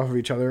ideas off of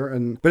each other.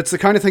 But it's the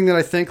kind of thing that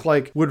I think,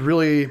 like, would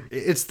really,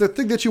 it's the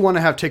thing that you want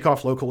to have take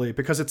off locally,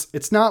 because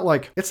it's not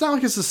like a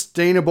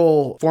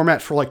sustainable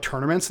format for like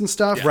tournaments and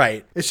stuff. Yeah.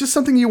 Right. It's just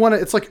something you want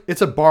to, it's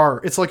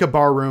like a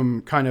bar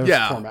room kind of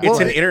format. It's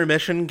an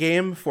intermission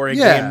game for a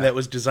game that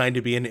was designed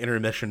to be an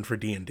intermission for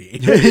D&D.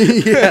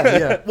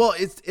 Yeah. Well,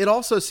 it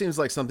also seems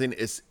like something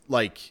is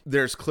like,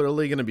 there's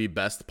clearly going to be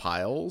best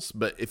piles,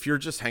 but if you're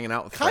just hanging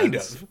out with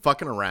friends,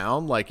 fucking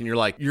around, like, and you're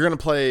like, you're going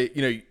to play,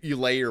 you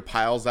lay your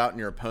piles out and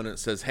your opponent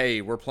says,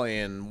 hey, we're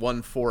playing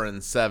 1, 4,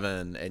 and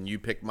 7, and you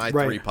pick my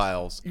 3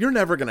 piles. You're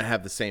never going to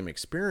have the same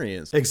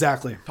experience.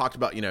 Exactly. Talked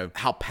about,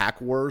 how Pack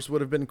Wars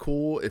would have been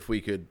cool if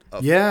we could,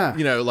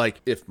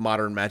 like, if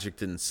Modern Magic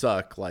didn't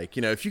suck, like,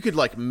 if you could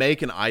like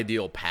make an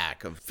ideal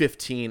pack of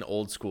 15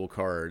 old school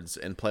cards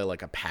and play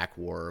like a Pack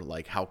War,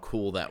 like, how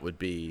cool that would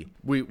be.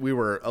 We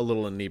were a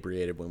little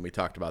inebriated when we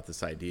talked about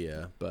this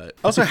idea, but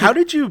also, how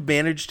did you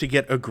manage to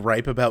get a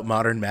gripe about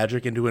Modern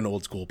Magic into an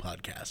old school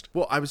podcast?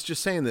 Well, I was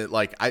just saying that,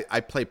 like, I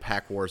play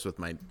Pack Wars with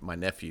my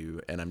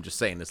nephew, and I'm just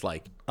saying, it's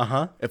like,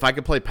 if I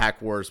could play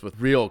Pack Wars with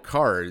real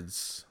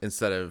cards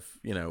instead of,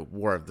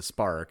 War of the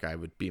Spark, I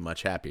would be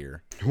much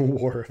happier.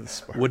 War of the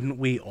Spark. Wouldn't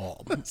we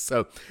all?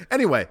 So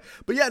anyway,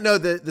 but yeah, no,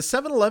 the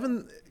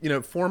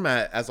 7-11,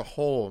 format as a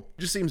whole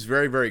just seems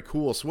very, very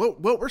cool. So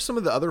what were some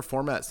of the other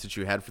formats that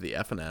you had for the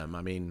FNM?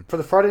 I mean, for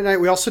the Friday night,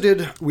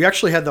 we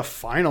actually had the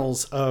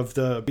finals of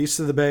the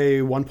Beast of the Bay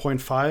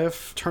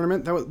 1.5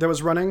 tournament that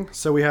was running.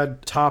 So we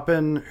had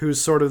Toppin,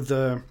 who's sort of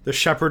the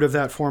shepherd of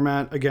that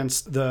format,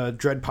 against the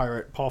Dread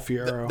Pirate, Paul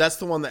Fierro. That's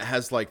the one that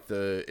has like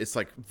it's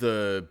like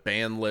the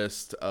ban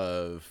list of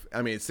of,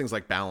 I mean, it's things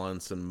like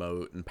balance and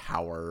moat and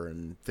power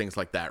and things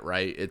like that,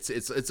 right?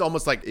 It's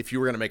almost like if you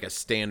were going to make a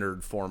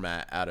standard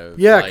format out of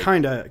like,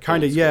 kind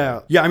of,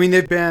 yeah. I mean,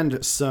 they've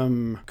banned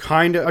some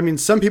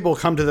some people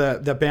come to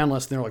that ban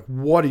list and they're like,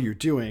 what are you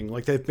doing?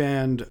 Like, they've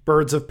banned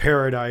Birds of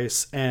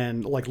Paradise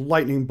and like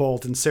Lightning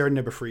Bolt and Sarah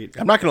Nibafreet.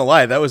 I'm not gonna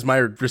lie, that was my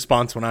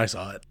response when I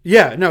saw it.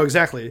 Yeah, no,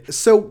 exactly.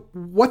 So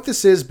what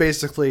this is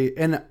basically,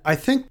 and I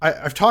think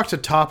I've talked to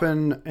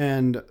Toppin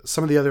and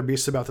some of the other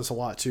beasts about this a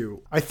lot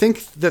too. I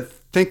think that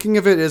thinking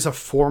of it as a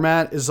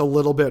format is a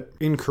little bit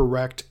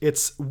incorrect.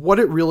 It's what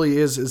it really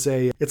is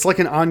it's like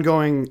an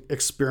ongoing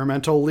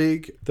experimental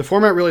league. The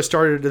format really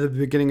started at the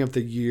beginning of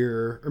the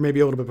year, or maybe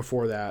a little bit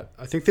before that.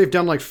 I think they've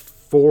done like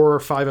 4 or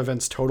 5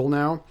 events total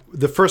now.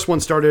 The first one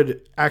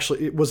started,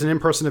 actually, it was an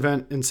in-person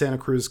event in Santa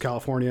Cruz,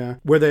 California,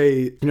 where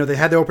they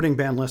had the opening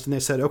ban list and they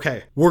said,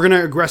 okay, we're going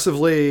to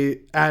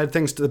aggressively add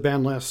things to the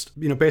ban list,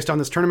 based on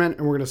this tournament,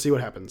 and we're going to see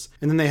what happens.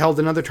 And then they held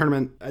another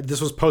tournament.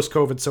 This was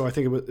post-COVID, so I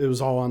think it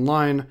was all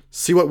online.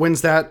 See what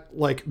wins that,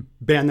 like,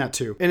 ban that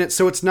too. And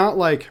so it's not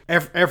like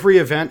every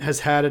event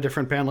has had a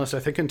different ban list.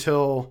 I think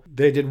until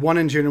they did one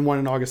in June and one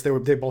in August,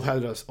 they both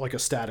had a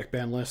static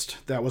ban list.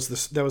 That was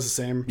the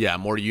same. Yeah,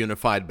 more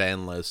unified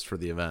ban list for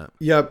the event.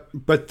 Yep.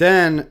 But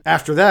then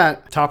after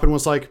that, Toppin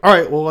was like, all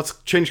right, well, let's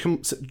change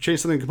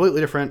something completely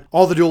different.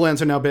 All the dual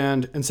lands are now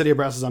banned and City of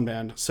Brass is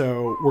unbanned.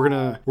 So we're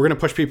gonna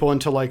push people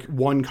into like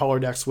one color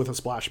decks with a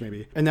splash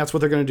maybe. And that's what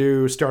they're gonna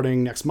do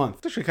starting next month.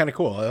 It's actually kind of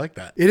cool. I like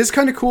that. It is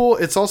kind of cool.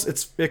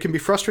 It can be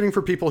frustrating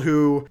for people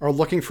who are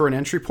looking for an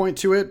entry point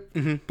to it.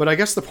 Mm-hmm. But I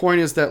guess the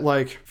point is that,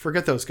 like,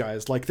 forget those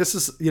guys. Like, this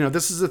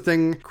is a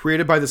thing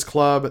created by this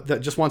club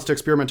that just wants to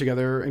experiment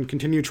together and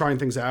continue trying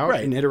things out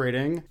and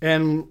iterating.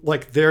 And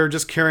like, they're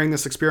just carrying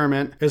this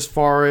experiment as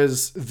far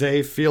as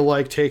they feel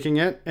like taking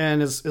it.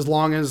 And as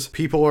long as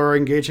people are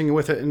engaging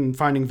with it and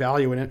finding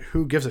value in it,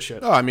 who gives a shit?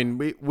 Oh, I mean,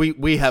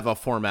 we have a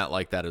format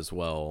like that as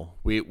well.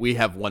 We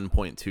have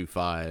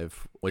 1.25,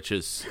 which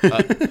is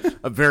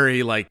a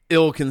very like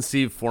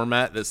ill-conceived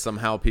format that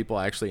somehow people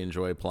actually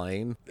enjoy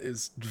playing.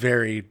 Is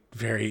very,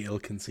 very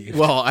ill-conceived.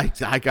 Well,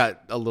 I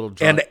got a little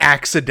drunk. And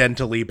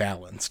accidentally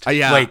balanced.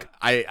 Yeah, like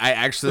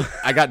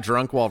I got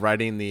drunk while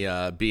writing the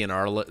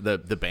BNR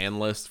the ban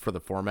list for the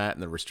format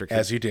and the restricted.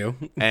 As you do.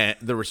 And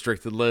the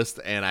restricted list,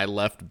 and I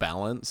left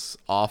balance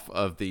off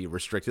of the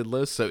restricted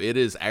list, so it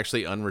is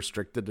actually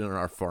unrestricted in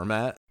our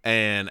format.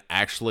 And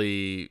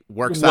actually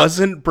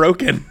wasn't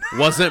broken.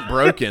 Wasn't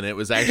broken. It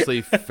was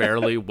actually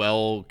fairly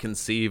well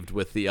conceived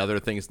with the other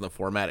things in the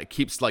format. It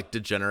keeps like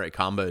degenerate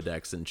combo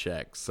decks in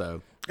check.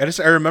 So I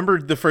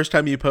remember the first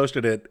time you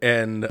posted it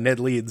and Ned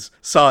Leeds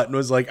saw it and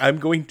was like, I'm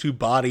going to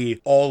body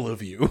all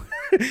of you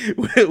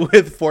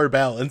with 4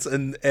 balance,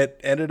 and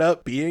it ended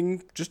up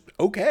being just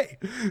okay.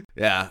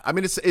 Yeah. I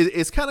mean,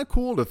 it's kind of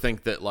cool to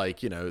think that,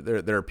 like,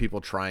 there are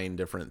people trying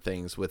different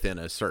things within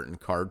a certain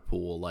card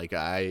pool. Like,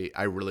 I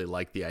really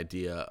like the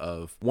idea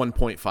of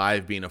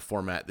 1.5 being a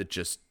format that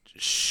just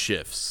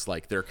shifts.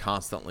 Like, they're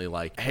constantly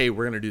like, hey,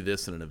 we're gonna do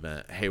this in an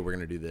event, hey, we're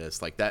gonna do this.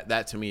 Like,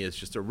 that to me is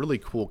just a really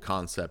cool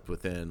concept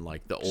within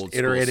like the old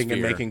iterating school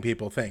and making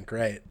people think,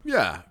 right?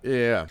 Yeah.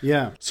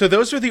 So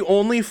those are the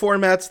only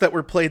formats that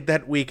were played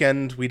that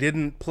weekend. We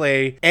didn't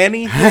play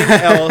anything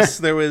else.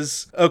 There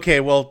was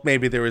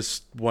maybe there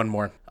was one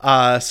more.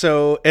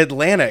 So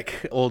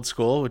Atlantic Old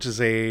School, which is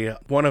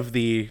one of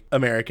the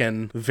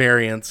American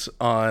variants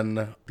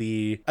on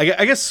the,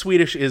 I guess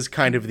Swedish is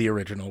kind of the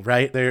original,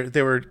 right?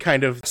 They were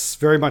kind of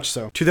very much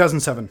so.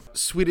 2007.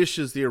 Swedish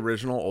is the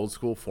original Old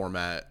School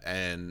format,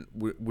 and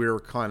we're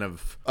kind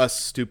of us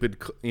stupid,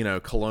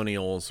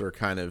 colonials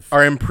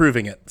are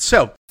improving it.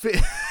 So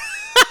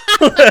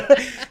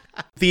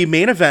the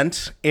main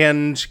event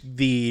and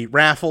the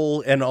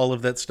raffle and all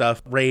of that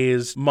stuff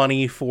raise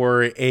money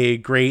for a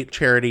great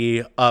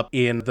charity up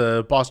in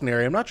the Boston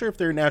area. I'm not sure if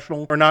they're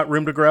national or not.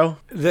 Room to Grow.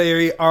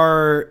 They're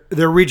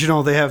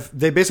regional.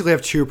 They basically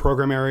have 2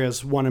 program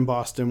areas, one in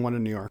Boston, one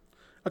in New York.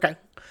 Okay.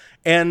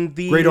 And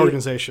the great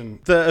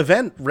organization. The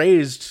event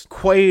raised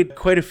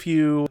quite a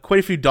few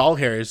doll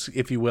hairs,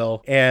 if you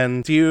will.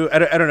 And I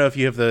don't know if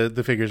you have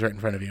the figures right in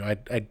front of you. I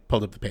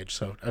pulled up the page,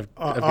 so I've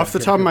off the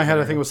top of my head,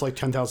 I think it was like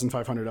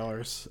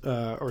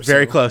 $10,500 or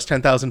very close,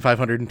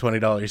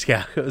 $10,520.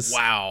 Yeah, it was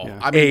wow. Yeah.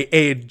 I mean,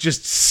 a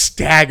just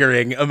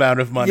staggering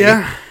amount of money.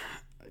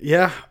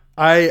 Yeah.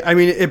 I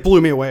mean, it blew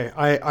me away.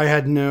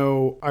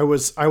 I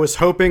was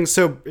hoping,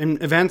 so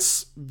in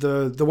events,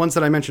 the ones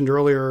that I mentioned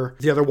earlier,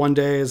 the other one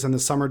days and the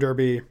summer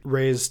derby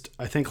raised,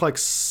 I think like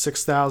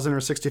 $6,000 or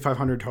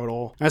 $6,500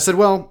 total. And I said,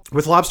 well,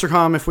 with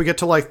LobsterCom, if we get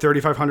to like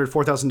 $3,500,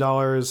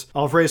 $4,000,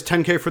 I'll have raised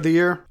 $10K for the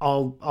year.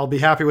 I'll be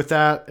happy with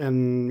that.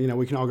 And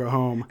we can all go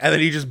home. And then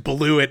he just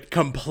blew it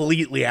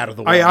completely out of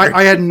the water.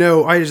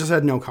 I just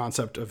had no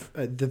concept of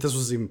that this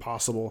was even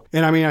possible.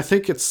 And I mean, I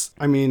think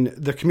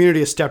the community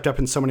has stepped up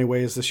in so many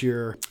ways this year.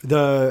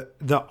 The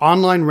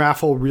online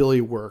raffle really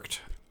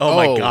worked. Oh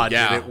my God,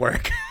 yeah. Did it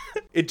work?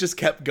 It just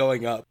kept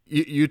going up.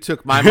 You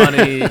took my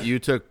money. You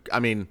took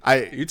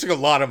You took a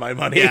lot of my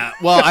money. Yeah.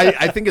 Well,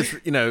 I think it's,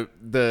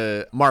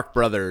 the Mark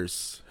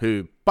Brothers,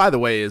 who, by the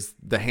way, is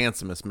the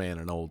handsomest man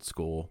in Old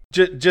School.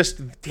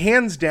 Just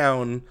hands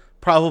down,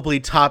 probably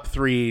top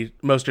 3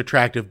 most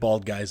attractive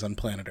bald guys on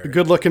planet Earth.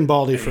 Good looking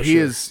baldy for He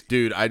sure. is,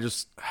 dude.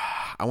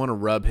 I want to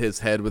rub his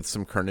head with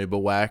some carnauba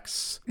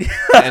wax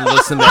and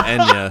listen to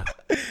Enya.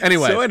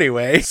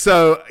 Anyway,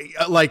 so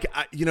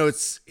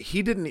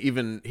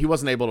he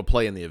wasn't able to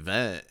play in the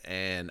event,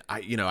 and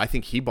I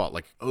think he bought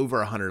like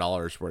over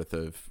 $100 worth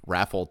of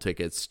raffle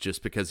tickets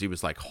just because he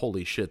was like,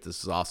 holy shit,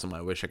 this is awesome.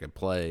 I wish I could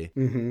play.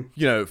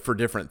 For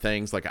different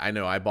things. Like, I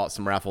know I bought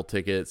some raffle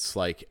tickets.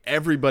 Like,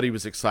 everybody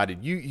was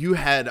excited. You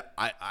had,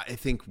 I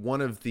think,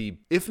 one of the,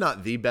 if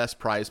not the best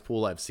prize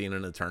pool I've seen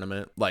in a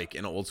tournament, like in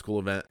an Old School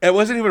event. It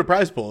wasn't even a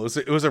prize pool.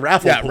 It was a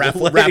raffle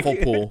pool. Raffle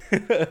pool.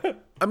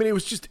 I mean,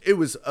 it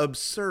was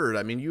absurd.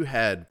 I mean,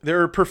 there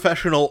were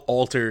professional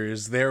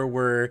altars. There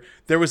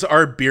was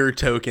our beer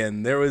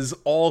token. There was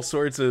all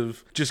sorts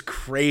of just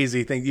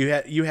crazy things.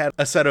 You had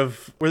a set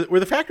of, were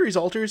the factories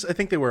altars? I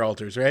think they were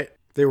altars, right?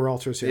 They were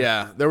altars, yeah.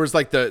 Yeah, there was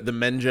like the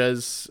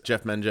Menges,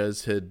 Jeff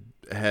Menges had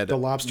the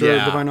lobster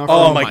divine offering.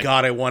 Oh my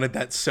god, I wanted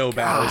that so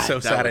bad. I was so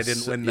sad I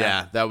didn't win that.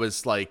 Yeah, that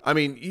was like, I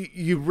mean,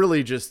 you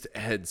really just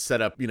had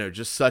set up,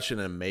 just such an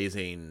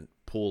amazing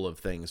pool of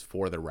things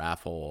for the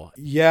raffle.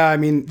 Yeah, I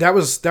mean, that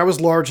was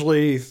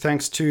largely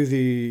thanks to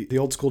the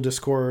Old School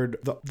Discord,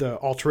 the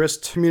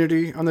altarist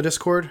community on the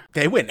Discord.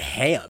 They went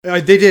ham.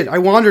 They did. I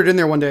wandered in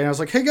there one day and I was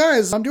like, hey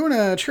guys, I'm doing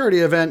a charity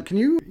event. Can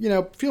you,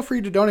 feel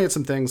free to donate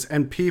some things?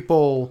 And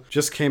people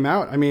just came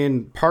out. I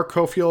mean, Park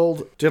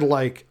Cofield did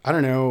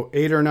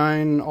 8 or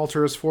 9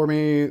 altars for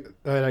me.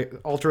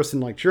 Altarists in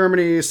like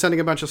Germany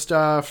sending a bunch of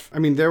stuff. I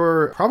mean, there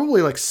were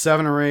probably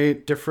 7 or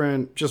 8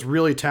 different, just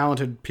really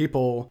talented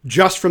people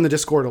just from the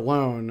Discord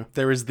alone.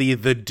 There was the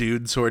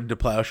dude sword to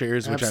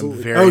plowshares, which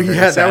Absolutely. I'm very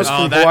that was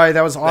from Hawaii.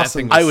 That was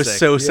awesome. I was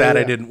so sad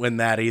I didn't win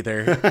that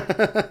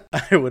either.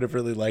 I would have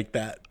really liked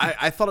that.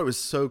 I thought it was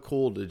so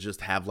cool to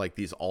just have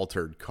these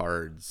altered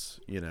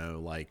cards,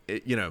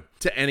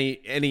 to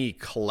any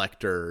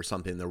collector or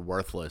something, they're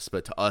worthless,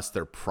 but to us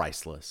they're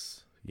priceless.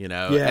 And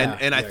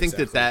I think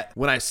exactly. that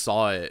when I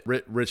saw it,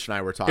 Rich and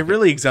I were talking. It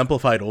really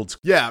exemplified Old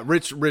School. Yeah,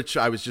 Rich,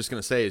 I was just going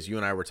to say, is you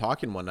and I were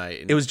talking one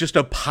night. And it was just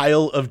a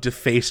pile of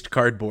defaced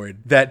cardboard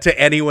that to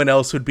anyone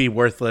else would be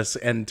worthless,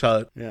 and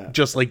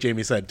just like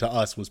Jamie said, to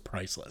us was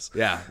priceless.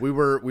 Yeah, we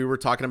were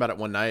talking about it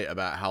one night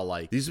about how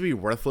these would be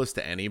worthless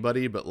to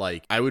anybody, but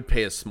I would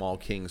pay a small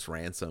king's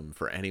ransom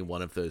for any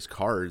one of those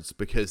cards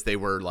because they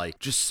were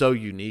just so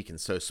unique and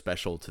so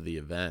special to the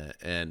event.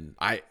 And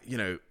I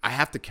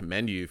have to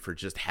commend you for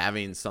just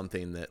having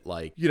something that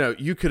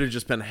you could have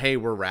just been, hey,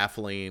 we're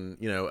raffling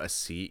a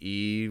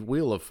CE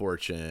Wheel of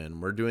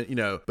Fortune, we're doing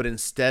but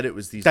instead it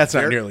was these not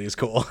nearly as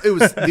cool. it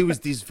was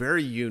these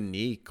very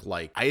unique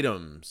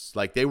items.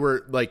 They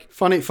were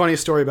funny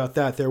story about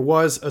that. There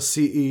was a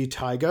CE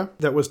Taiga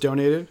that was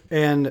donated,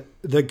 and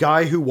the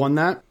guy who won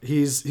that,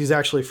 he's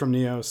actually from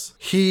Neos.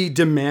 He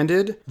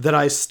demanded that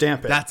I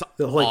stamp it. That's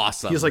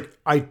awesome. He's like,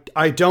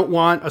 I don't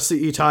want a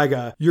CE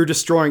Taiga. You're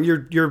destroying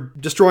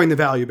the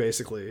value,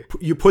 basically.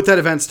 You put that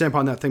event stamp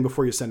on that thing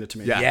before you send it to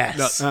me. Yeah.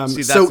 Yes.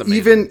 See, so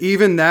amazing.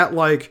 even that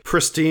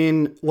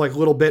pristine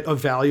little bit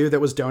of value that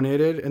was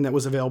donated and that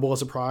was available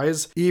as a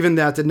prize, even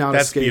that did not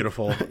escape. That's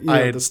beautiful.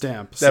 The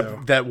stamp.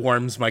 That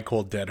warms my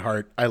cold dead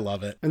heart. I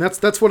love it. And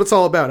that's what it's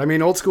all about. I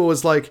mean, Old School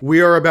is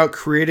we are about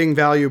creating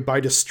value by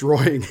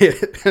destroying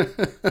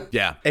it.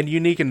 Yeah. And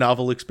unique and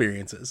novel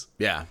experiences.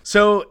 Yeah.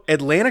 So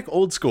Atlantic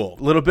Old School,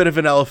 a little bit of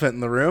an elephant in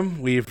the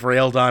room. We've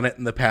railed on it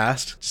in the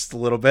past, just a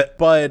little bit,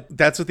 but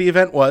that's what the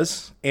event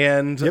was.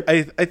 And yep.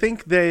 I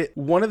think that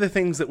one of the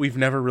things that we've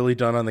never really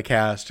done on the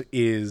cast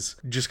is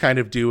just kind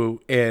of do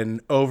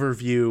an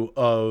overview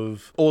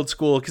of Old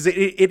School, because it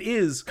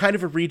is kind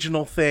of a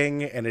regional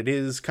thing, and it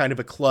is kind of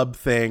a club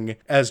thing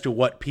as to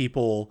what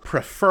people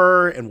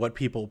prefer and what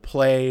people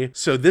play.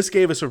 So this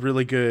gave us a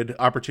really good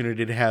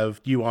opportunity to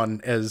have you on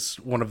as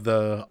one of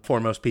the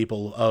foremost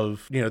people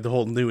of, the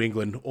whole New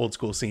England Old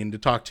School scene, to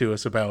talk to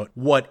us about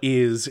what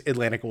is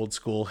Atlantic Old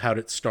School, how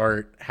did it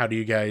start, how do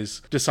you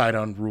guys decide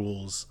on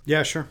rules?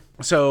 Yeah, sure.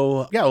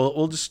 So, yeah,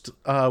 we'll just,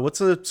 what's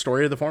the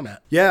story of the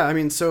format? Yeah, I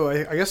mean, so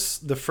I guess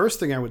the first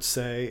thing I would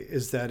say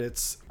is that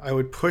I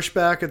would push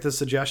back at the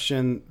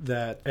suggestion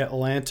that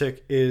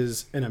Atlantic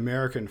is an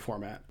American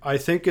format. I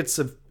think it's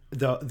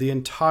the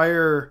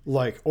entire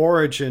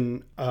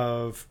origin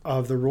of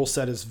the rule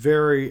set is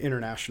very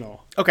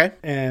international. Okay.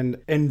 And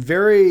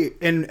very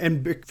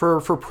for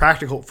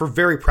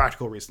very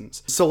practical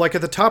reasons. So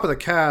at the top of the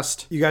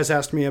cast, you guys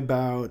asked me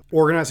about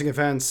organizing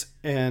events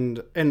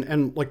and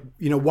like,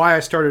 why I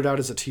started out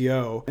as a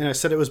TO. And I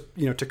said it was,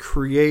 to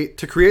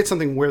create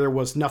something where there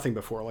was nothing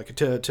before, like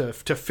to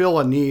fill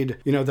a need,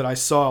 that I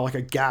saw, like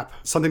a gap,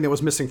 something that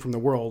was missing from the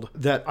world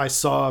that I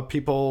saw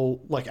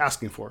people like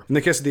asking for. In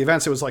the case of the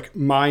events, it was like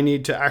my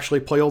need to actually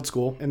play old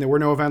school, and there were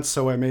no events,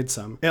 so I made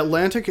some.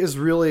 Atlantic is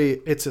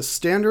really, it's a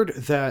standard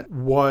that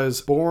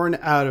was born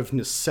out of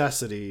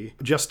necessity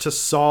just to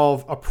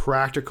solve a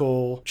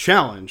practical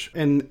challenge.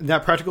 And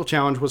that practical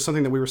challenge was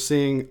something that we were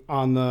seeing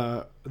on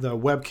the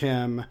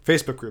webcam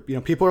Facebook group.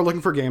 People are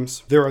looking for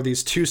games. There are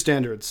these two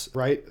standards,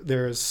 right?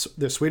 There's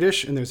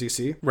Swedish and there's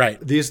EC. Right.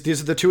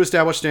 These are the two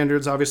established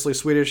standards. Obviously,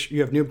 Swedish, you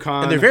have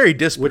NoobCon. And they're very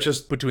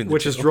disparate between the two.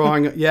 Which is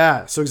drawing,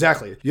 yeah, so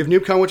exactly. You have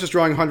NoobCon, which is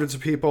drawing hundreds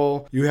of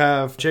people. You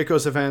have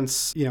Jayco's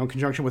events, in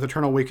conjunction with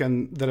Eternal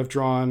Weekend that have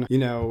drawn,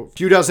 a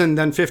few dozen,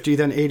 then 50,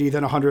 then 80,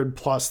 then 100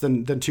 plus,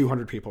 then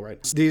 200 people,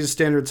 right? So these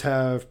standards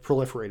have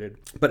proliferated.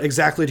 But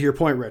exactly to your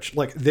point, Rich,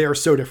 like they are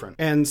so different.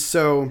 And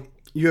so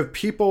you have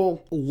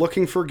people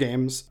looking for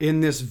games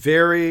in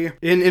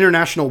in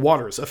international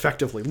waters,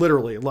 effectively,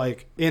 literally,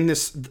 like in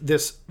this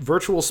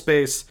virtual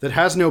space that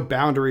has no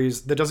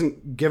boundaries, that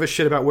doesn't give a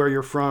shit about where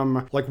you're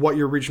from, like what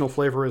your regional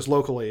flavor is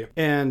locally.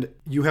 And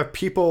you have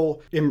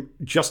people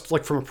just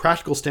like from a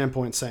practical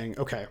standpoint saying,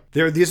 okay,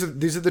 these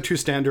are the two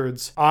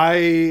standards.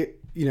 I've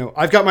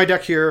got my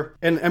deck here,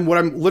 and what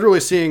I'm literally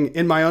seeing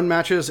in my own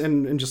matches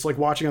and just like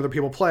watching other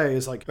people play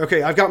is like,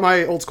 okay, I've got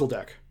my old school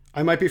deck.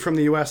 I might be from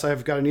the US,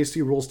 I've got an EC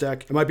rules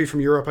deck. I might be from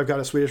Europe, I've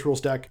got a Swedish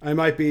rules deck. I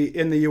might be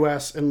in the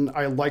US and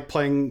I like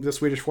playing the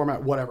Swedish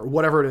format,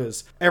 whatever it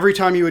is. Every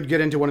time you would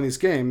get into one of these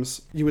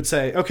games, you would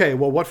say, okay,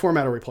 well, what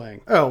format are we playing?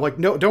 Oh, like,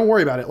 no, don't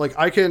worry about it. Like,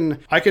 I can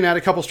add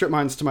a couple strip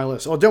mines to my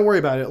list. Oh, don't worry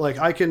about it. Like,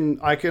 I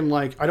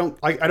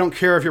don't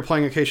care if you're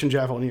playing Acacian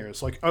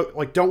Javelineers. Like, oh,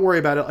 like, don't worry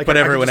about it. Like, but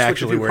everyone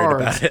actually worried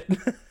about it.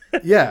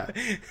 Yeah.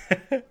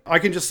 I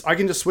can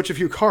just switch a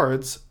few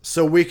cards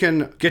so we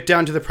can get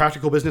down to the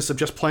practical business of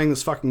just playing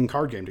this fucking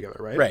card game together,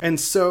 right? Right. And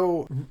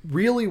so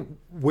really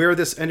where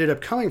this ended up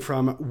coming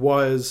from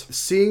was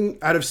seeing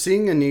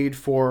a need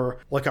for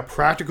like a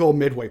practical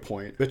midway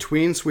point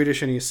between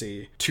Swedish and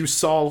EC to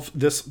solve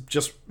this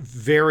just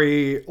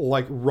very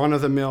like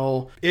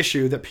run-of-the-mill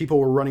issue that people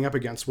were running up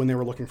against when they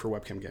were looking for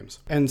webcam games.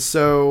 And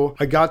so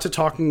I got to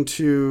talking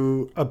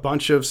to a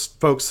bunch of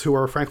folks who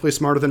are frankly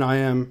smarter than I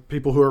am,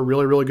 people who are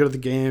really, really good at the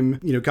game,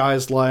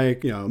 guys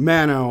like,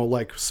 Mano,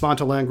 like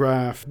Svante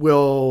Landgraf,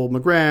 Will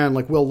McGran,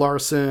 like Will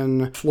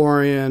Larson,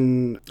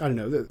 Florian, I don't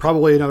know,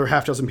 probably another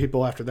half dozen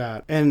people after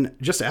that. And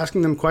just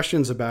asking them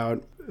questions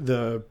about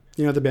the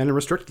banned and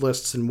restricted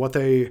lists and what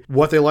they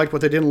liked,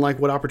 what they didn't like,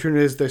 what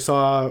opportunities they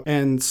saw.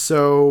 And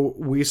so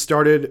we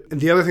started,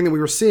 the other thing that we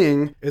were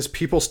seeing is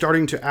people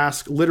starting to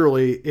ask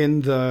literally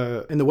in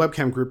the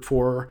webcam group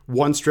for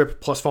one strip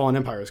plus Fallen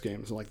Empires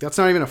games. Like, that's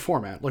not even a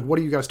format. Like, what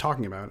are you guys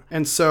talking about?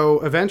 And so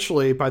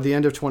eventually by the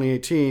end of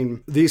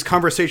 2018, these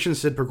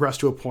conversations had progressed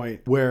to a point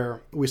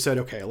where we said,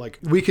 okay, like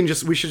we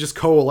should just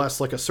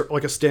coalesce like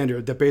a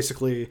standard that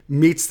basically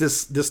meets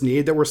this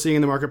need that we're seeing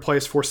in the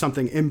marketplace for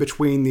something in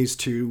between these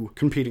two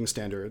competing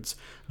standards,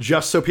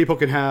 just so people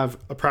can have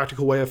a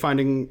practical way of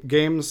finding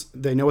games.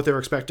 They know what they're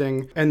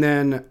expecting. And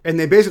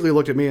they basically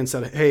looked at me and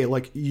said, hey,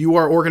 like, you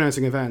are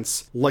organizing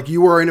events, like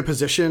you are in a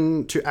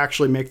position to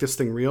actually make this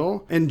thing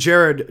real. And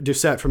Jared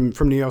Doucette from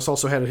Neos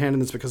also had a hand in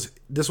this, because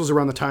this was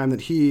around the time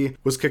that he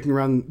was kicking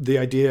around the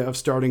idea of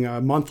starting a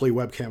monthly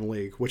webcam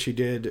league, which he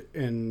did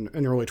in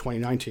early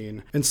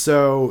 2019. And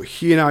so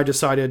he and I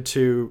decided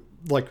to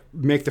like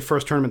make the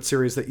first tournament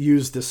series that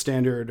used this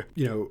standard,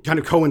 kind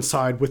of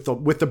coincide with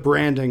the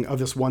branding of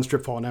this one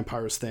strip Fallen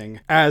Empires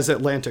thing as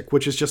Atlantic,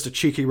 which is just a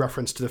cheeky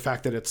reference to the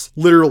fact that it's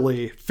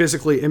literally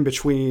physically in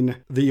between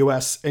the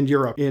US and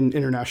Europe in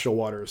international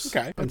waters.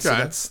 Okay. And so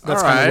that's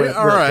kind of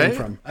where it came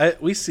from.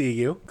 We see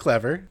you.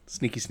 Clever.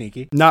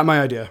 Sneaky. Not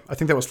my idea. I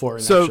think that was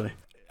Florian, actually.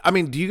 I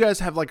mean, do you guys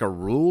have like a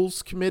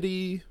rules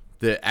committee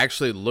that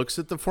actually looks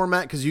at the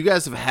format? Because you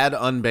guys have had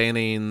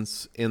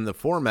unbannings in the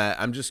format.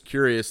 I'm just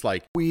curious,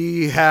 like,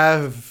 we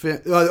have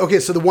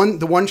okay, so the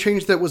one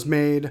change that was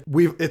made,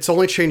 it's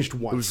only changed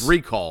once. It was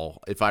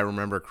recall, if I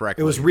remember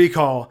correctly. It was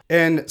recall.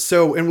 And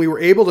we were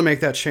able to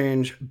make that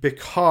change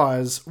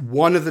because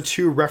one of the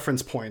two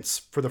reference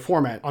points for the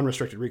format,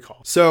 unrestricted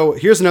recall. So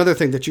here's another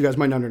thing that you guys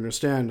might not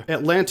understand.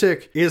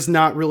 Atlantic is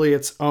not really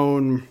its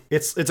own,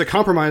 it's a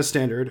compromise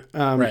standard.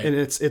 Right. And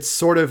it's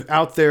sort of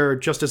out there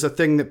just as a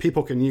thing that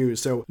people can use.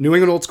 So New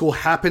England Old School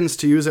happens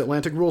to use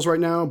Atlantic rules right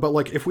now, but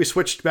like if we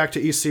switched back to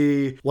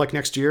EC like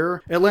next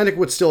year, Atlantic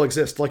would still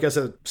exist like as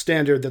a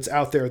standard that's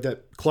out there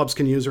that clubs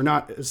can use or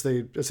not as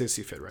they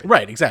see fit, right?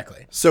 Right,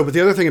 exactly. So, but the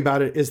other thing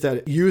about it is that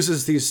it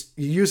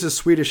uses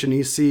Swedish and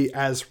EC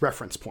as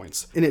reference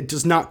points, and it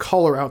does not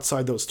color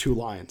outside those two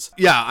lines.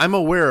 Yeah, I'm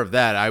aware of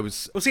that. I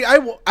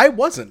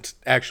wasn't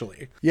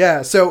actually.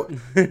 Yeah, so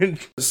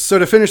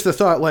to finish the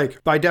thought,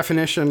 like by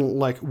definition,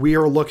 like we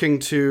are looking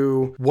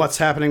to what's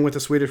happening with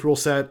the Swedish rule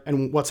set set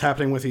and what's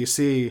happening with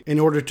EC in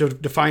order to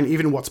define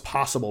even what's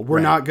possible. We're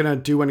not going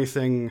to do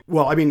anything.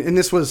 Well, I mean, and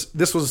this was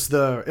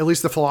at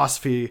least the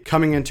philosophy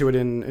coming into it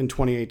in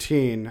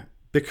 2018.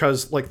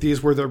 Because like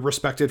these were the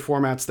respected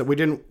formats that we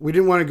didn't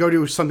want to go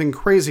to something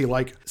crazy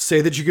like say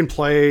that you can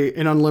play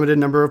an unlimited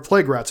number of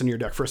Plague Rats in your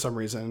deck for some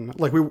reason.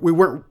 Like we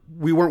weren't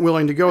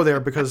willing to go there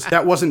because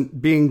that wasn't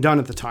being done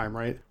at the time,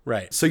 right?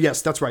 Right. So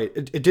yes, that's right.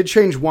 It did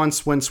change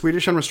once when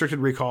Swedish Unrestricted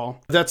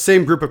Recall, that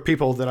same group of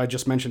people that I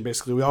just mentioned,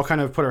 basically, we all kind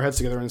of put our heads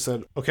together and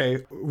said, okay,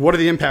 what are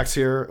the impacts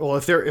here? Well,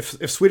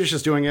 if Swedish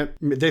is doing it,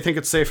 they think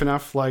it's safe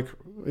enough, like,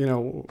 you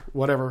know,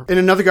 whatever. And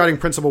another guiding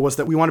principle was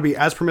that we want to be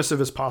as permissive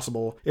as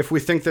possible. If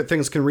we think that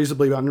things can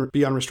reasonably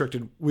be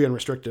unrestricted, we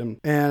unrestrict them.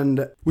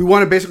 And we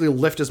want to basically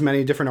lift as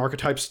many different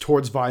archetypes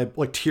towards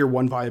tier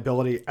 1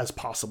 viability as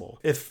possible.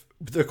 If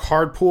the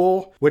card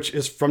pool, which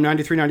is from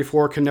 93,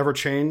 94, can never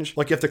change.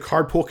 Like if the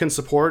card pool can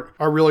support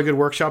a really good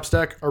Workshops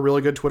deck, a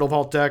really good Twiddle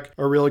Vault deck,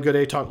 a really good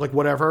ATOG, like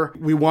whatever,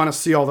 we want to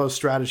see all those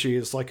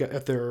strategies like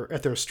at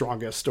their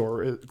strongest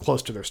or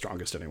close to their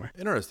strongest anyway.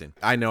 Interesting.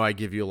 I know I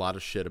give you a lot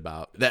of shit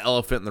about the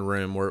elephant in the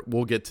room.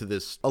 We'll get to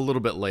this a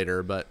little bit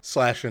later, but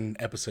 / in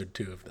episode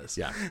 2 of this.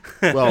 Yeah.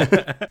 Well,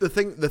 the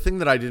thing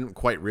that I didn't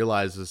quite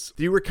realize is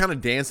you were kind of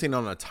dancing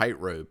on a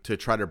tightrope to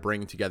try to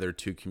bring together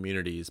two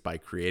communities by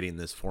creating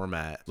this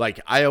format. Like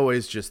I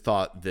always just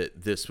thought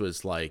that this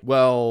was like,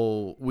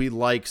 well, we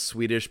like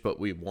Swedish, but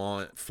we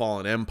want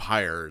Fallen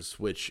Empires,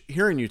 which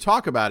hearing you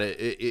talk about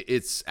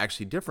it's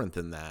actually different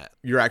than that.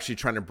 You're actually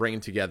trying to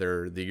bring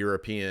together the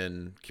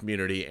European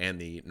community and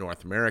the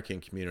North American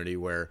community,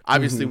 where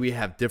obviously we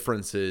have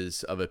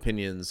differences of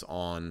opinions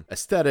on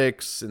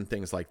aesthetics and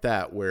things like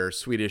that, where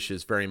Swedish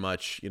is very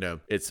much, you know,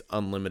 it's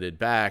unlimited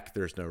back,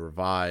 there's no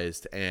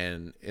revised,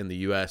 and in the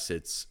US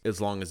it's as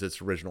long as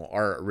it's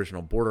our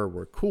original border,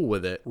 we're cool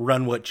with it.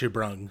 Run what you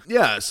brung.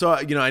 Yeah, so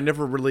you know, I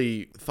never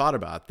really thought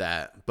about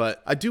that,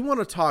 but I do want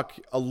to talk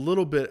a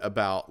little bit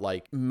about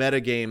like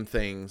metagame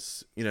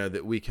things, you know,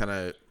 that we kind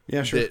of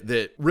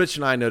that Rich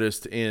and I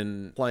noticed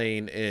in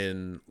playing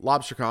in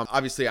LobsterCon.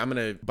 Obviously, I'm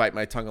going to bite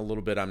my tongue a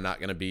little bit. I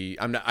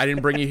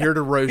didn't bring you here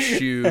to roast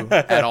you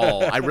at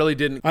all. I really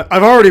didn't.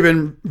 I've already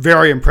been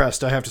very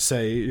impressed, I have to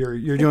say.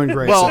 You're doing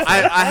great. Well, so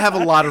I have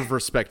a lot of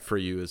respect for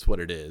you is what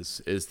it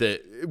is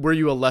that were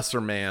you a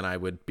lesser man, I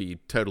would be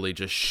totally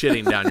just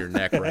shitting down your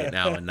neck right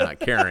now and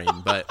not caring.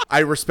 But I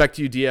respect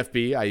you,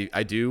 DFB.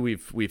 I do.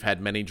 We've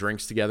had many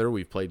drinks together.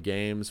 We've played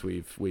games.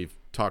 We've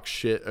talk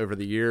shit over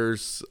the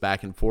years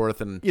back and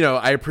forth, and you know,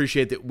 I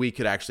appreciate that we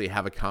could actually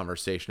have a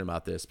conversation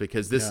about this,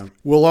 because this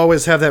we'll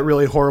always have that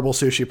really horrible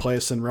sushi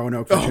place in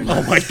Roanoke, Virginia.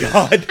 Oh my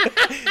god.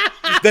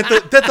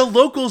 that the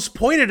locals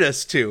pointed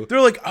us to.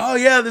 They're like, oh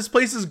yeah, this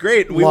place is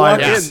great, and we walk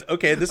in,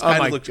 okay, this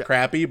kind of looks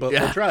crappy, but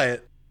we'll try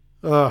it.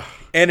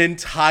 An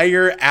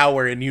entire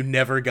hour and you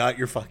never got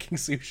your fucking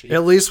sushi.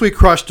 At least we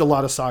crushed a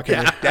lot of sake.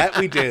 That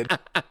we did.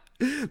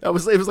 It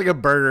was like a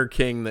Burger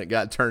King that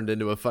got turned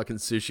into a fucking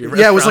sushi restaurant.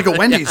 Yeah, it was like a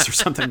Wendy's or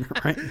something,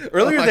 right?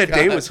 Earlier that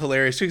day was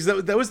hilarious because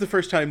that was the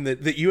first time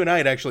that you and I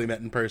had actually met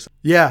in person.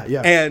 Yeah.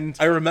 And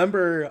I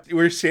remember we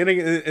were standing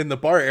in the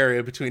bar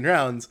area between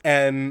rounds,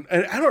 and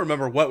I don't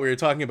remember what we were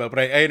talking about, but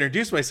I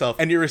introduced myself,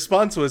 and your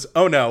response was,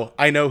 "Oh no,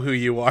 I know who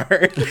you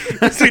are."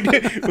 So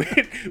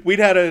we'd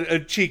had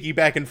a cheeky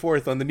back and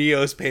forth on the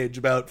Neos page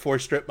about 4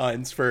 strip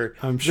mines for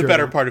the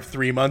better part of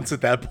 3 months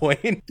at that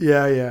point.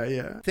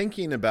 Yeah.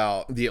 Thinking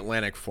about the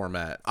Atlantic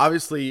format,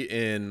 obviously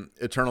in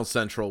Eternal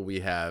Central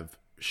we have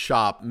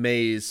Shop,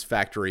 Maze,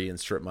 Factory, and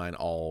Strip Mine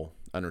all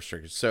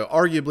unrestricted. So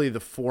arguably the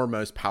 4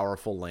 most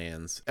powerful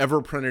lands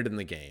ever printed in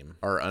the game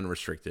are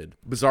unrestricted.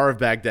 Bazaar of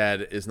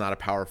Baghdad is not a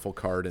powerful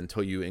card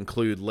until you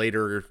include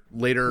later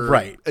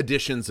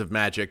editions of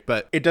Magic,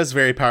 but it does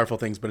very powerful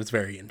things, but it's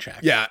very in check.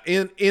 Yeah,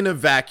 in a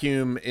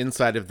vacuum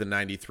inside of the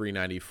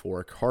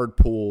 93-94 card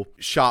pool,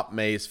 Shop,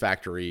 Maze,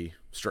 Factory,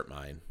 Strip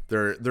Mine.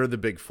 They're the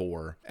big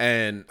 4.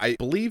 And I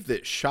believe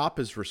that Shop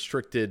is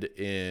restricted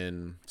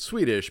in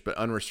Swedish, but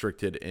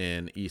unrestricted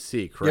in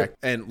EC, correct? Yep.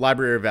 And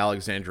Library of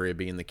Alexandria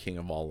being the king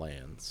of all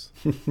lands.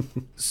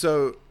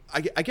 So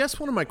I guess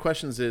one of my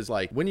questions is,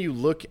 like, when you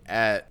look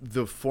at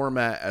the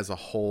format as a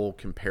whole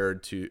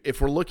compared to,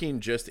 if we're looking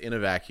just in a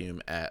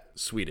vacuum at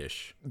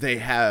Swedish, they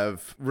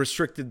have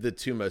restricted the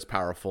 3 most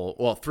powerful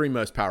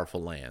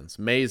lands.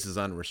 Maze is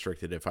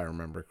unrestricted, if I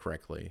remember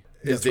correctly.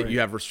 Is that right. You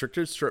have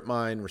restricted Strip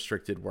Mine,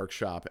 restricted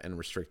Workshop, and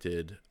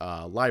restricted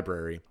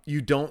Library. You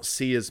don't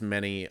see as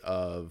many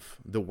of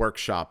the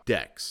Workshop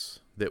decks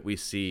that we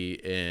see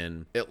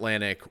in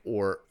Atlantic,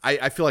 or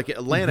I feel like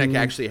Atlantic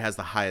actually has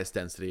the highest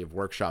density of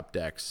Workshop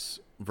decks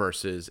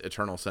versus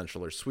Eternal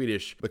Central or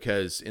Swedish,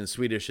 because in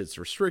Swedish it's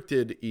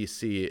restricted,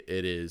 EC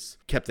it is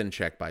kept in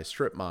check by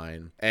Strip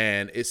Mine,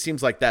 and it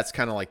seems like that's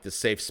kind of like the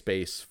safe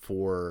space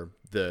for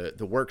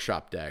the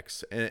Workshop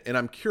decks. And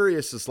I'm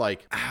curious as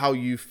like how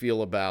you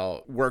feel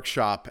about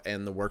Workshop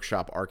and the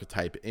Workshop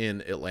archetype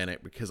in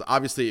Atlantic, because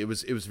obviously it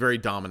was very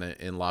dominant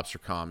in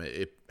LobsterCom.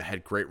 It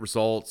had great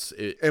results,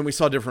 and we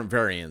saw different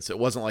variants. It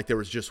wasn't like there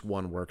was just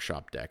one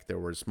workshop deck. There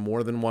was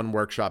more than one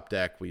workshop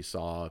deck. We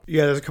saw...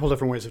 Yeah, there's a couple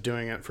different ways of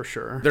doing it, for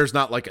sure. There's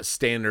not like a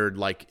standard,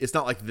 like, it's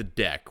not like the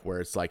deck where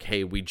it's like,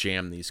 hey, we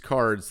jam these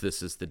cards,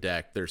 this is the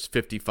deck. There's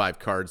 55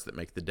 cards that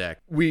make the deck.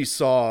 We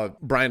saw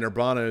Brian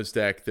Urbano's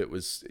deck that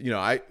was,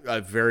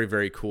 a very,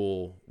 very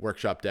cool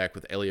workshop deck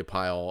with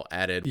Aeliopile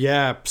added.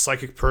 Yeah,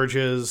 Psychic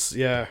Purges,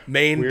 yeah.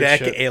 Main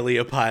deck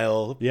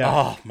Aeliopile. Yeah.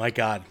 Oh, my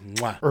God.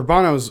 Mwah.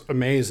 Urbano's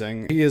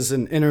amazing. He is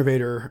an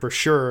innovator for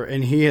sure,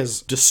 and he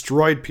has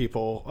destroyed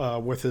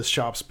people with his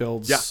shops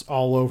builds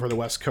all over the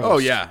West Coast. Oh,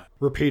 yeah.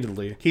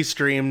 Repeatedly. He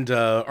streamed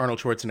Arnold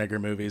Schwarzenegger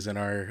movies in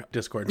our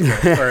Discord or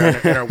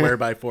in our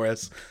Whereby for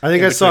us. I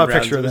think I saw a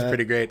picture of that. It was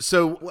pretty great.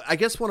 So I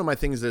guess one of my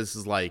things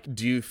is like,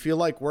 do you feel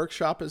like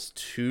Workshop is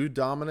too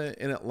dominant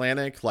in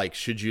Atlantic? Like,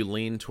 should you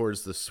lean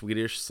towards the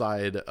Swedish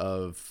side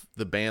of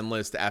the ban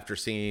list after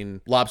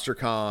seeing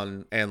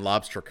LobsterCon and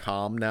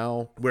LobsterCom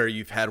now, where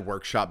you've had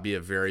Workshop be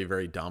a very,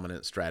 very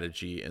dominant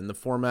strategy in the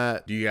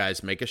format? Do you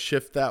guys make a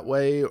shift that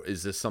way? Or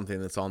is this something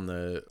that's on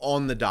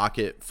the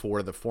docket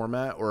for the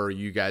format, or are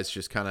you guys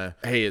just kind of,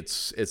 hey,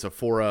 it's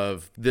a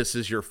this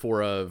is your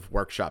 4 of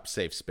Workshop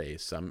safe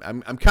space?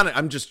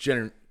 I'm just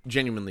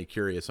genuinely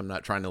curious. I'm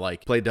not trying to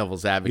like play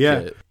devil's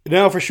advocate. Yeah,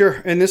 no, for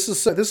sure. And this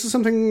is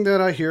something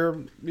that I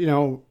hear,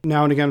 now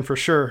and again, for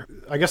sure.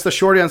 I guess the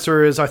short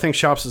answer is I think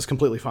Shops is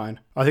completely fine.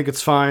 I think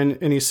it's fine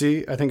in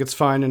EC. I think it's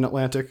fine in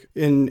Atlantic.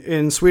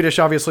 In Swedish,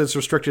 obviously it's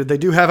restricted. They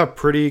do have a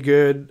pretty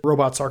good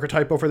robots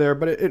archetype over there,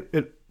 but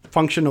it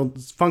functions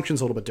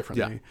a little bit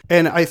differently. Yeah.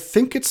 And I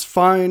think it's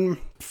fine,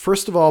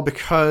 first of all,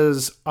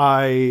 because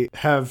I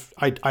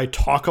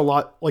talk a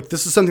lot. Like,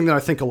 this is something that I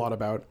think a lot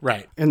about.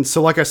 Right. And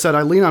so, like I said,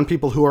 I lean on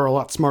people who are a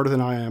lot smarter than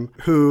I am,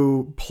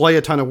 who play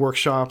a ton of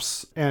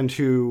workshops and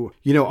who,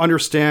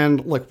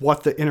 understand like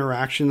what the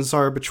interactions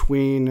are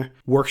between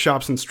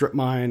workshops and Strip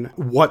Mine,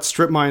 what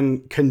Strip Mine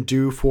can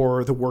do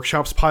for the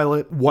workshops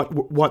pilot,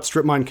 what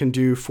Strip Mine can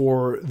do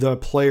for the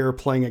player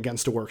playing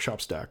against a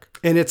workshops deck.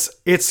 And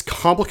it's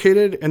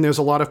complicated, and there's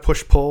a lot of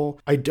push-pull.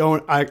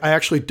 I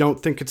actually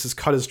don't think it's as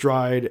cut as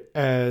dried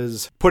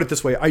as, put it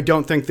this way, I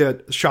don't think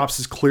that Shops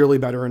is clearly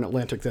better in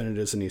Atlantic than it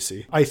is in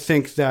EC. I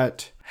think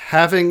that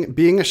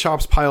being a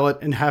Shops pilot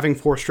and having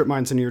 4 Strip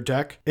Mines in your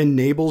deck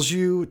enables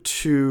you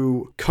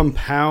to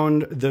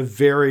compound the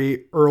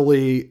very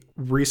early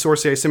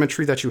resource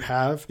asymmetry that you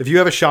have. If you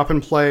have a shop in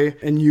play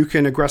and you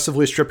can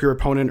aggressively strip your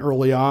opponent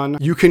early on,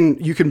 you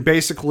can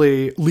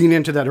basically lean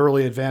into that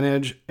early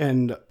advantage.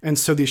 And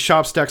so these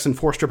shops decks and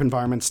 4 strip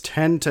environments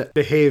tend to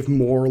behave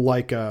more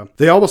like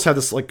they almost have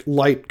this like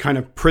light kind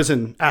of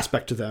prison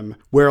aspect to them,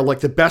 where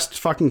like the best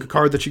fucking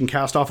card that you can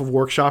cast off of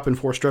Workshop in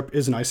 4 strip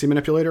is an Icy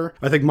Manipulator.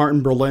 I think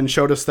Martin Berlin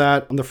showed us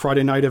that on the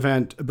Friday night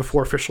event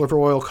before Fish Liver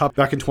Oil Cup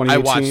back in 2018. I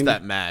watched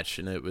that match,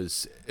 and it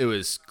was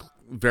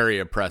very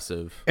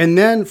oppressive. And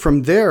then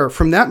from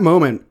that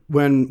moment,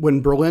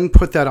 when Berlin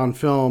put that on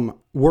film,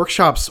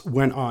 Workshops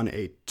went on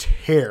a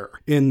tear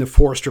in the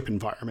 4 strip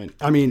environment.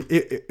 I mean,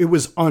 it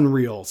was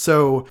unreal.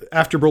 So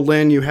after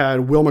Berlin, you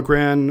had Will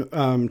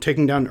McGran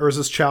taking down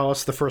Urza's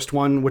Chalice, the first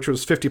one, which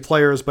was 50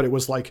 players, but it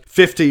was like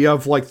 50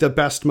 of like the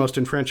best, most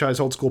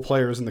enfranchised old school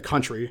players in the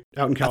country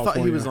out in California. I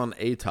thought he was on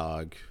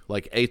ATOG,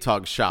 like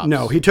ATOG Shops.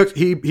 No,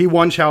 he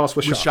won Chalice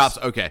with Shops.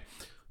 Okay.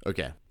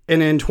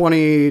 And in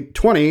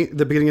 2020,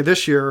 the beginning of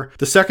this year,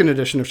 the second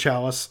edition of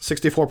Chalice,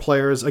 64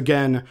 players,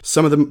 again,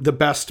 some of the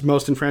best,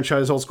 most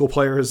enfranchised old school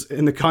players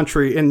in the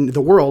country, in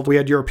the world. We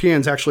had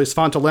Europeans, actually.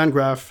 Svante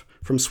Landgraf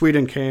from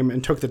Sweden came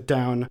and took it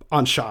down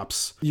on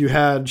Shops. You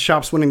had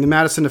Shops winning the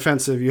Madison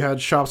Offensive. You had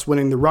Shops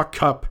winning the Ruck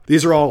Cup.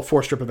 These are all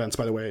 4 strip events,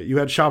 by the way. You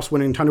had Shops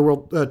winning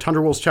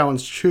Thunderwolves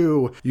Challenge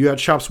 2. You had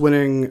Shops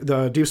winning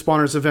the Deep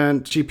Spawners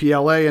event,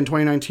 GPLA in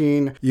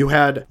 2019. You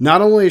had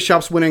not only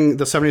Shops winning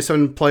the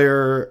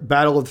 77-player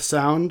Battle of the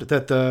Sound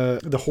that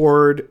the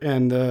Horde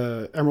and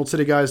the Emerald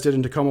City guys did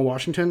in Tacoma,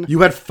 Washington.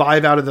 You had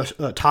 5 out of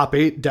the top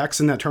 8 decks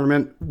in that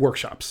tournament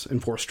Workshops in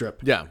 4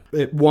 strip. Yeah.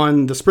 It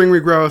won the Spring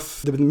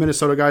Regrowth. The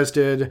Minnesota guys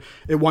did.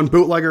 It won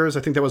Bootleggers. I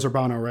think that was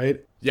Urbano, right?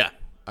 Yeah,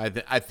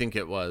 I think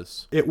it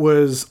was. It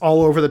was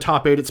all over the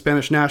top 8 at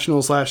Spanish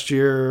Nationals last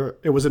year.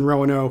 It was in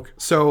Roanoke.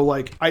 So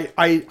like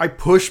I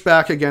push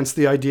back against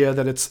the idea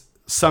that it's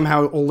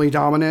somehow only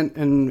dominant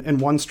in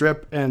 1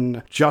 strip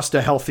and just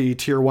a healthy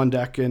tier 1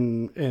 deck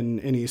in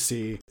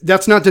EC.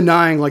 That's not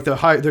denying like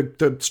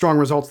the strong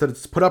results that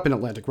it's put up in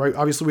Atlantic, right?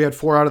 Obviously we had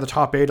 4 out of the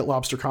top 8 at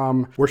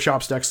LobsterCom were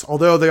Shops decks,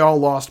 although they all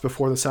lost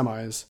before the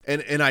semis.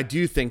 And I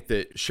do think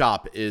that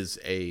Shop is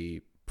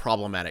a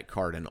problematic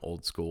card in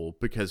old school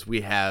because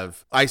we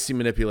have Icy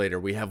Manipulator,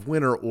 we have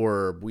Winter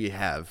Orb, we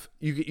have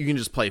you can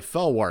just play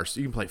Felwar, so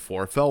you can play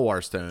 4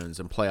 Felwar stones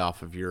and play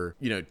off of your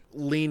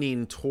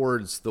leaning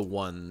towards the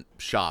 1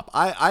 shop.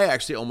 I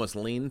actually almost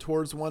lean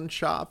towards 1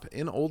 shop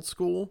in old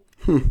school.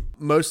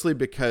 Mostly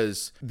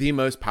because the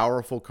most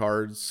powerful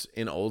cards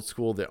in old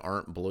school that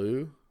aren't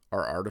blue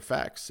are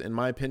artifacts, in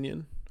my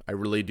opinion. I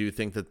really do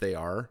think that they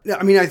are. Yeah,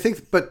 I mean, I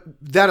think, but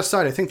that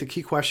aside, I think the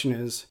key question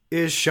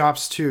is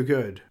Shops too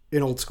good?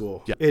 in old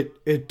school. Yeah.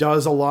 It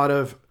does a lot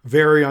of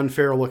very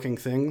unfair looking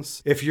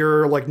things. If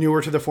you're like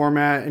newer to the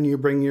format and you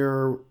bring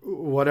your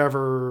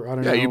whatever, I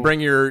don't know. Yeah, you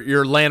bring your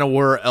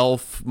Llanowar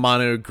elf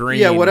mono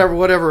green. Yeah,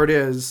 whatever it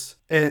is.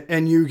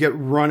 And you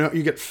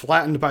get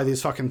flattened by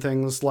these fucking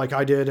things like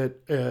I did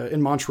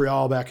in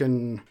Montreal back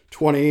in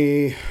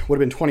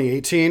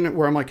 2018,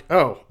 where I'm like,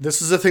 oh,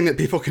 this is a thing that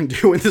people can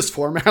do in this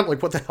format.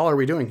 Like, what the hell are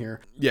we doing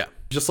here? Yeah.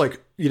 Just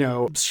like,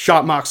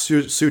 shot mock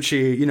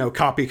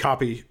Suchi,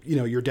 copy,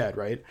 you're dead,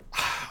 right?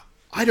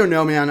 I don't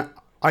know, man.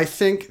 I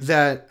think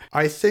that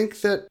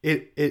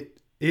it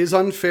is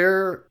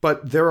unfair,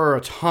 but there are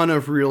a ton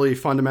of really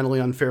fundamentally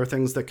unfair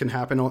things that can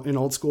happen in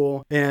old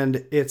school.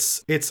 And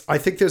I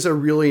think there's a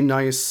really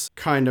nice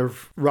kind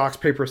of rocks,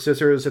 paper,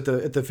 scissors at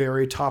the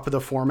very top of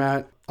the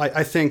format.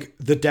 I think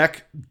the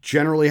deck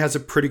generally has a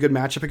pretty good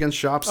matchup against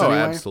Shops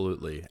anyway.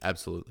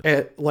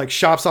 Absolutely. Like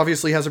Shops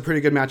obviously has a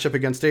pretty good matchup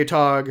against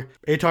Atog.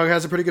 Atog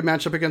has a pretty good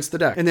matchup against the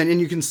deck. And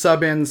you can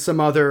sub in some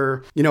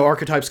other,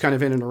 archetypes kind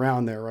of in and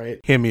around there,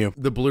 right? Himu.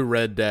 The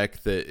blue-red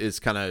deck that is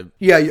kind of...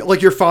 Yeah,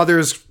 like your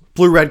father's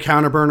blue-red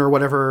counterburn or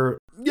whatever.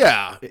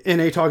 Yeah. In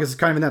Atog is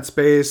kind of in that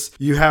space.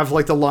 You have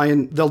like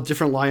the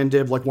different Lion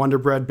Dib, like Wonder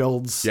Bread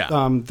builds.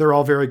 Yeah. They're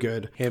all very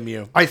good.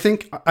 Himu. I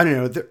think, I don't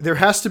know, there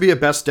has to be a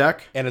best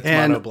deck. And it's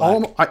mono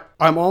black.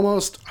 I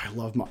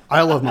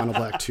love mono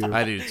black too.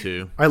 I do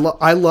too.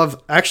 I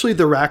love, actually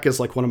the rack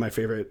is like one of my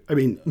favorite,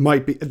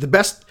 might be the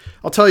best.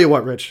 I'll tell you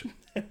what, Rich,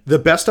 the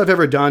best I've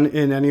ever done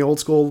in any old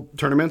school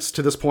tournaments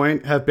to this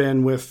point have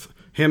been with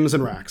hymns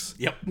and racks.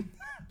 Yep.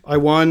 I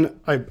won.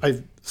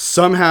 I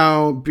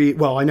somehow beat.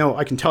 Well, I know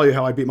I can tell you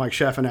how I beat Mike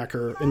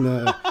Schaffenacker in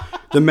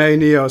the May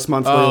Neos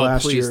monthly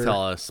last year.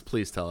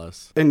 Please tell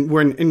us. And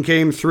we're in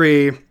game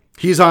 3.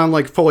 He's on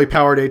like fully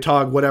powered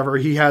Atog, whatever.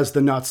 He has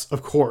the nuts,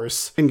 of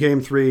course, in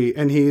game 3,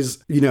 and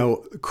he's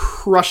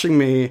crushing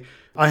me.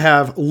 I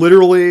have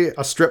literally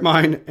a strip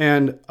mine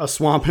and a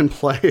swamp in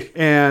play,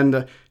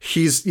 and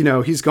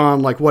he's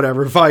gone like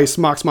whatever Vice,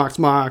 Mox,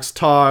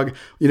 Tog,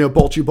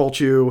 bolt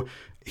you.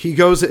 He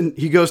goes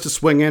to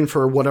swing in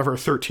for whatever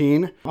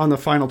 13 on the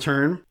final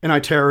turn, and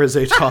I tear his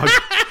Atog.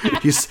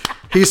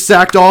 He's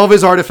sacked all of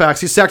his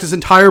artifacts. He sacked his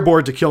entire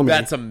board to kill me.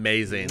 That's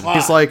amazing.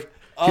 He's like,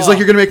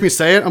 you're gonna make me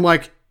say it? I'm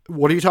like,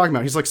 what are you talking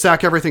about? He's like,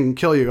 sack everything and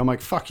kill you. I'm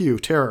like, fuck you,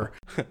 terror.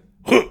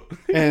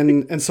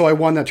 and so I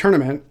won that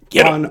tournament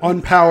on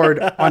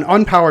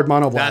unpowered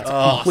mono black. That's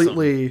awesome.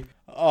 Completely.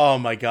 Oh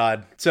my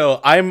god. So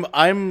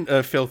I'm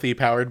a filthy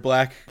powered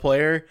black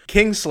player.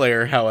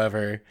 Kingslayer,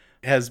 however,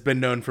 has been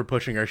known for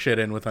pushing our shit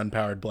in with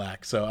unpowered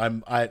black. So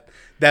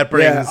that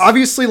brings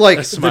obviously like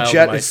a smile the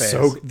jet to my is face.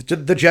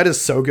 the jet is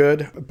so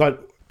good,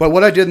 but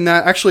what I did in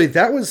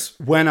that was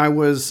when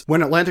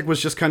Atlantic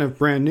was just kind of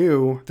brand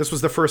new. This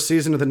was the first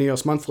season of the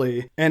Neos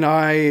Monthly, and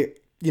I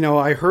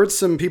heard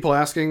some people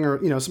asking,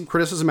 or some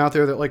criticism out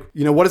there that like,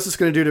 what is this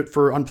going to do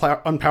for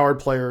unpowered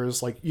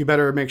players? Like, you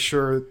better make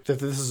sure that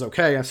this is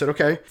okay. I said,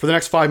 okay, for the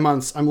next 5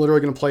 months, I'm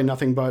literally going to play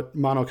nothing but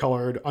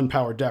monocolored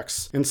unpowered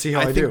decks and see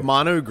how I do. think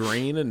mono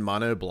green and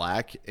mono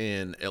black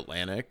in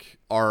Atlantic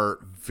are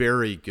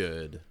very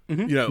good,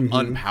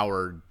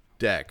 unpowered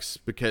decks,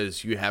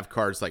 because you have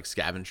cards like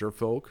Scavenger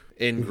Folk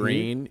in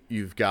green.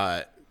 You've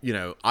got,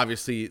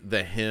 obviously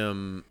the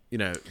hymn,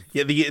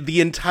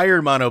 the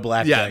entire mono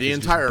black deck the is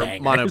entire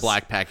just mono bangers.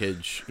 black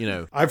package,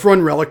 I've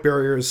run relic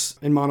barriers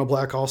in mono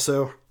black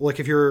also. Like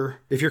if you're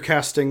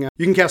casting,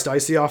 you can cast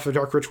Icy off a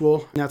Dark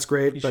Ritual, and that's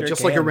great. But sure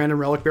just like a can. random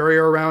relic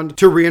barrier around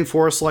to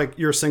reinforce like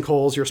your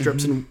sinkholes, your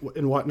strips,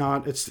 and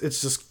whatnot. It's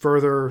just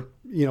further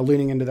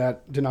leaning into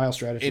that denial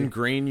strategy. in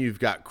green, you've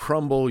got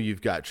Crumble,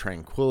 you've got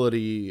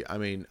Tranquility. I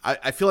mean,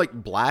 I feel like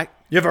black.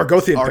 You have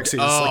Argothian Pixies,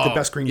 like the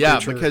best green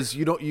creature. Because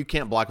you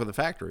can't block with a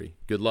factory.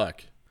 Good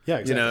luck. Yeah,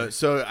 exactly.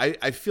 So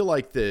I feel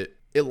like that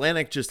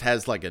Atlantic just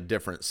has like a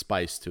different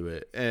spice to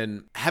it.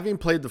 And having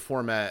played the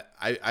format,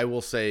 I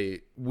will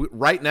say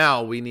right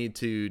now we need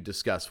to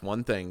discuss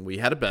one thing. We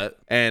had a bet,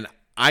 and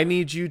I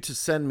need you to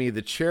send me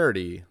the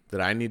charity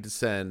that I need to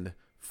send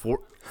for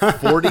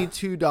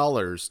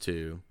 $42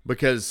 to,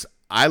 because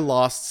I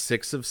lost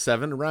 6 of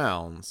 7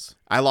 rounds.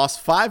 I lost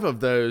 5 of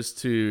those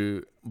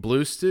to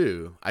Blue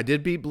Stew. I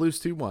did beat Blue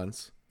Stew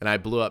once, and I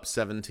blew up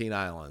 17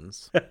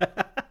 islands.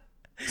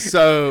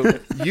 So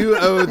you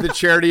owe the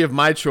charity of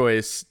my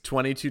choice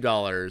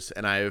 $22,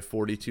 and I owe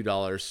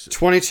 $42.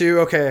 22.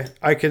 Okay,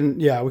 I can.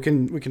 Yeah, we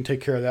can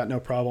take care of that. No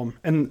problem.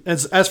 And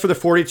as for the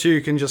 42,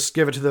 you can just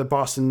give it to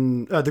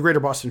the Greater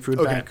Boston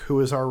Food Bank, who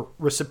is our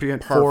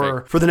recipient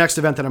for the next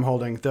event that I'm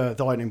holding,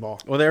 the Lightning Ball.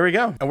 Well, there we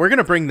go. And we're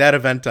gonna bring that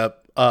event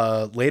up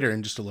later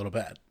in just a little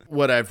bit.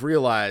 What I've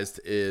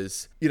realized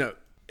is,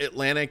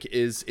 Atlantic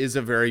is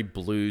a very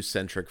blue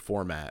centric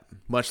format,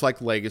 much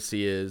like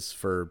Legacy is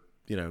for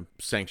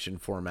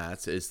sanctioned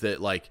formats, is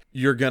that like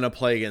you're gonna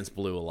play against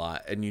blue a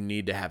lot and you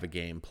need to have a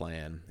game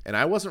plan, and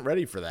I wasn't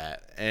ready for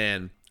that.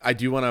 And I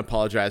do want to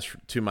apologize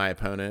to my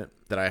opponent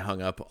that I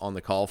hung up on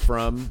the call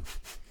from.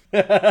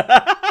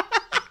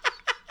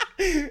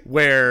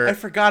 where I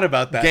forgot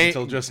about that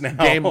until just now.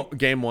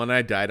 Game 1,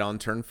 I died on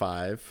turn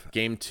 5.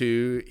 Game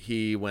 2,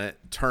 he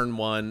went turn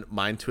 1,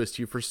 Mind Twist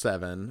you for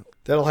 7.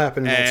 That'll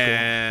happen in old school.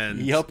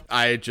 And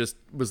I just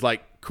was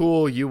like,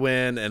 cool, you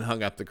win, and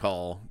hung up the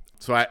call.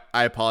 So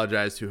I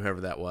apologize to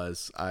whoever that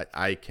was.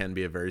 I can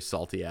be a very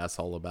salty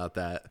asshole about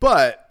that.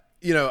 But,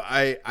 you know,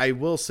 I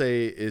will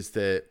say is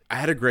that I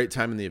had a great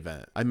time in the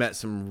event. I met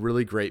some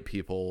really great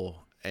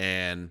people,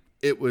 and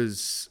it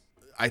was,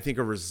 I think,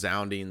 a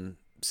resounding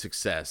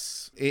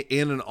success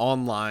in an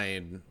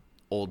online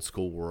old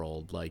school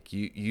world. Like,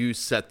 you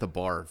set the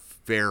bar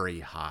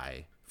very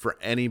high for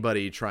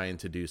anybody trying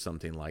to do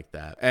something like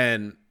that.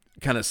 And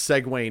kind of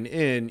segueing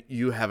in,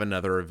 you have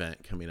another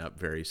event coming up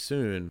very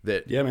soon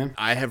that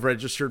I have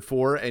registered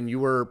for, and you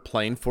were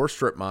playing for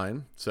Strip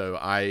Mine. So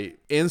I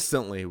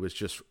instantly was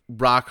just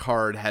rock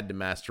hard, had to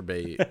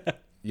masturbate,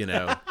 you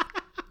know.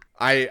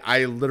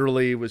 I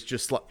literally was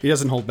just like, he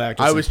doesn't hold back.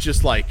 I was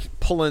just like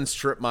pulling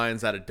strip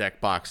mines out of deck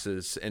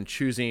boxes and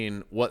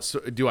choosing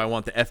do I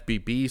want the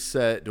FBB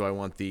set? Do I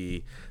want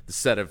the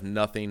set of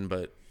nothing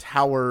but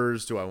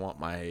towers? Do I want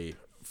my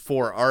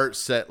 4 art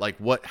set? Like,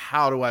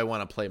 how do I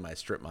want to play my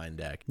strip mine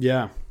deck?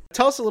 Yeah.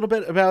 Tell us a little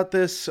bit about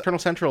this Eternal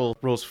Central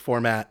rules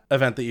format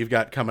event that you've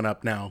got coming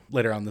up now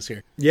later on this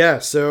year. Yeah,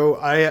 so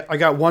I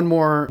got one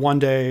more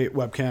one-day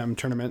webcam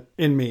tournament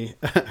in me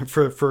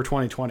for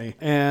 2020,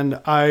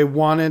 and I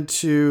wanted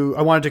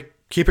to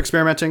keep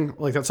experimenting.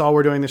 Like, that's all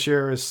we're doing this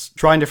year, is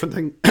trying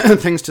different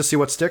things to see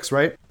what sticks,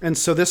 right? And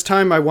so this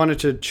time I wanted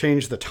to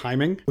change the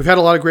timing. We've had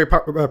a lot of great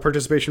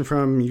participation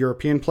from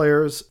European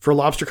players. For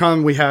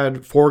LobsterCon, we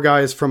had 4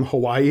 guys from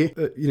Hawaii,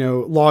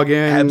 log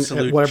in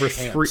Absolute at whatever,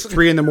 champs.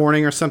 3 in the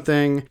morning or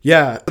something.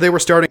 Yeah, they were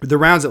starting the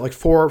rounds at like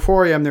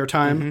 4 a.m. their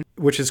time,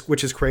 which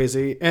is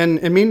crazy. And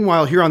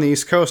meanwhile, here on the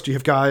East Coast, you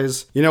have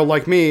guys,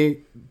 like me,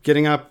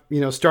 getting up,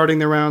 starting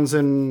their rounds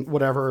in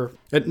whatever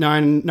at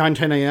 9,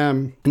 10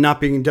 a.m. and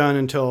not being done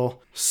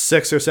until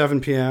 6 or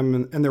 7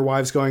 p.m. and their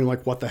wives going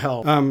like, what the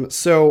hell?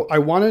 So I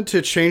wanted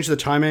to change the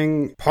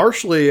timing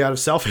partially out of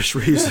selfish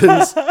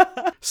reasons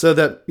so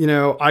that,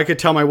 I could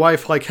tell my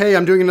wife like, hey,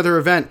 I'm doing another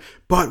event,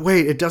 but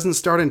wait, it doesn't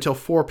start until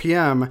 4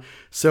 p.m.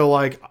 So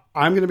like,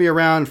 I'm going to be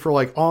around for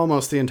like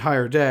almost the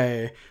entire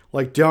day.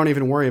 Like, don't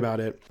even worry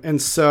about it.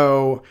 And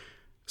so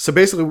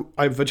basically,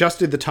 I've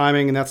adjusted the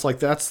timing, and that's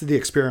the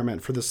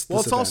experiment for this. Well,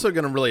 it's event. also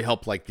going to really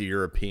help like the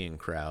European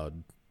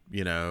crowd.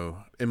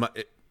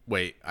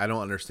 Wait, I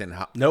don't understand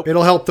how. Nope.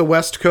 It'll help the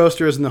West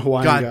Coasters and the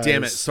Hawaiian guys. God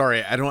damn it!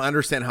 Sorry, I don't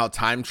understand how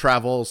time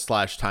travel /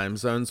 time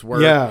zones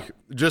work. Yeah.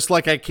 Just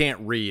like I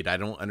can't read, I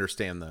don't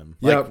understand them.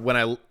 Like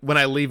Yep. when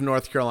I leave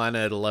North Carolina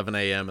at 11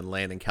 a.m. and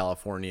land in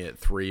California at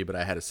 3, but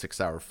I had a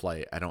 6-hour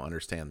flight. I don't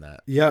understand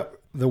that. Yeah,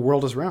 the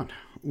world is round.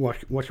 What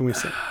can we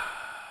say?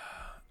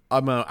 I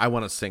want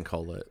to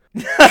sinkhole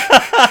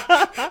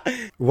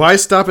it. Why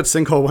stop at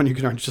sinkhole when you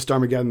can just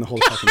Armageddon the whole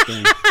fucking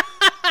thing?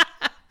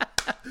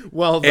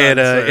 Well done,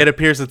 It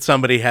appears that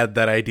somebody had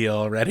that idea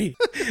already.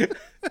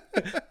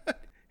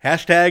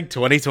 Hashtag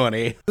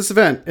 2020. This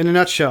event, in a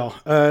nutshell,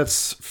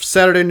 it's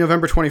Saturday,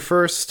 November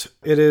 21st.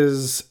 It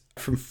is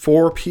from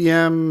 4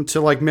 p.m.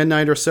 to like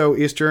midnight or so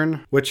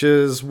Eastern, which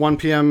is 1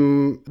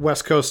 p.m.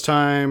 West Coast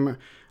time.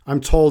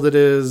 I'm told it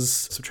is,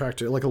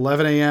 subtract it, like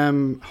 11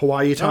 a.m.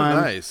 Hawaii time.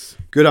 Oh, nice.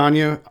 Good on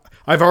you.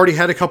 I've already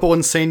had a couple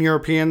insane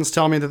Europeans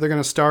tell me that they're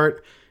going to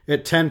start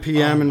at 10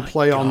 p.m. and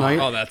play all night.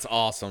 Oh, that's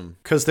awesome.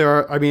 Because they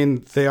are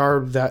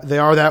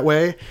that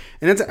way.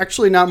 And it's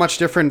actually not much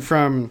different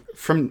from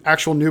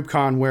actual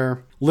NoobCon,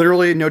 where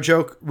literally, no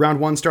joke, round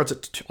 1 starts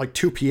at like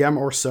 2 p.m.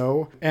 or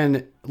so.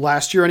 And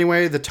last year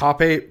anyway, the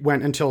top 8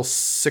 went until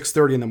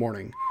 6:30 in the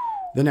morning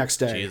the next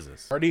day.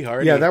 Jesus. Hardy.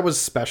 Yeah, that was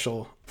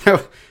special.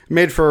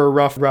 Made for a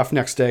rough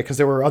next day, because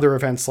there were other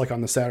events like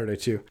on the Saturday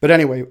too. But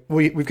anyway,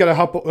 we've got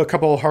a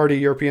couple of hardy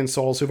European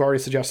souls who've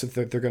already suggested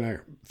that they're going to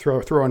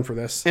throw in for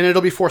this. And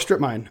it'll be for Strip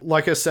Mine.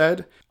 Like I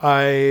said,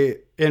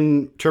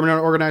 in Terminator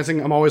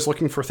organizing, I'm always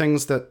looking for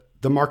things that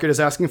the market is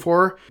asking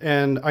for.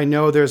 And I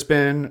know there's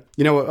been,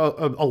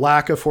 a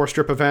lack of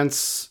 4-strip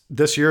events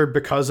this year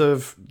because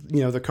of,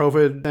 the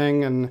COVID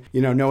thing and,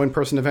 no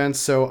in-person events.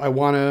 So I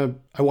want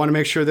to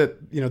make sure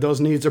that,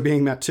 those needs are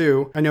being met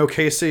too. I know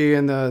Casey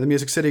and the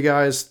Music City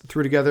guys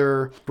threw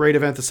together a great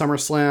event, the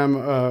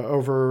SummerSlam,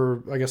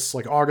 over, I guess,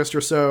 like August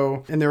or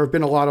so. And there have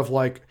been a lot of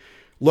like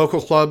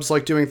local clubs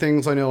like doing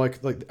things. I know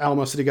like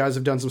Alamo City guys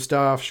have done some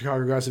stuff.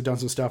 Chicago guys have done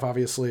some stuff,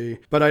 obviously.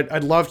 But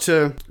I'd love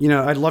to,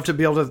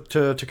 be able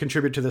to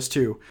contribute to this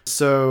too.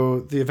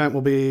 So the event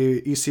will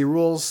be EC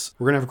rules.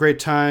 We're going to have a great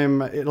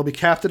time. It'll be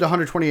capped at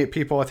 128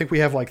 people. I think we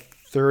have like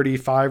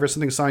 35 or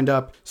something signed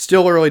up.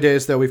 Still early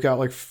days though. We've got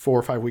like 4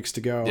 or 5 weeks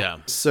to go. Yeah.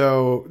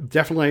 So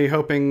definitely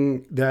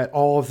hoping that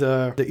all of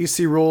the EC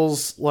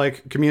rules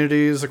like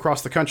communities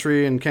across the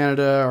country and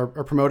Canada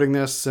are promoting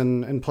this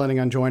and planning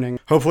on joining.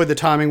 Hopefully the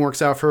timing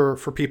works out for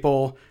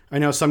people. I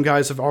know some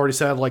guys have already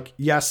said like,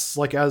 yes,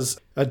 like as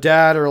a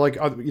dad or like,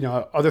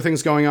 other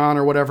things going on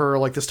or whatever,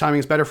 like this timing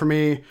is better for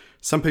me.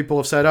 Some people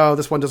have said, oh,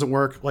 this one doesn't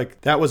work.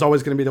 Like that was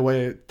always going to be the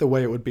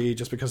way it would be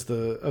just because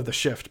of the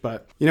shift.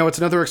 But it's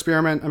another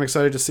experiment. I'm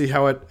excited to see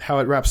how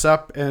it wraps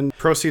up, and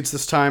proceeds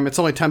this time. It's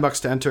only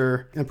 $10 to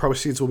enter, and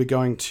proceeds will be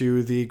going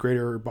to the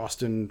Greater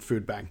Boston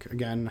Food Bank.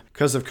 Again,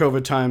 because of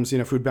COVID times,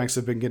 food banks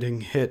have been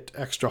getting hit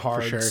extra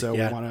hard. Sure. So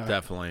Yeah, we want to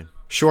Definitely.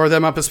 shore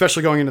them up,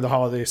 especially going into the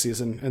holiday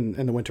season and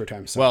in the winter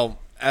time. So. Well,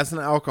 as an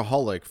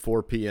alcoholic,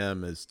 4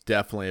 p.m. is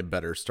definitely a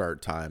better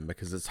start time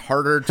because it's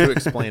harder to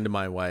explain to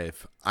my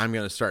wife, I'm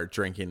going to start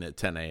drinking at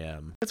 10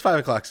 a.m. It's 5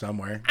 o'clock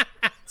somewhere.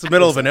 It's the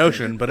middle of an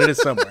ocean, but it is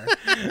somewhere.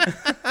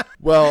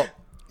 Well,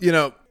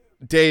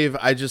 Dave,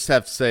 I just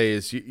have to say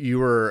is you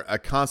were a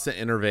constant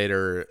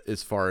innovator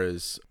as far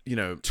as,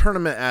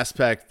 tournament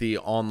aspect, the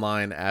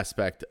online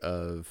aspect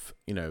of,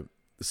 the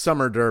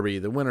Summer Derby,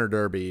 the Winter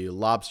Derby,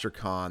 Lobster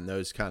Con,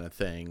 those kind of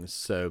things.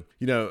 So,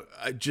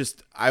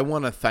 I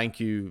want to thank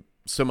you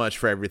so much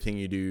for everything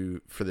you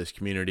do for this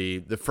community.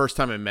 The first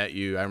time I met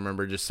you, I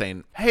remember just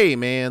saying, hey,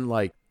 man,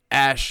 like,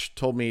 Ash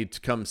told me to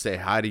come say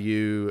hi to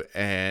you,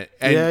 and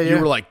you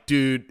were like,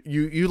 dude,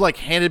 you like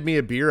handed me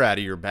a beer out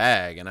of your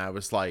bag, and I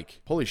was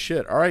like, holy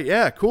shit, all right,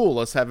 yeah, cool,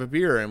 let's have a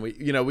beer. And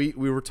we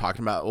were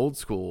talking about old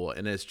school,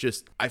 and it's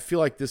just, I feel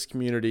like this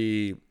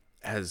community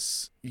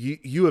has,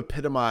 you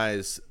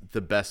epitomize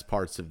the best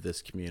parts of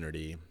this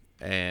community.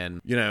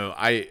 And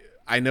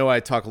I know I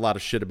talk a lot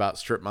of shit about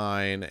Strip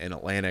Mine and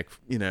Atlantic,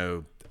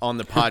 on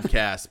the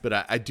podcast, but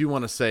I do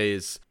want to say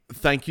is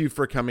thank you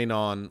for coming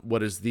on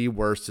what is the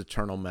worst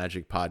Eternal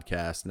Magic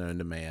podcast known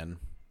to man.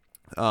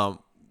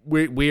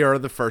 We are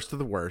the first of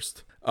the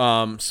worst.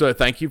 So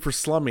thank you for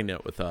slumming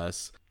it with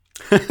us.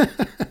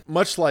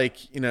 Much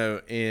like,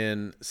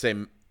 in say,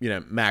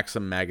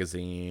 Maxim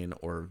magazine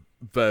or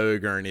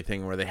Vogue or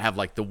anything where they have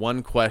like the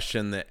one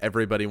question that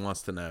everybody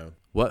wants to know.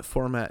 What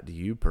format do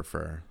you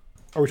prefer?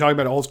 Are we talking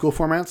about old school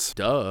formats?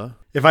 Duh.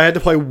 If I had to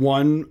play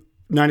one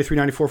 93,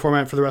 94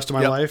 format for the rest of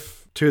my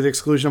life, to the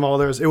exclusion of all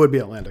others, it would be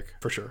Atlantic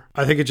for sure.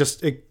 I think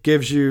it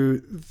gives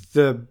you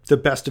the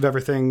best of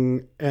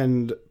everything,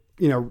 and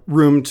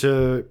room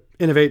to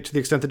innovate to the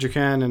extent that you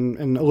can,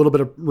 and a little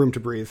bit of room to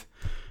breathe.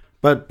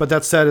 But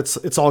that said,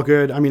 it's all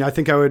good. I mean, I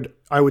think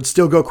I would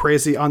still go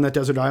crazy on that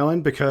desert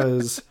island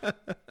because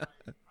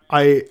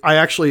I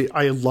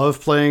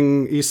love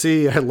playing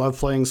EC. I love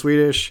playing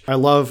Swedish. I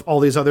love all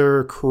these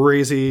other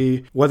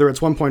crazy, whether it's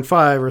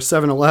 1.5 or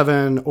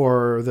 711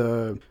 or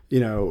the,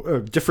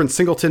 different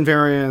singleton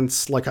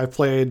variants. Like I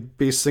played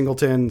Beast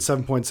Singleton,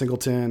 7-point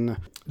Singleton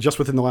just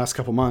within the last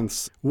couple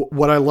months.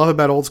 What I love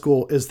about old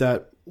school is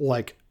that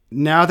like,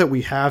 now that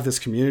we have this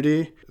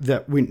community,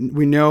 that we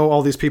know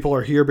all these people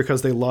are here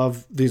because they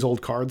love these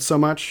old cards so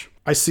much.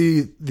 I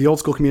see the old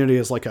school community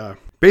as like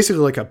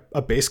basically like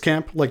a base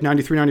camp. Like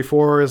 93,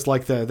 94 is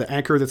like the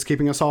anchor that's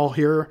keeping us all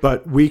here.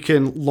 But we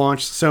can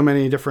launch so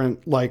many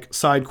different like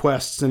side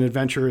quests and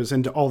adventures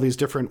into all these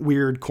different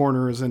weird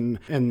corners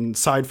and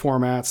side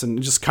formats,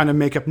 and just kind of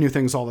make up new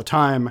things all the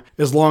time,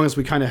 as long as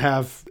we kind of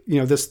have,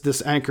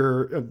 this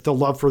anchor, the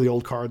love for the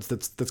old cards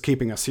that's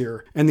keeping us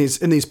here. And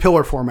these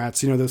pillar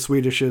formats, the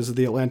Swedishes,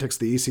 the Atlantics,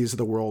 the ECs of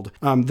the world,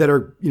 that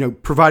are,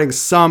 providing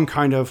some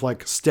kind of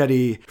like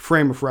steady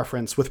frame of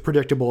reference with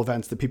predictable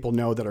events that people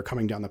know that are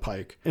coming down the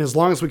pike. And as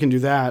long as we can do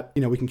that,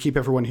 we can keep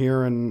everyone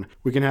here, and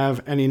we can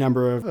have any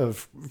number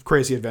of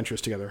crazy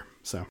adventures together.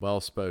 So well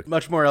spoken.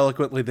 Much more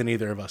eloquently than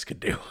either of us could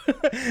do.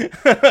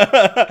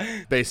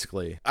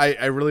 Basically,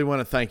 I really want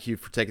to thank you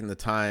for taking the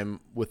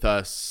time with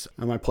us.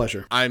 My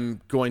pleasure.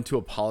 I'm going to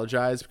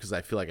apologize because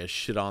I feel like I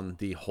shit on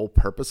the whole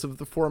purpose of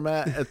the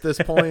format at this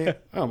point.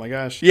 Oh my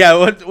gosh.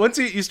 Yeah, once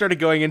you started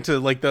going into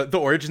like the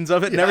origins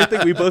of it and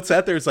everything, we both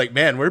sat there. It's like,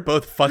 man, we're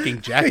both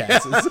fucking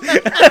jackasses.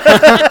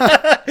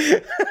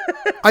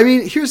 I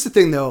mean, here's the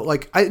thing though.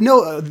 Like, I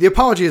know the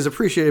apology is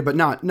appreciated, but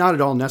not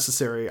at all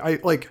necessary.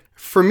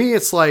 For me,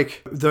 it's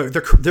like there's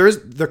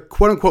the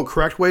quote unquote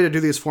correct way to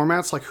do these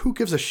formats. Like, who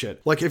gives a shit?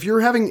 Like, if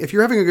you're having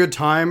a good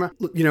time,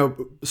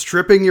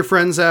 stripping your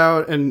friends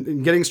out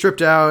and getting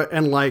stripped out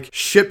and like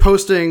shit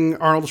posting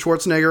Arnold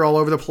Schwarzenegger all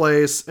over the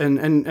place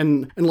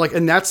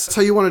and that's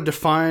how you want to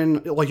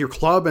define like your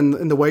club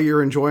and the way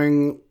you're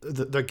enjoying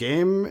the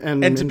game.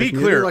 And to be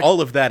clear, like,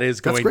 all of that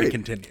is going to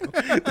continue.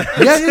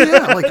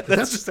 Yeah. Like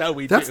that's just how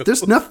we do.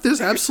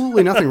 There's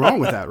absolutely nothing wrong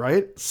with that,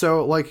 right?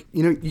 So like,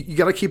 you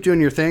got to keep doing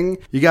your thing.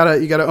 You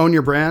gotta own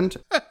your brand.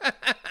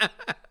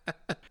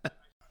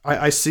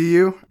 I see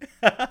you.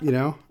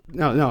 No,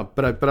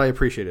 but I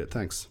appreciate it.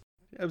 Thanks.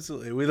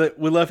 Absolutely.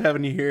 We love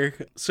having you here.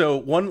 So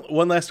one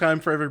last time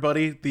for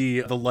everybody,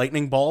 the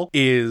Lightning Ball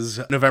is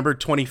November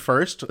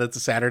 21st. That's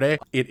a Saturday.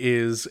 It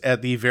is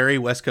at the very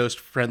West Coast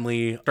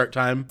friendly start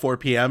time, 4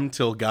 p.m.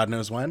 till God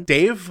knows when.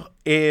 Dave,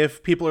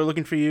 If people are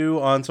looking for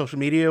you on social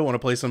media, want to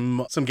play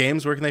some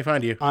games, where can they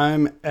find you?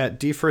 I'm at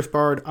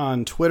dfirthbard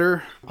on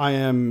Twitter. I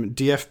am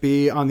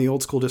DFB on the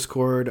Old School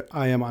Discord.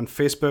 I am on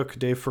Facebook,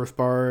 Dave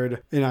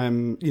Firthbard, and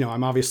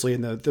I'm obviously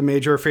in the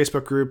major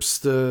Facebook groups.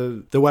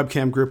 The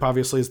webcam group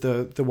obviously is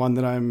the one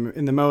that I'm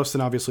in the most,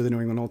 and obviously the New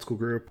England Old School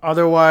group.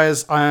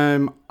 Otherwise,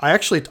 I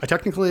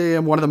technically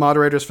am one of the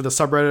moderators for the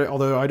subreddit,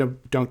 although I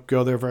don't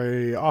go there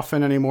very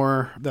often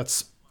anymore.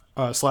 That's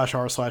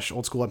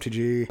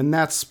 /r/oldschoolmtg, and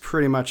that's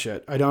pretty much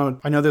it. I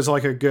know there's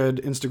like a good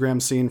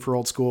Instagram scene for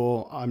Old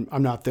School.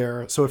 I'm not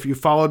there. So if you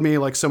followed me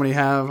like so many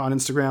have on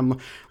Instagram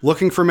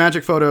looking for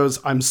magic photos,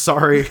 I'm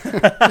sorry.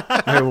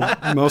 I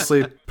will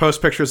mostly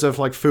post pictures of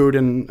like food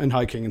and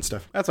hiking and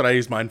stuff. That's what I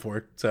use mine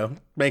for, so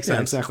makes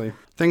sense. Exactly.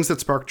 Things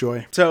that spark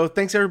joy. So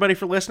thanks everybody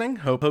for listening.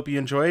 Hope you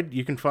enjoyed.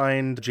 You can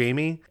find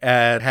Jamie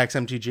at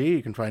HacksMTG.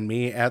 You can find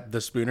me at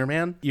The Spooner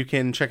Man. You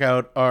can check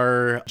out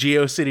our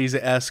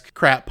GeoCities-esque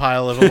crap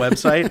pile of a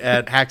website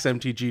at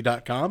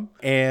hacksmtg.com.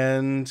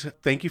 And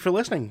thank you for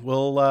listening.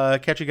 We'll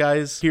catch you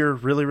guys here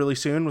really, really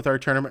soon with our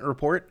tournament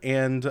report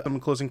and some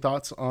closing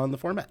thoughts on the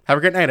format. Have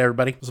a great night,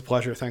 everybody. It was a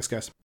pleasure. Thanks,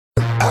 guys.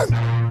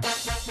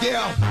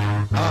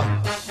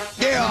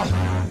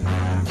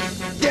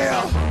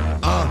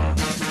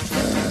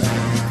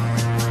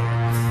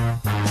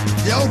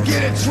 Yo,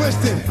 get it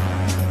twisted.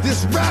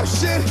 This rap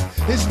shit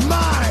is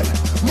mine,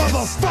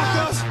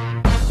 motherfuckers.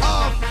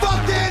 A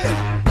fucking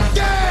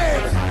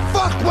game.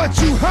 Fuck what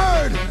you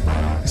heard.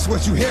 It's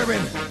what you hearing.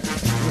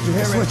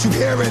 It's what you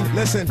hearing.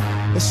 Listen.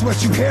 It's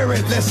what you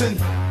hearing. Listen.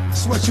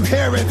 It's what you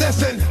hearing.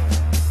 Listen.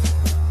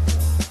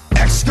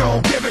 X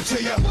gon' give it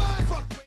to you.